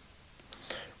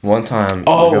 One time,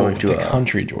 Oh, we're going to the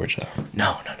country Georgia.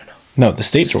 no, No, the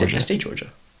state the Georgia. state Georgia.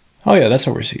 Oh yeah, that's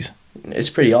overseas. It's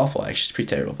pretty awful, actually. It's a pretty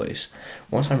terrible place.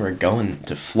 One time we were going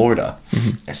to Florida.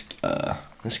 This a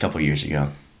couple years ago.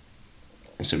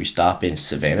 And so we stop in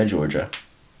Savannah, Georgia,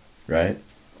 right?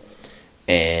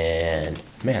 And,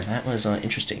 man, that was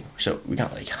interesting. So we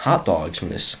got, like, hot dogs from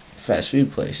this fast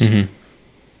food place.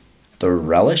 The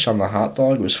relish on the hot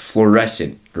dog was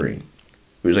fluorescent green.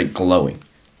 It was, like, glowing.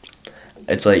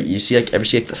 It's like, ever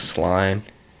see, like, the slime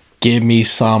Give me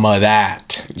some of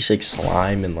that. You say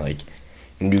slime and like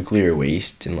nuclear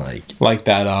waste and Like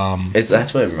that,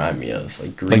 that's what it reminded me of.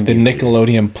 Like green like the nuclear.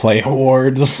 Nickelodeon Play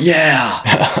Awards. Yeah.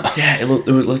 Yeah, it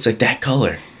looks like that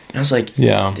color. And I was like,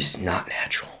 Yeah. this is not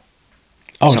natural.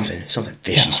 Oh, Something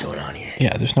fishy's going on here.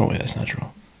 yeah, there's no way that's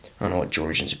natural. I don't know what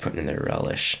Georgians are putting in their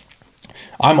relish.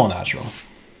 I'm all natural.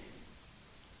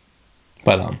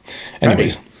 But,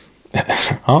 anyways.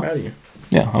 Huh? Proud of you.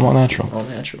 Yeah, I'm all natural. All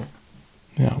natural.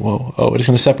 Yeah, whoa. Oh, it's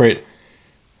going to separate.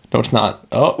 No, it's not.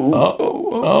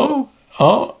 Oh.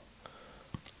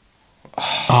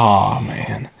 Oh,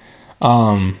 man.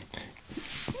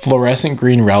 Fluorescent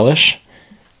green relish.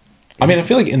 I mean, I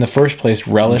feel like in the first place,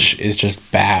 relish is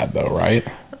just bad, though, right?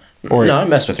 Or No, I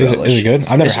mess with is relish. Is it good?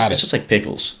 I've never had It's it. just like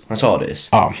pickles. That's all it is.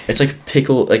 Oh. It's like a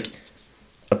pickle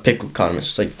condiment.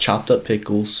 It's like chopped up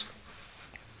pickles.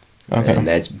 Okay. And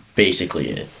that's basically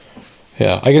it.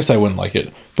 Yeah, I guess I wouldn't like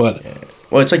it, but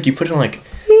Well, it's like you put it on like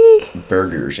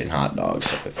burgers and hot dogs.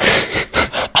 Type of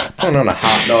thing. Put it on a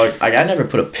hot dog. I never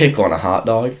put a pickle on a hot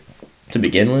dog to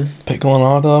begin with. pickle on a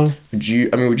hot dog.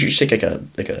 Would you stick like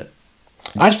a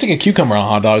I'd stick a cucumber on a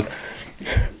hot dog.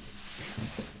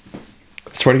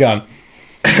 Swear to God.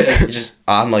 just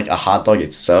on like a hot dog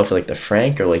itself, or like the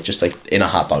Frank, or like just like in a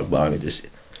hot dog bun and just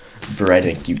bread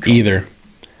and cucumber. Either.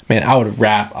 Man, I would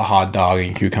wrap a hot dog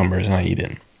in cucumbers and I eat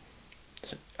it.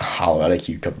 Hollow out a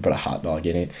cucumber, put a hot dog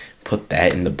in it, put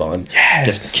that in the bun. Yes.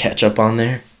 Get some ketchup on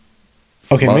there.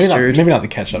 Okay, Mustard. maybe not the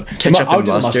ketchup. Ketchup I would and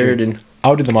do the mustard and. I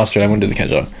would do the mustard. I wouldn't do the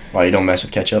ketchup. Why you don't mess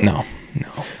with ketchup? No.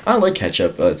 I like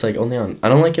ketchup, but it's like only on. I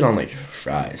don't like it on like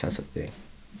fries. That's the thing.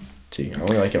 Too. I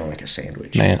only like it on like a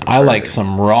sandwich. Man, Like I like burger.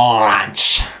 some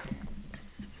ranch.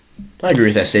 I agree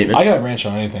with that statement. I could have ranch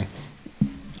on anything.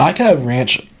 I could have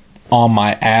ranch on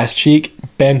my ass cheek,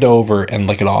 bend over, and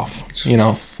lick it off. You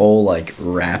know? Full like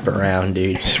wrap around,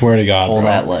 dude. Swear to God, Pull bro.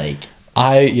 that like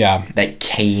Yeah. that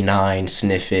canine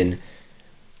sniffing,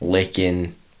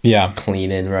 licking, Yeah.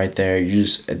 cleaning right there. You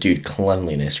just, dude,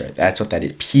 cleanliness, right? That's what that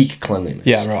is. Peak cleanliness.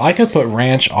 Yeah, bro. I could put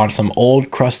ranch on some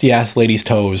old crusty ass lady's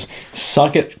toes.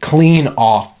 Suck it clean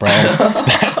off, bro.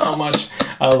 That's how much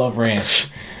I love ranch.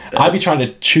 I'd be trying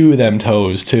to chew them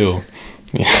toes too.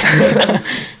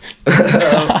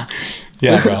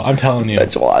 Yeah, bro. I'm telling you.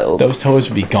 That's wild. Those toes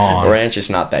would be gone. Ranch is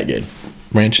not that good.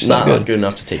 Ranch is Not not good.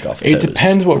 enough to take off your It toes.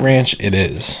 depends what ranch it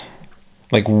is.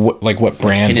 Like what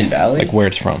brand? Hidden Valley? Like where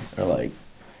it's from. Or like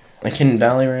Hidden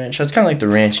Valley Ranch. That's kind of like the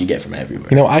ranch you get from everywhere.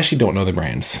 You know, I actually don't know the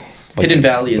brands. Like, Hidden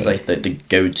Valley is like the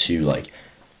go-to like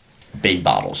big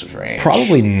bottles of ranch.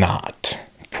 Probably not.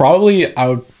 Probably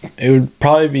it would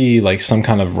probably be like some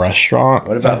kind of restaurant.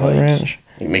 What about that had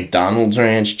like McDonald's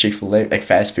ranch, Chick-fil-A, like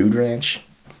fast food ranch?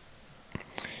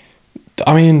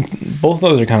 I mean, both of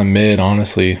those are kind of mid,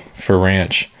 honestly, for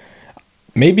ranch.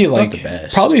 Maybe Not like the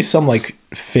best. probably some like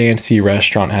fancy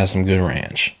restaurant has some good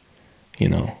ranch. You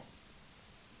know,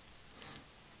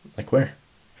 Like where?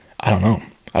 I don't know.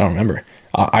 I don't remember.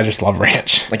 I just love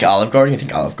ranch. Like Olive Garden? You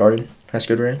think Olive Garden has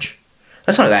good ranch?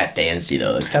 That's not that fancy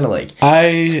though. It's kind of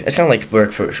like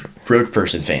broke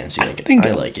person fancy. Like,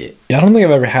 I like it. I don't think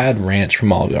I've ever had ranch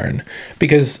from Olive Garden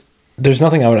because there's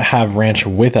nothing I would have ranch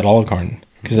with at Olive Garden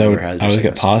because I would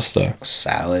get pasta.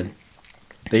 Salad.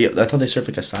 I thought they served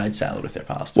like a side salad with their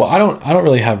pasta. Well, I don't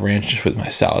really have ranch just with my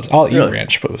salads. I'll eat Really?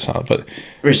 ranch with salad, but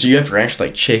Wait, so you have ranch with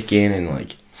like chicken and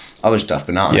like other stuff,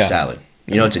 but not on Yeah. a salad.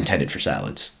 You know it's intended for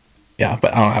salads. yeah,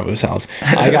 but I don't have it with salads.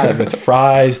 I got it with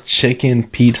fries, chicken,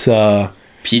 pizza.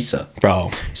 Pizza.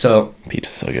 Bro, So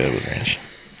pizza's so good with ranch.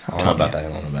 I don't know about that. I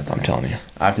don't know about that. I'm telling you.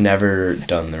 I've never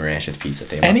done the ranch with pizza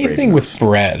thing. I'm not brave Anything enough. with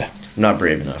bread, I'm not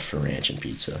brave enough for ranch and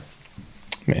pizza.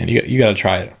 man, you got to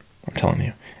try it. I'm telling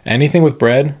you. Anything with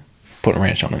bread, put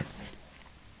ranch on it.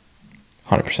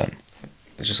 100%.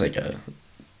 It's just like a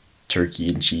turkey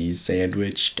and cheese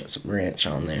sandwich. Got some ranch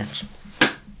on there.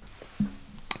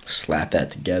 Slap that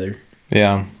together.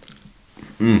 Yeah.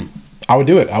 Mm. I would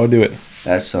do it.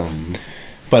 That's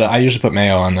But I usually put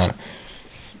mayo on that.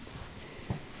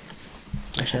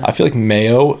 actually, I feel like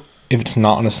mayo, if it's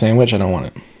not on a sandwich, I don't want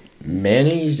it.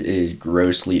 mayonnaise is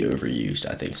grossly overused.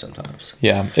 I think sometimes.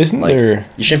 Yeah. Isn't Like there...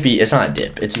 you shouldn't be. It's not a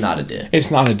dip. It's not a dip.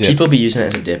 It's not a dip. People be using it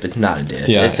as a dip. It's not a dip.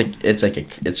 Yeah.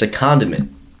 It's a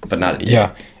condiment, but not a dip.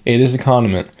 Yeah. It is a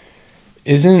condiment.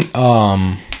 Isn't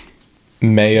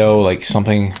mayo like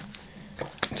something...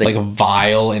 It's like a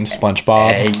vial in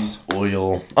SpongeBob? eggs,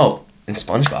 oil. Oh, in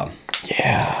SpongeBob.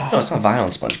 Yeah. No, it's not vial in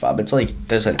SpongeBob. It's like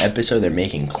there's an episode they're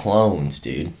making clones,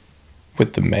 dude.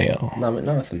 With the mayo. Not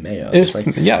with the mayo. It was- like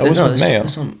yeah, it was with there's mayo.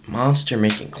 There's some monster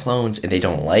making clones and they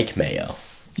don't like mayo.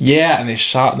 Yeah, and they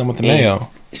shot them with the And mayo.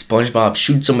 SpongeBob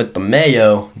shoots them with the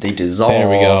mayo. They dissolve. There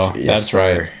we go. Yes, That's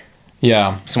sir. right.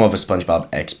 Yeah. Some of a SpongeBob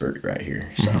expert right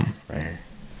here. So, right here.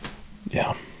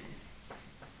 Yeah.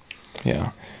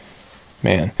 Yeah.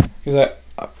 Man. Because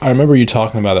I remember you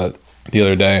talking about that the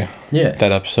other day. Yeah.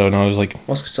 That episode, and I was like...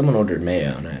 Well, 'cause someone ordered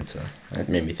mayo, and that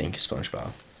made me think of SpongeBob.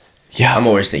 Yeah. I'm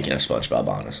always thinking of SpongeBob,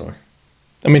 honestly.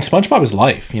 I mean, SpongeBob is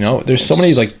life, you know? There's so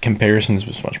many, like, comparisons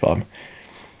with SpongeBob.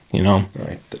 You know?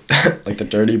 Like the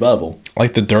dirty bubble.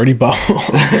 Like the dirty bubble.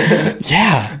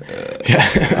 Yeah.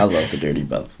 I love the dirty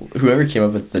bubble. Whoever came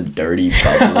up with the dirty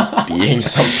bubble being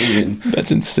something... That's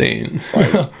insane.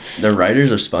 Like, the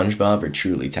writers of SpongeBob are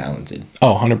truly talented.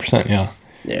 Oh, 100%, yeah.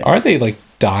 Yeah. Aren't they, like,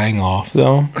 dying off,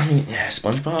 though? I mean, yeah,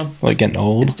 SpongeBob... Like, getting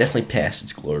old? It's definitely past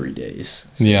its glory days.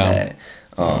 So Yeah.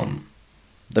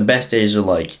 The best days are,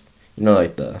 like, you know,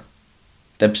 like the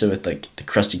episode with, like, the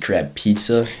Krusty Krab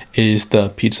pizza. Is the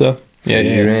pizza? Yeah.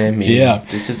 Yeah.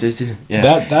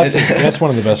 That's one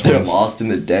of the best They're ones. lost in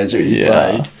the desert. He's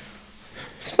Yeah. like,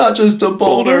 it's not just a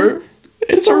boulder,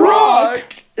 it's a rock.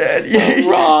 And A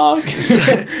rock.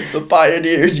 the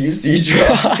pioneers used these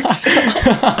rocks.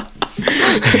 Man,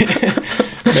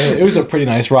 it was a pretty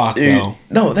nice rock, Dude, though.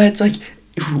 no, that's like,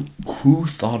 who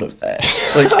thought of that?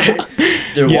 Like,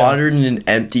 they're Yeah. wandering in an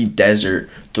empty desert.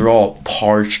 They're all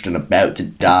parched and about to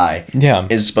die. Yeah.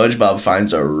 And SpongeBob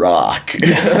finds a rock.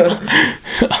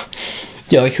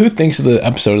 Yeah, like, who thinks of the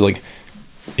episode, like,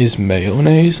 is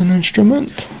mayonnaise an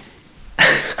instrument?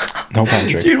 No,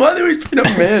 Patrick. Dude, why are they always putting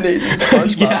up mayonnaise in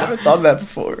SpongeBob? Yeah. I never thought of that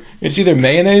before. It's either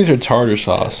mayonnaise or tartar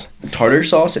sauce. Tartar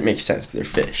sauce, it makes sense because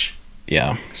they're fish.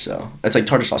 Yeah. So, it's like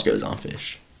tartar sauce goes on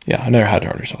fish. Yeah, I never had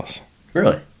tartar sauce.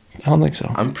 Really? I don't think so.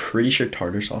 I'm pretty sure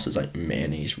tartar sauce is like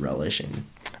mayonnaise relish and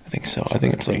I think so. I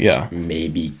think it's like, yeah.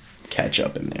 maybe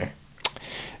ketchup in there.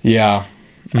 Yeah.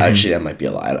 Actually, that might be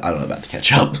a lie. I don't know about the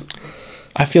ketchup.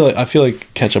 I feel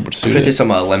like ketchup would I suit feel like it. there's some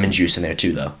lemon juice in there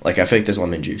too, though. Like, I feel like there's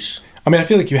lemon juice. I mean, I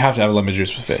feel like you have to have lemon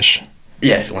juice with fish.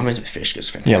 Yeah, lemon with fish goes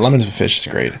fantastic. Yeah, lemons with fish is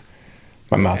great.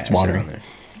 My mouth's Pass it watering. around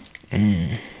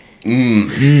there.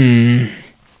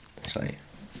 It's like,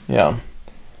 Yeah.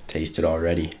 taste it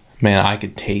already. Man, I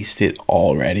could taste it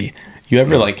already. You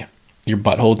ever, like, your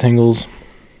butthole tingles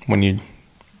when you...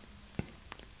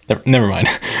 Never mind.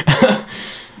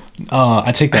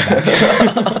 I take that back.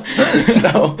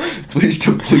 No, please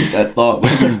complete that thought.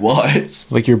 What do you want?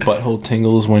 Like, your butthole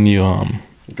tingles when you,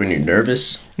 When you're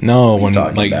nervous? No, What are you when,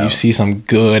 talking like, you about? see some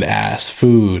good-ass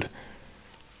food.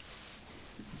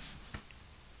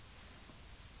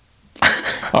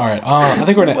 All right, I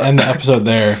think we're gonna end the episode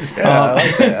there. Yeah, I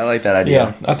like that. I like that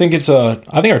idea. Yeah, I think I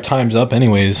think our time's up,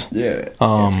 anyways. Yeah,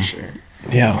 for sure.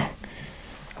 Yeah,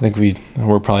 I think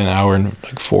we're probably an hour and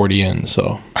like 40 in,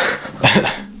 so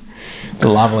the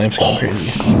lava lamp's going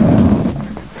crazy.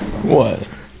 What?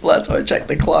 Last time I checked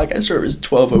the clock, I swear it was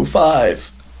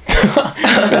 12:05.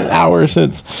 It's been an hour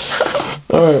since.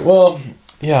 All right, well,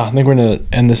 yeah, I think we're gonna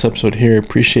end this episode here.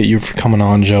 Appreciate you for coming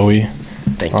on, Joey.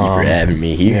 Thank you for having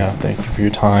me here. Yeah, thank you for your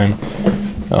time.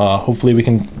 Hopefully we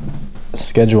can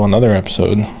schedule another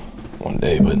episode one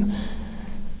day, but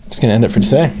it's gonna end it for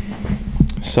today.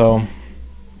 So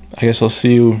I guess I'll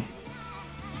see you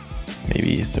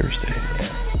maybe Thursday.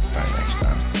 All right, next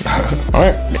time. All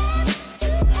right.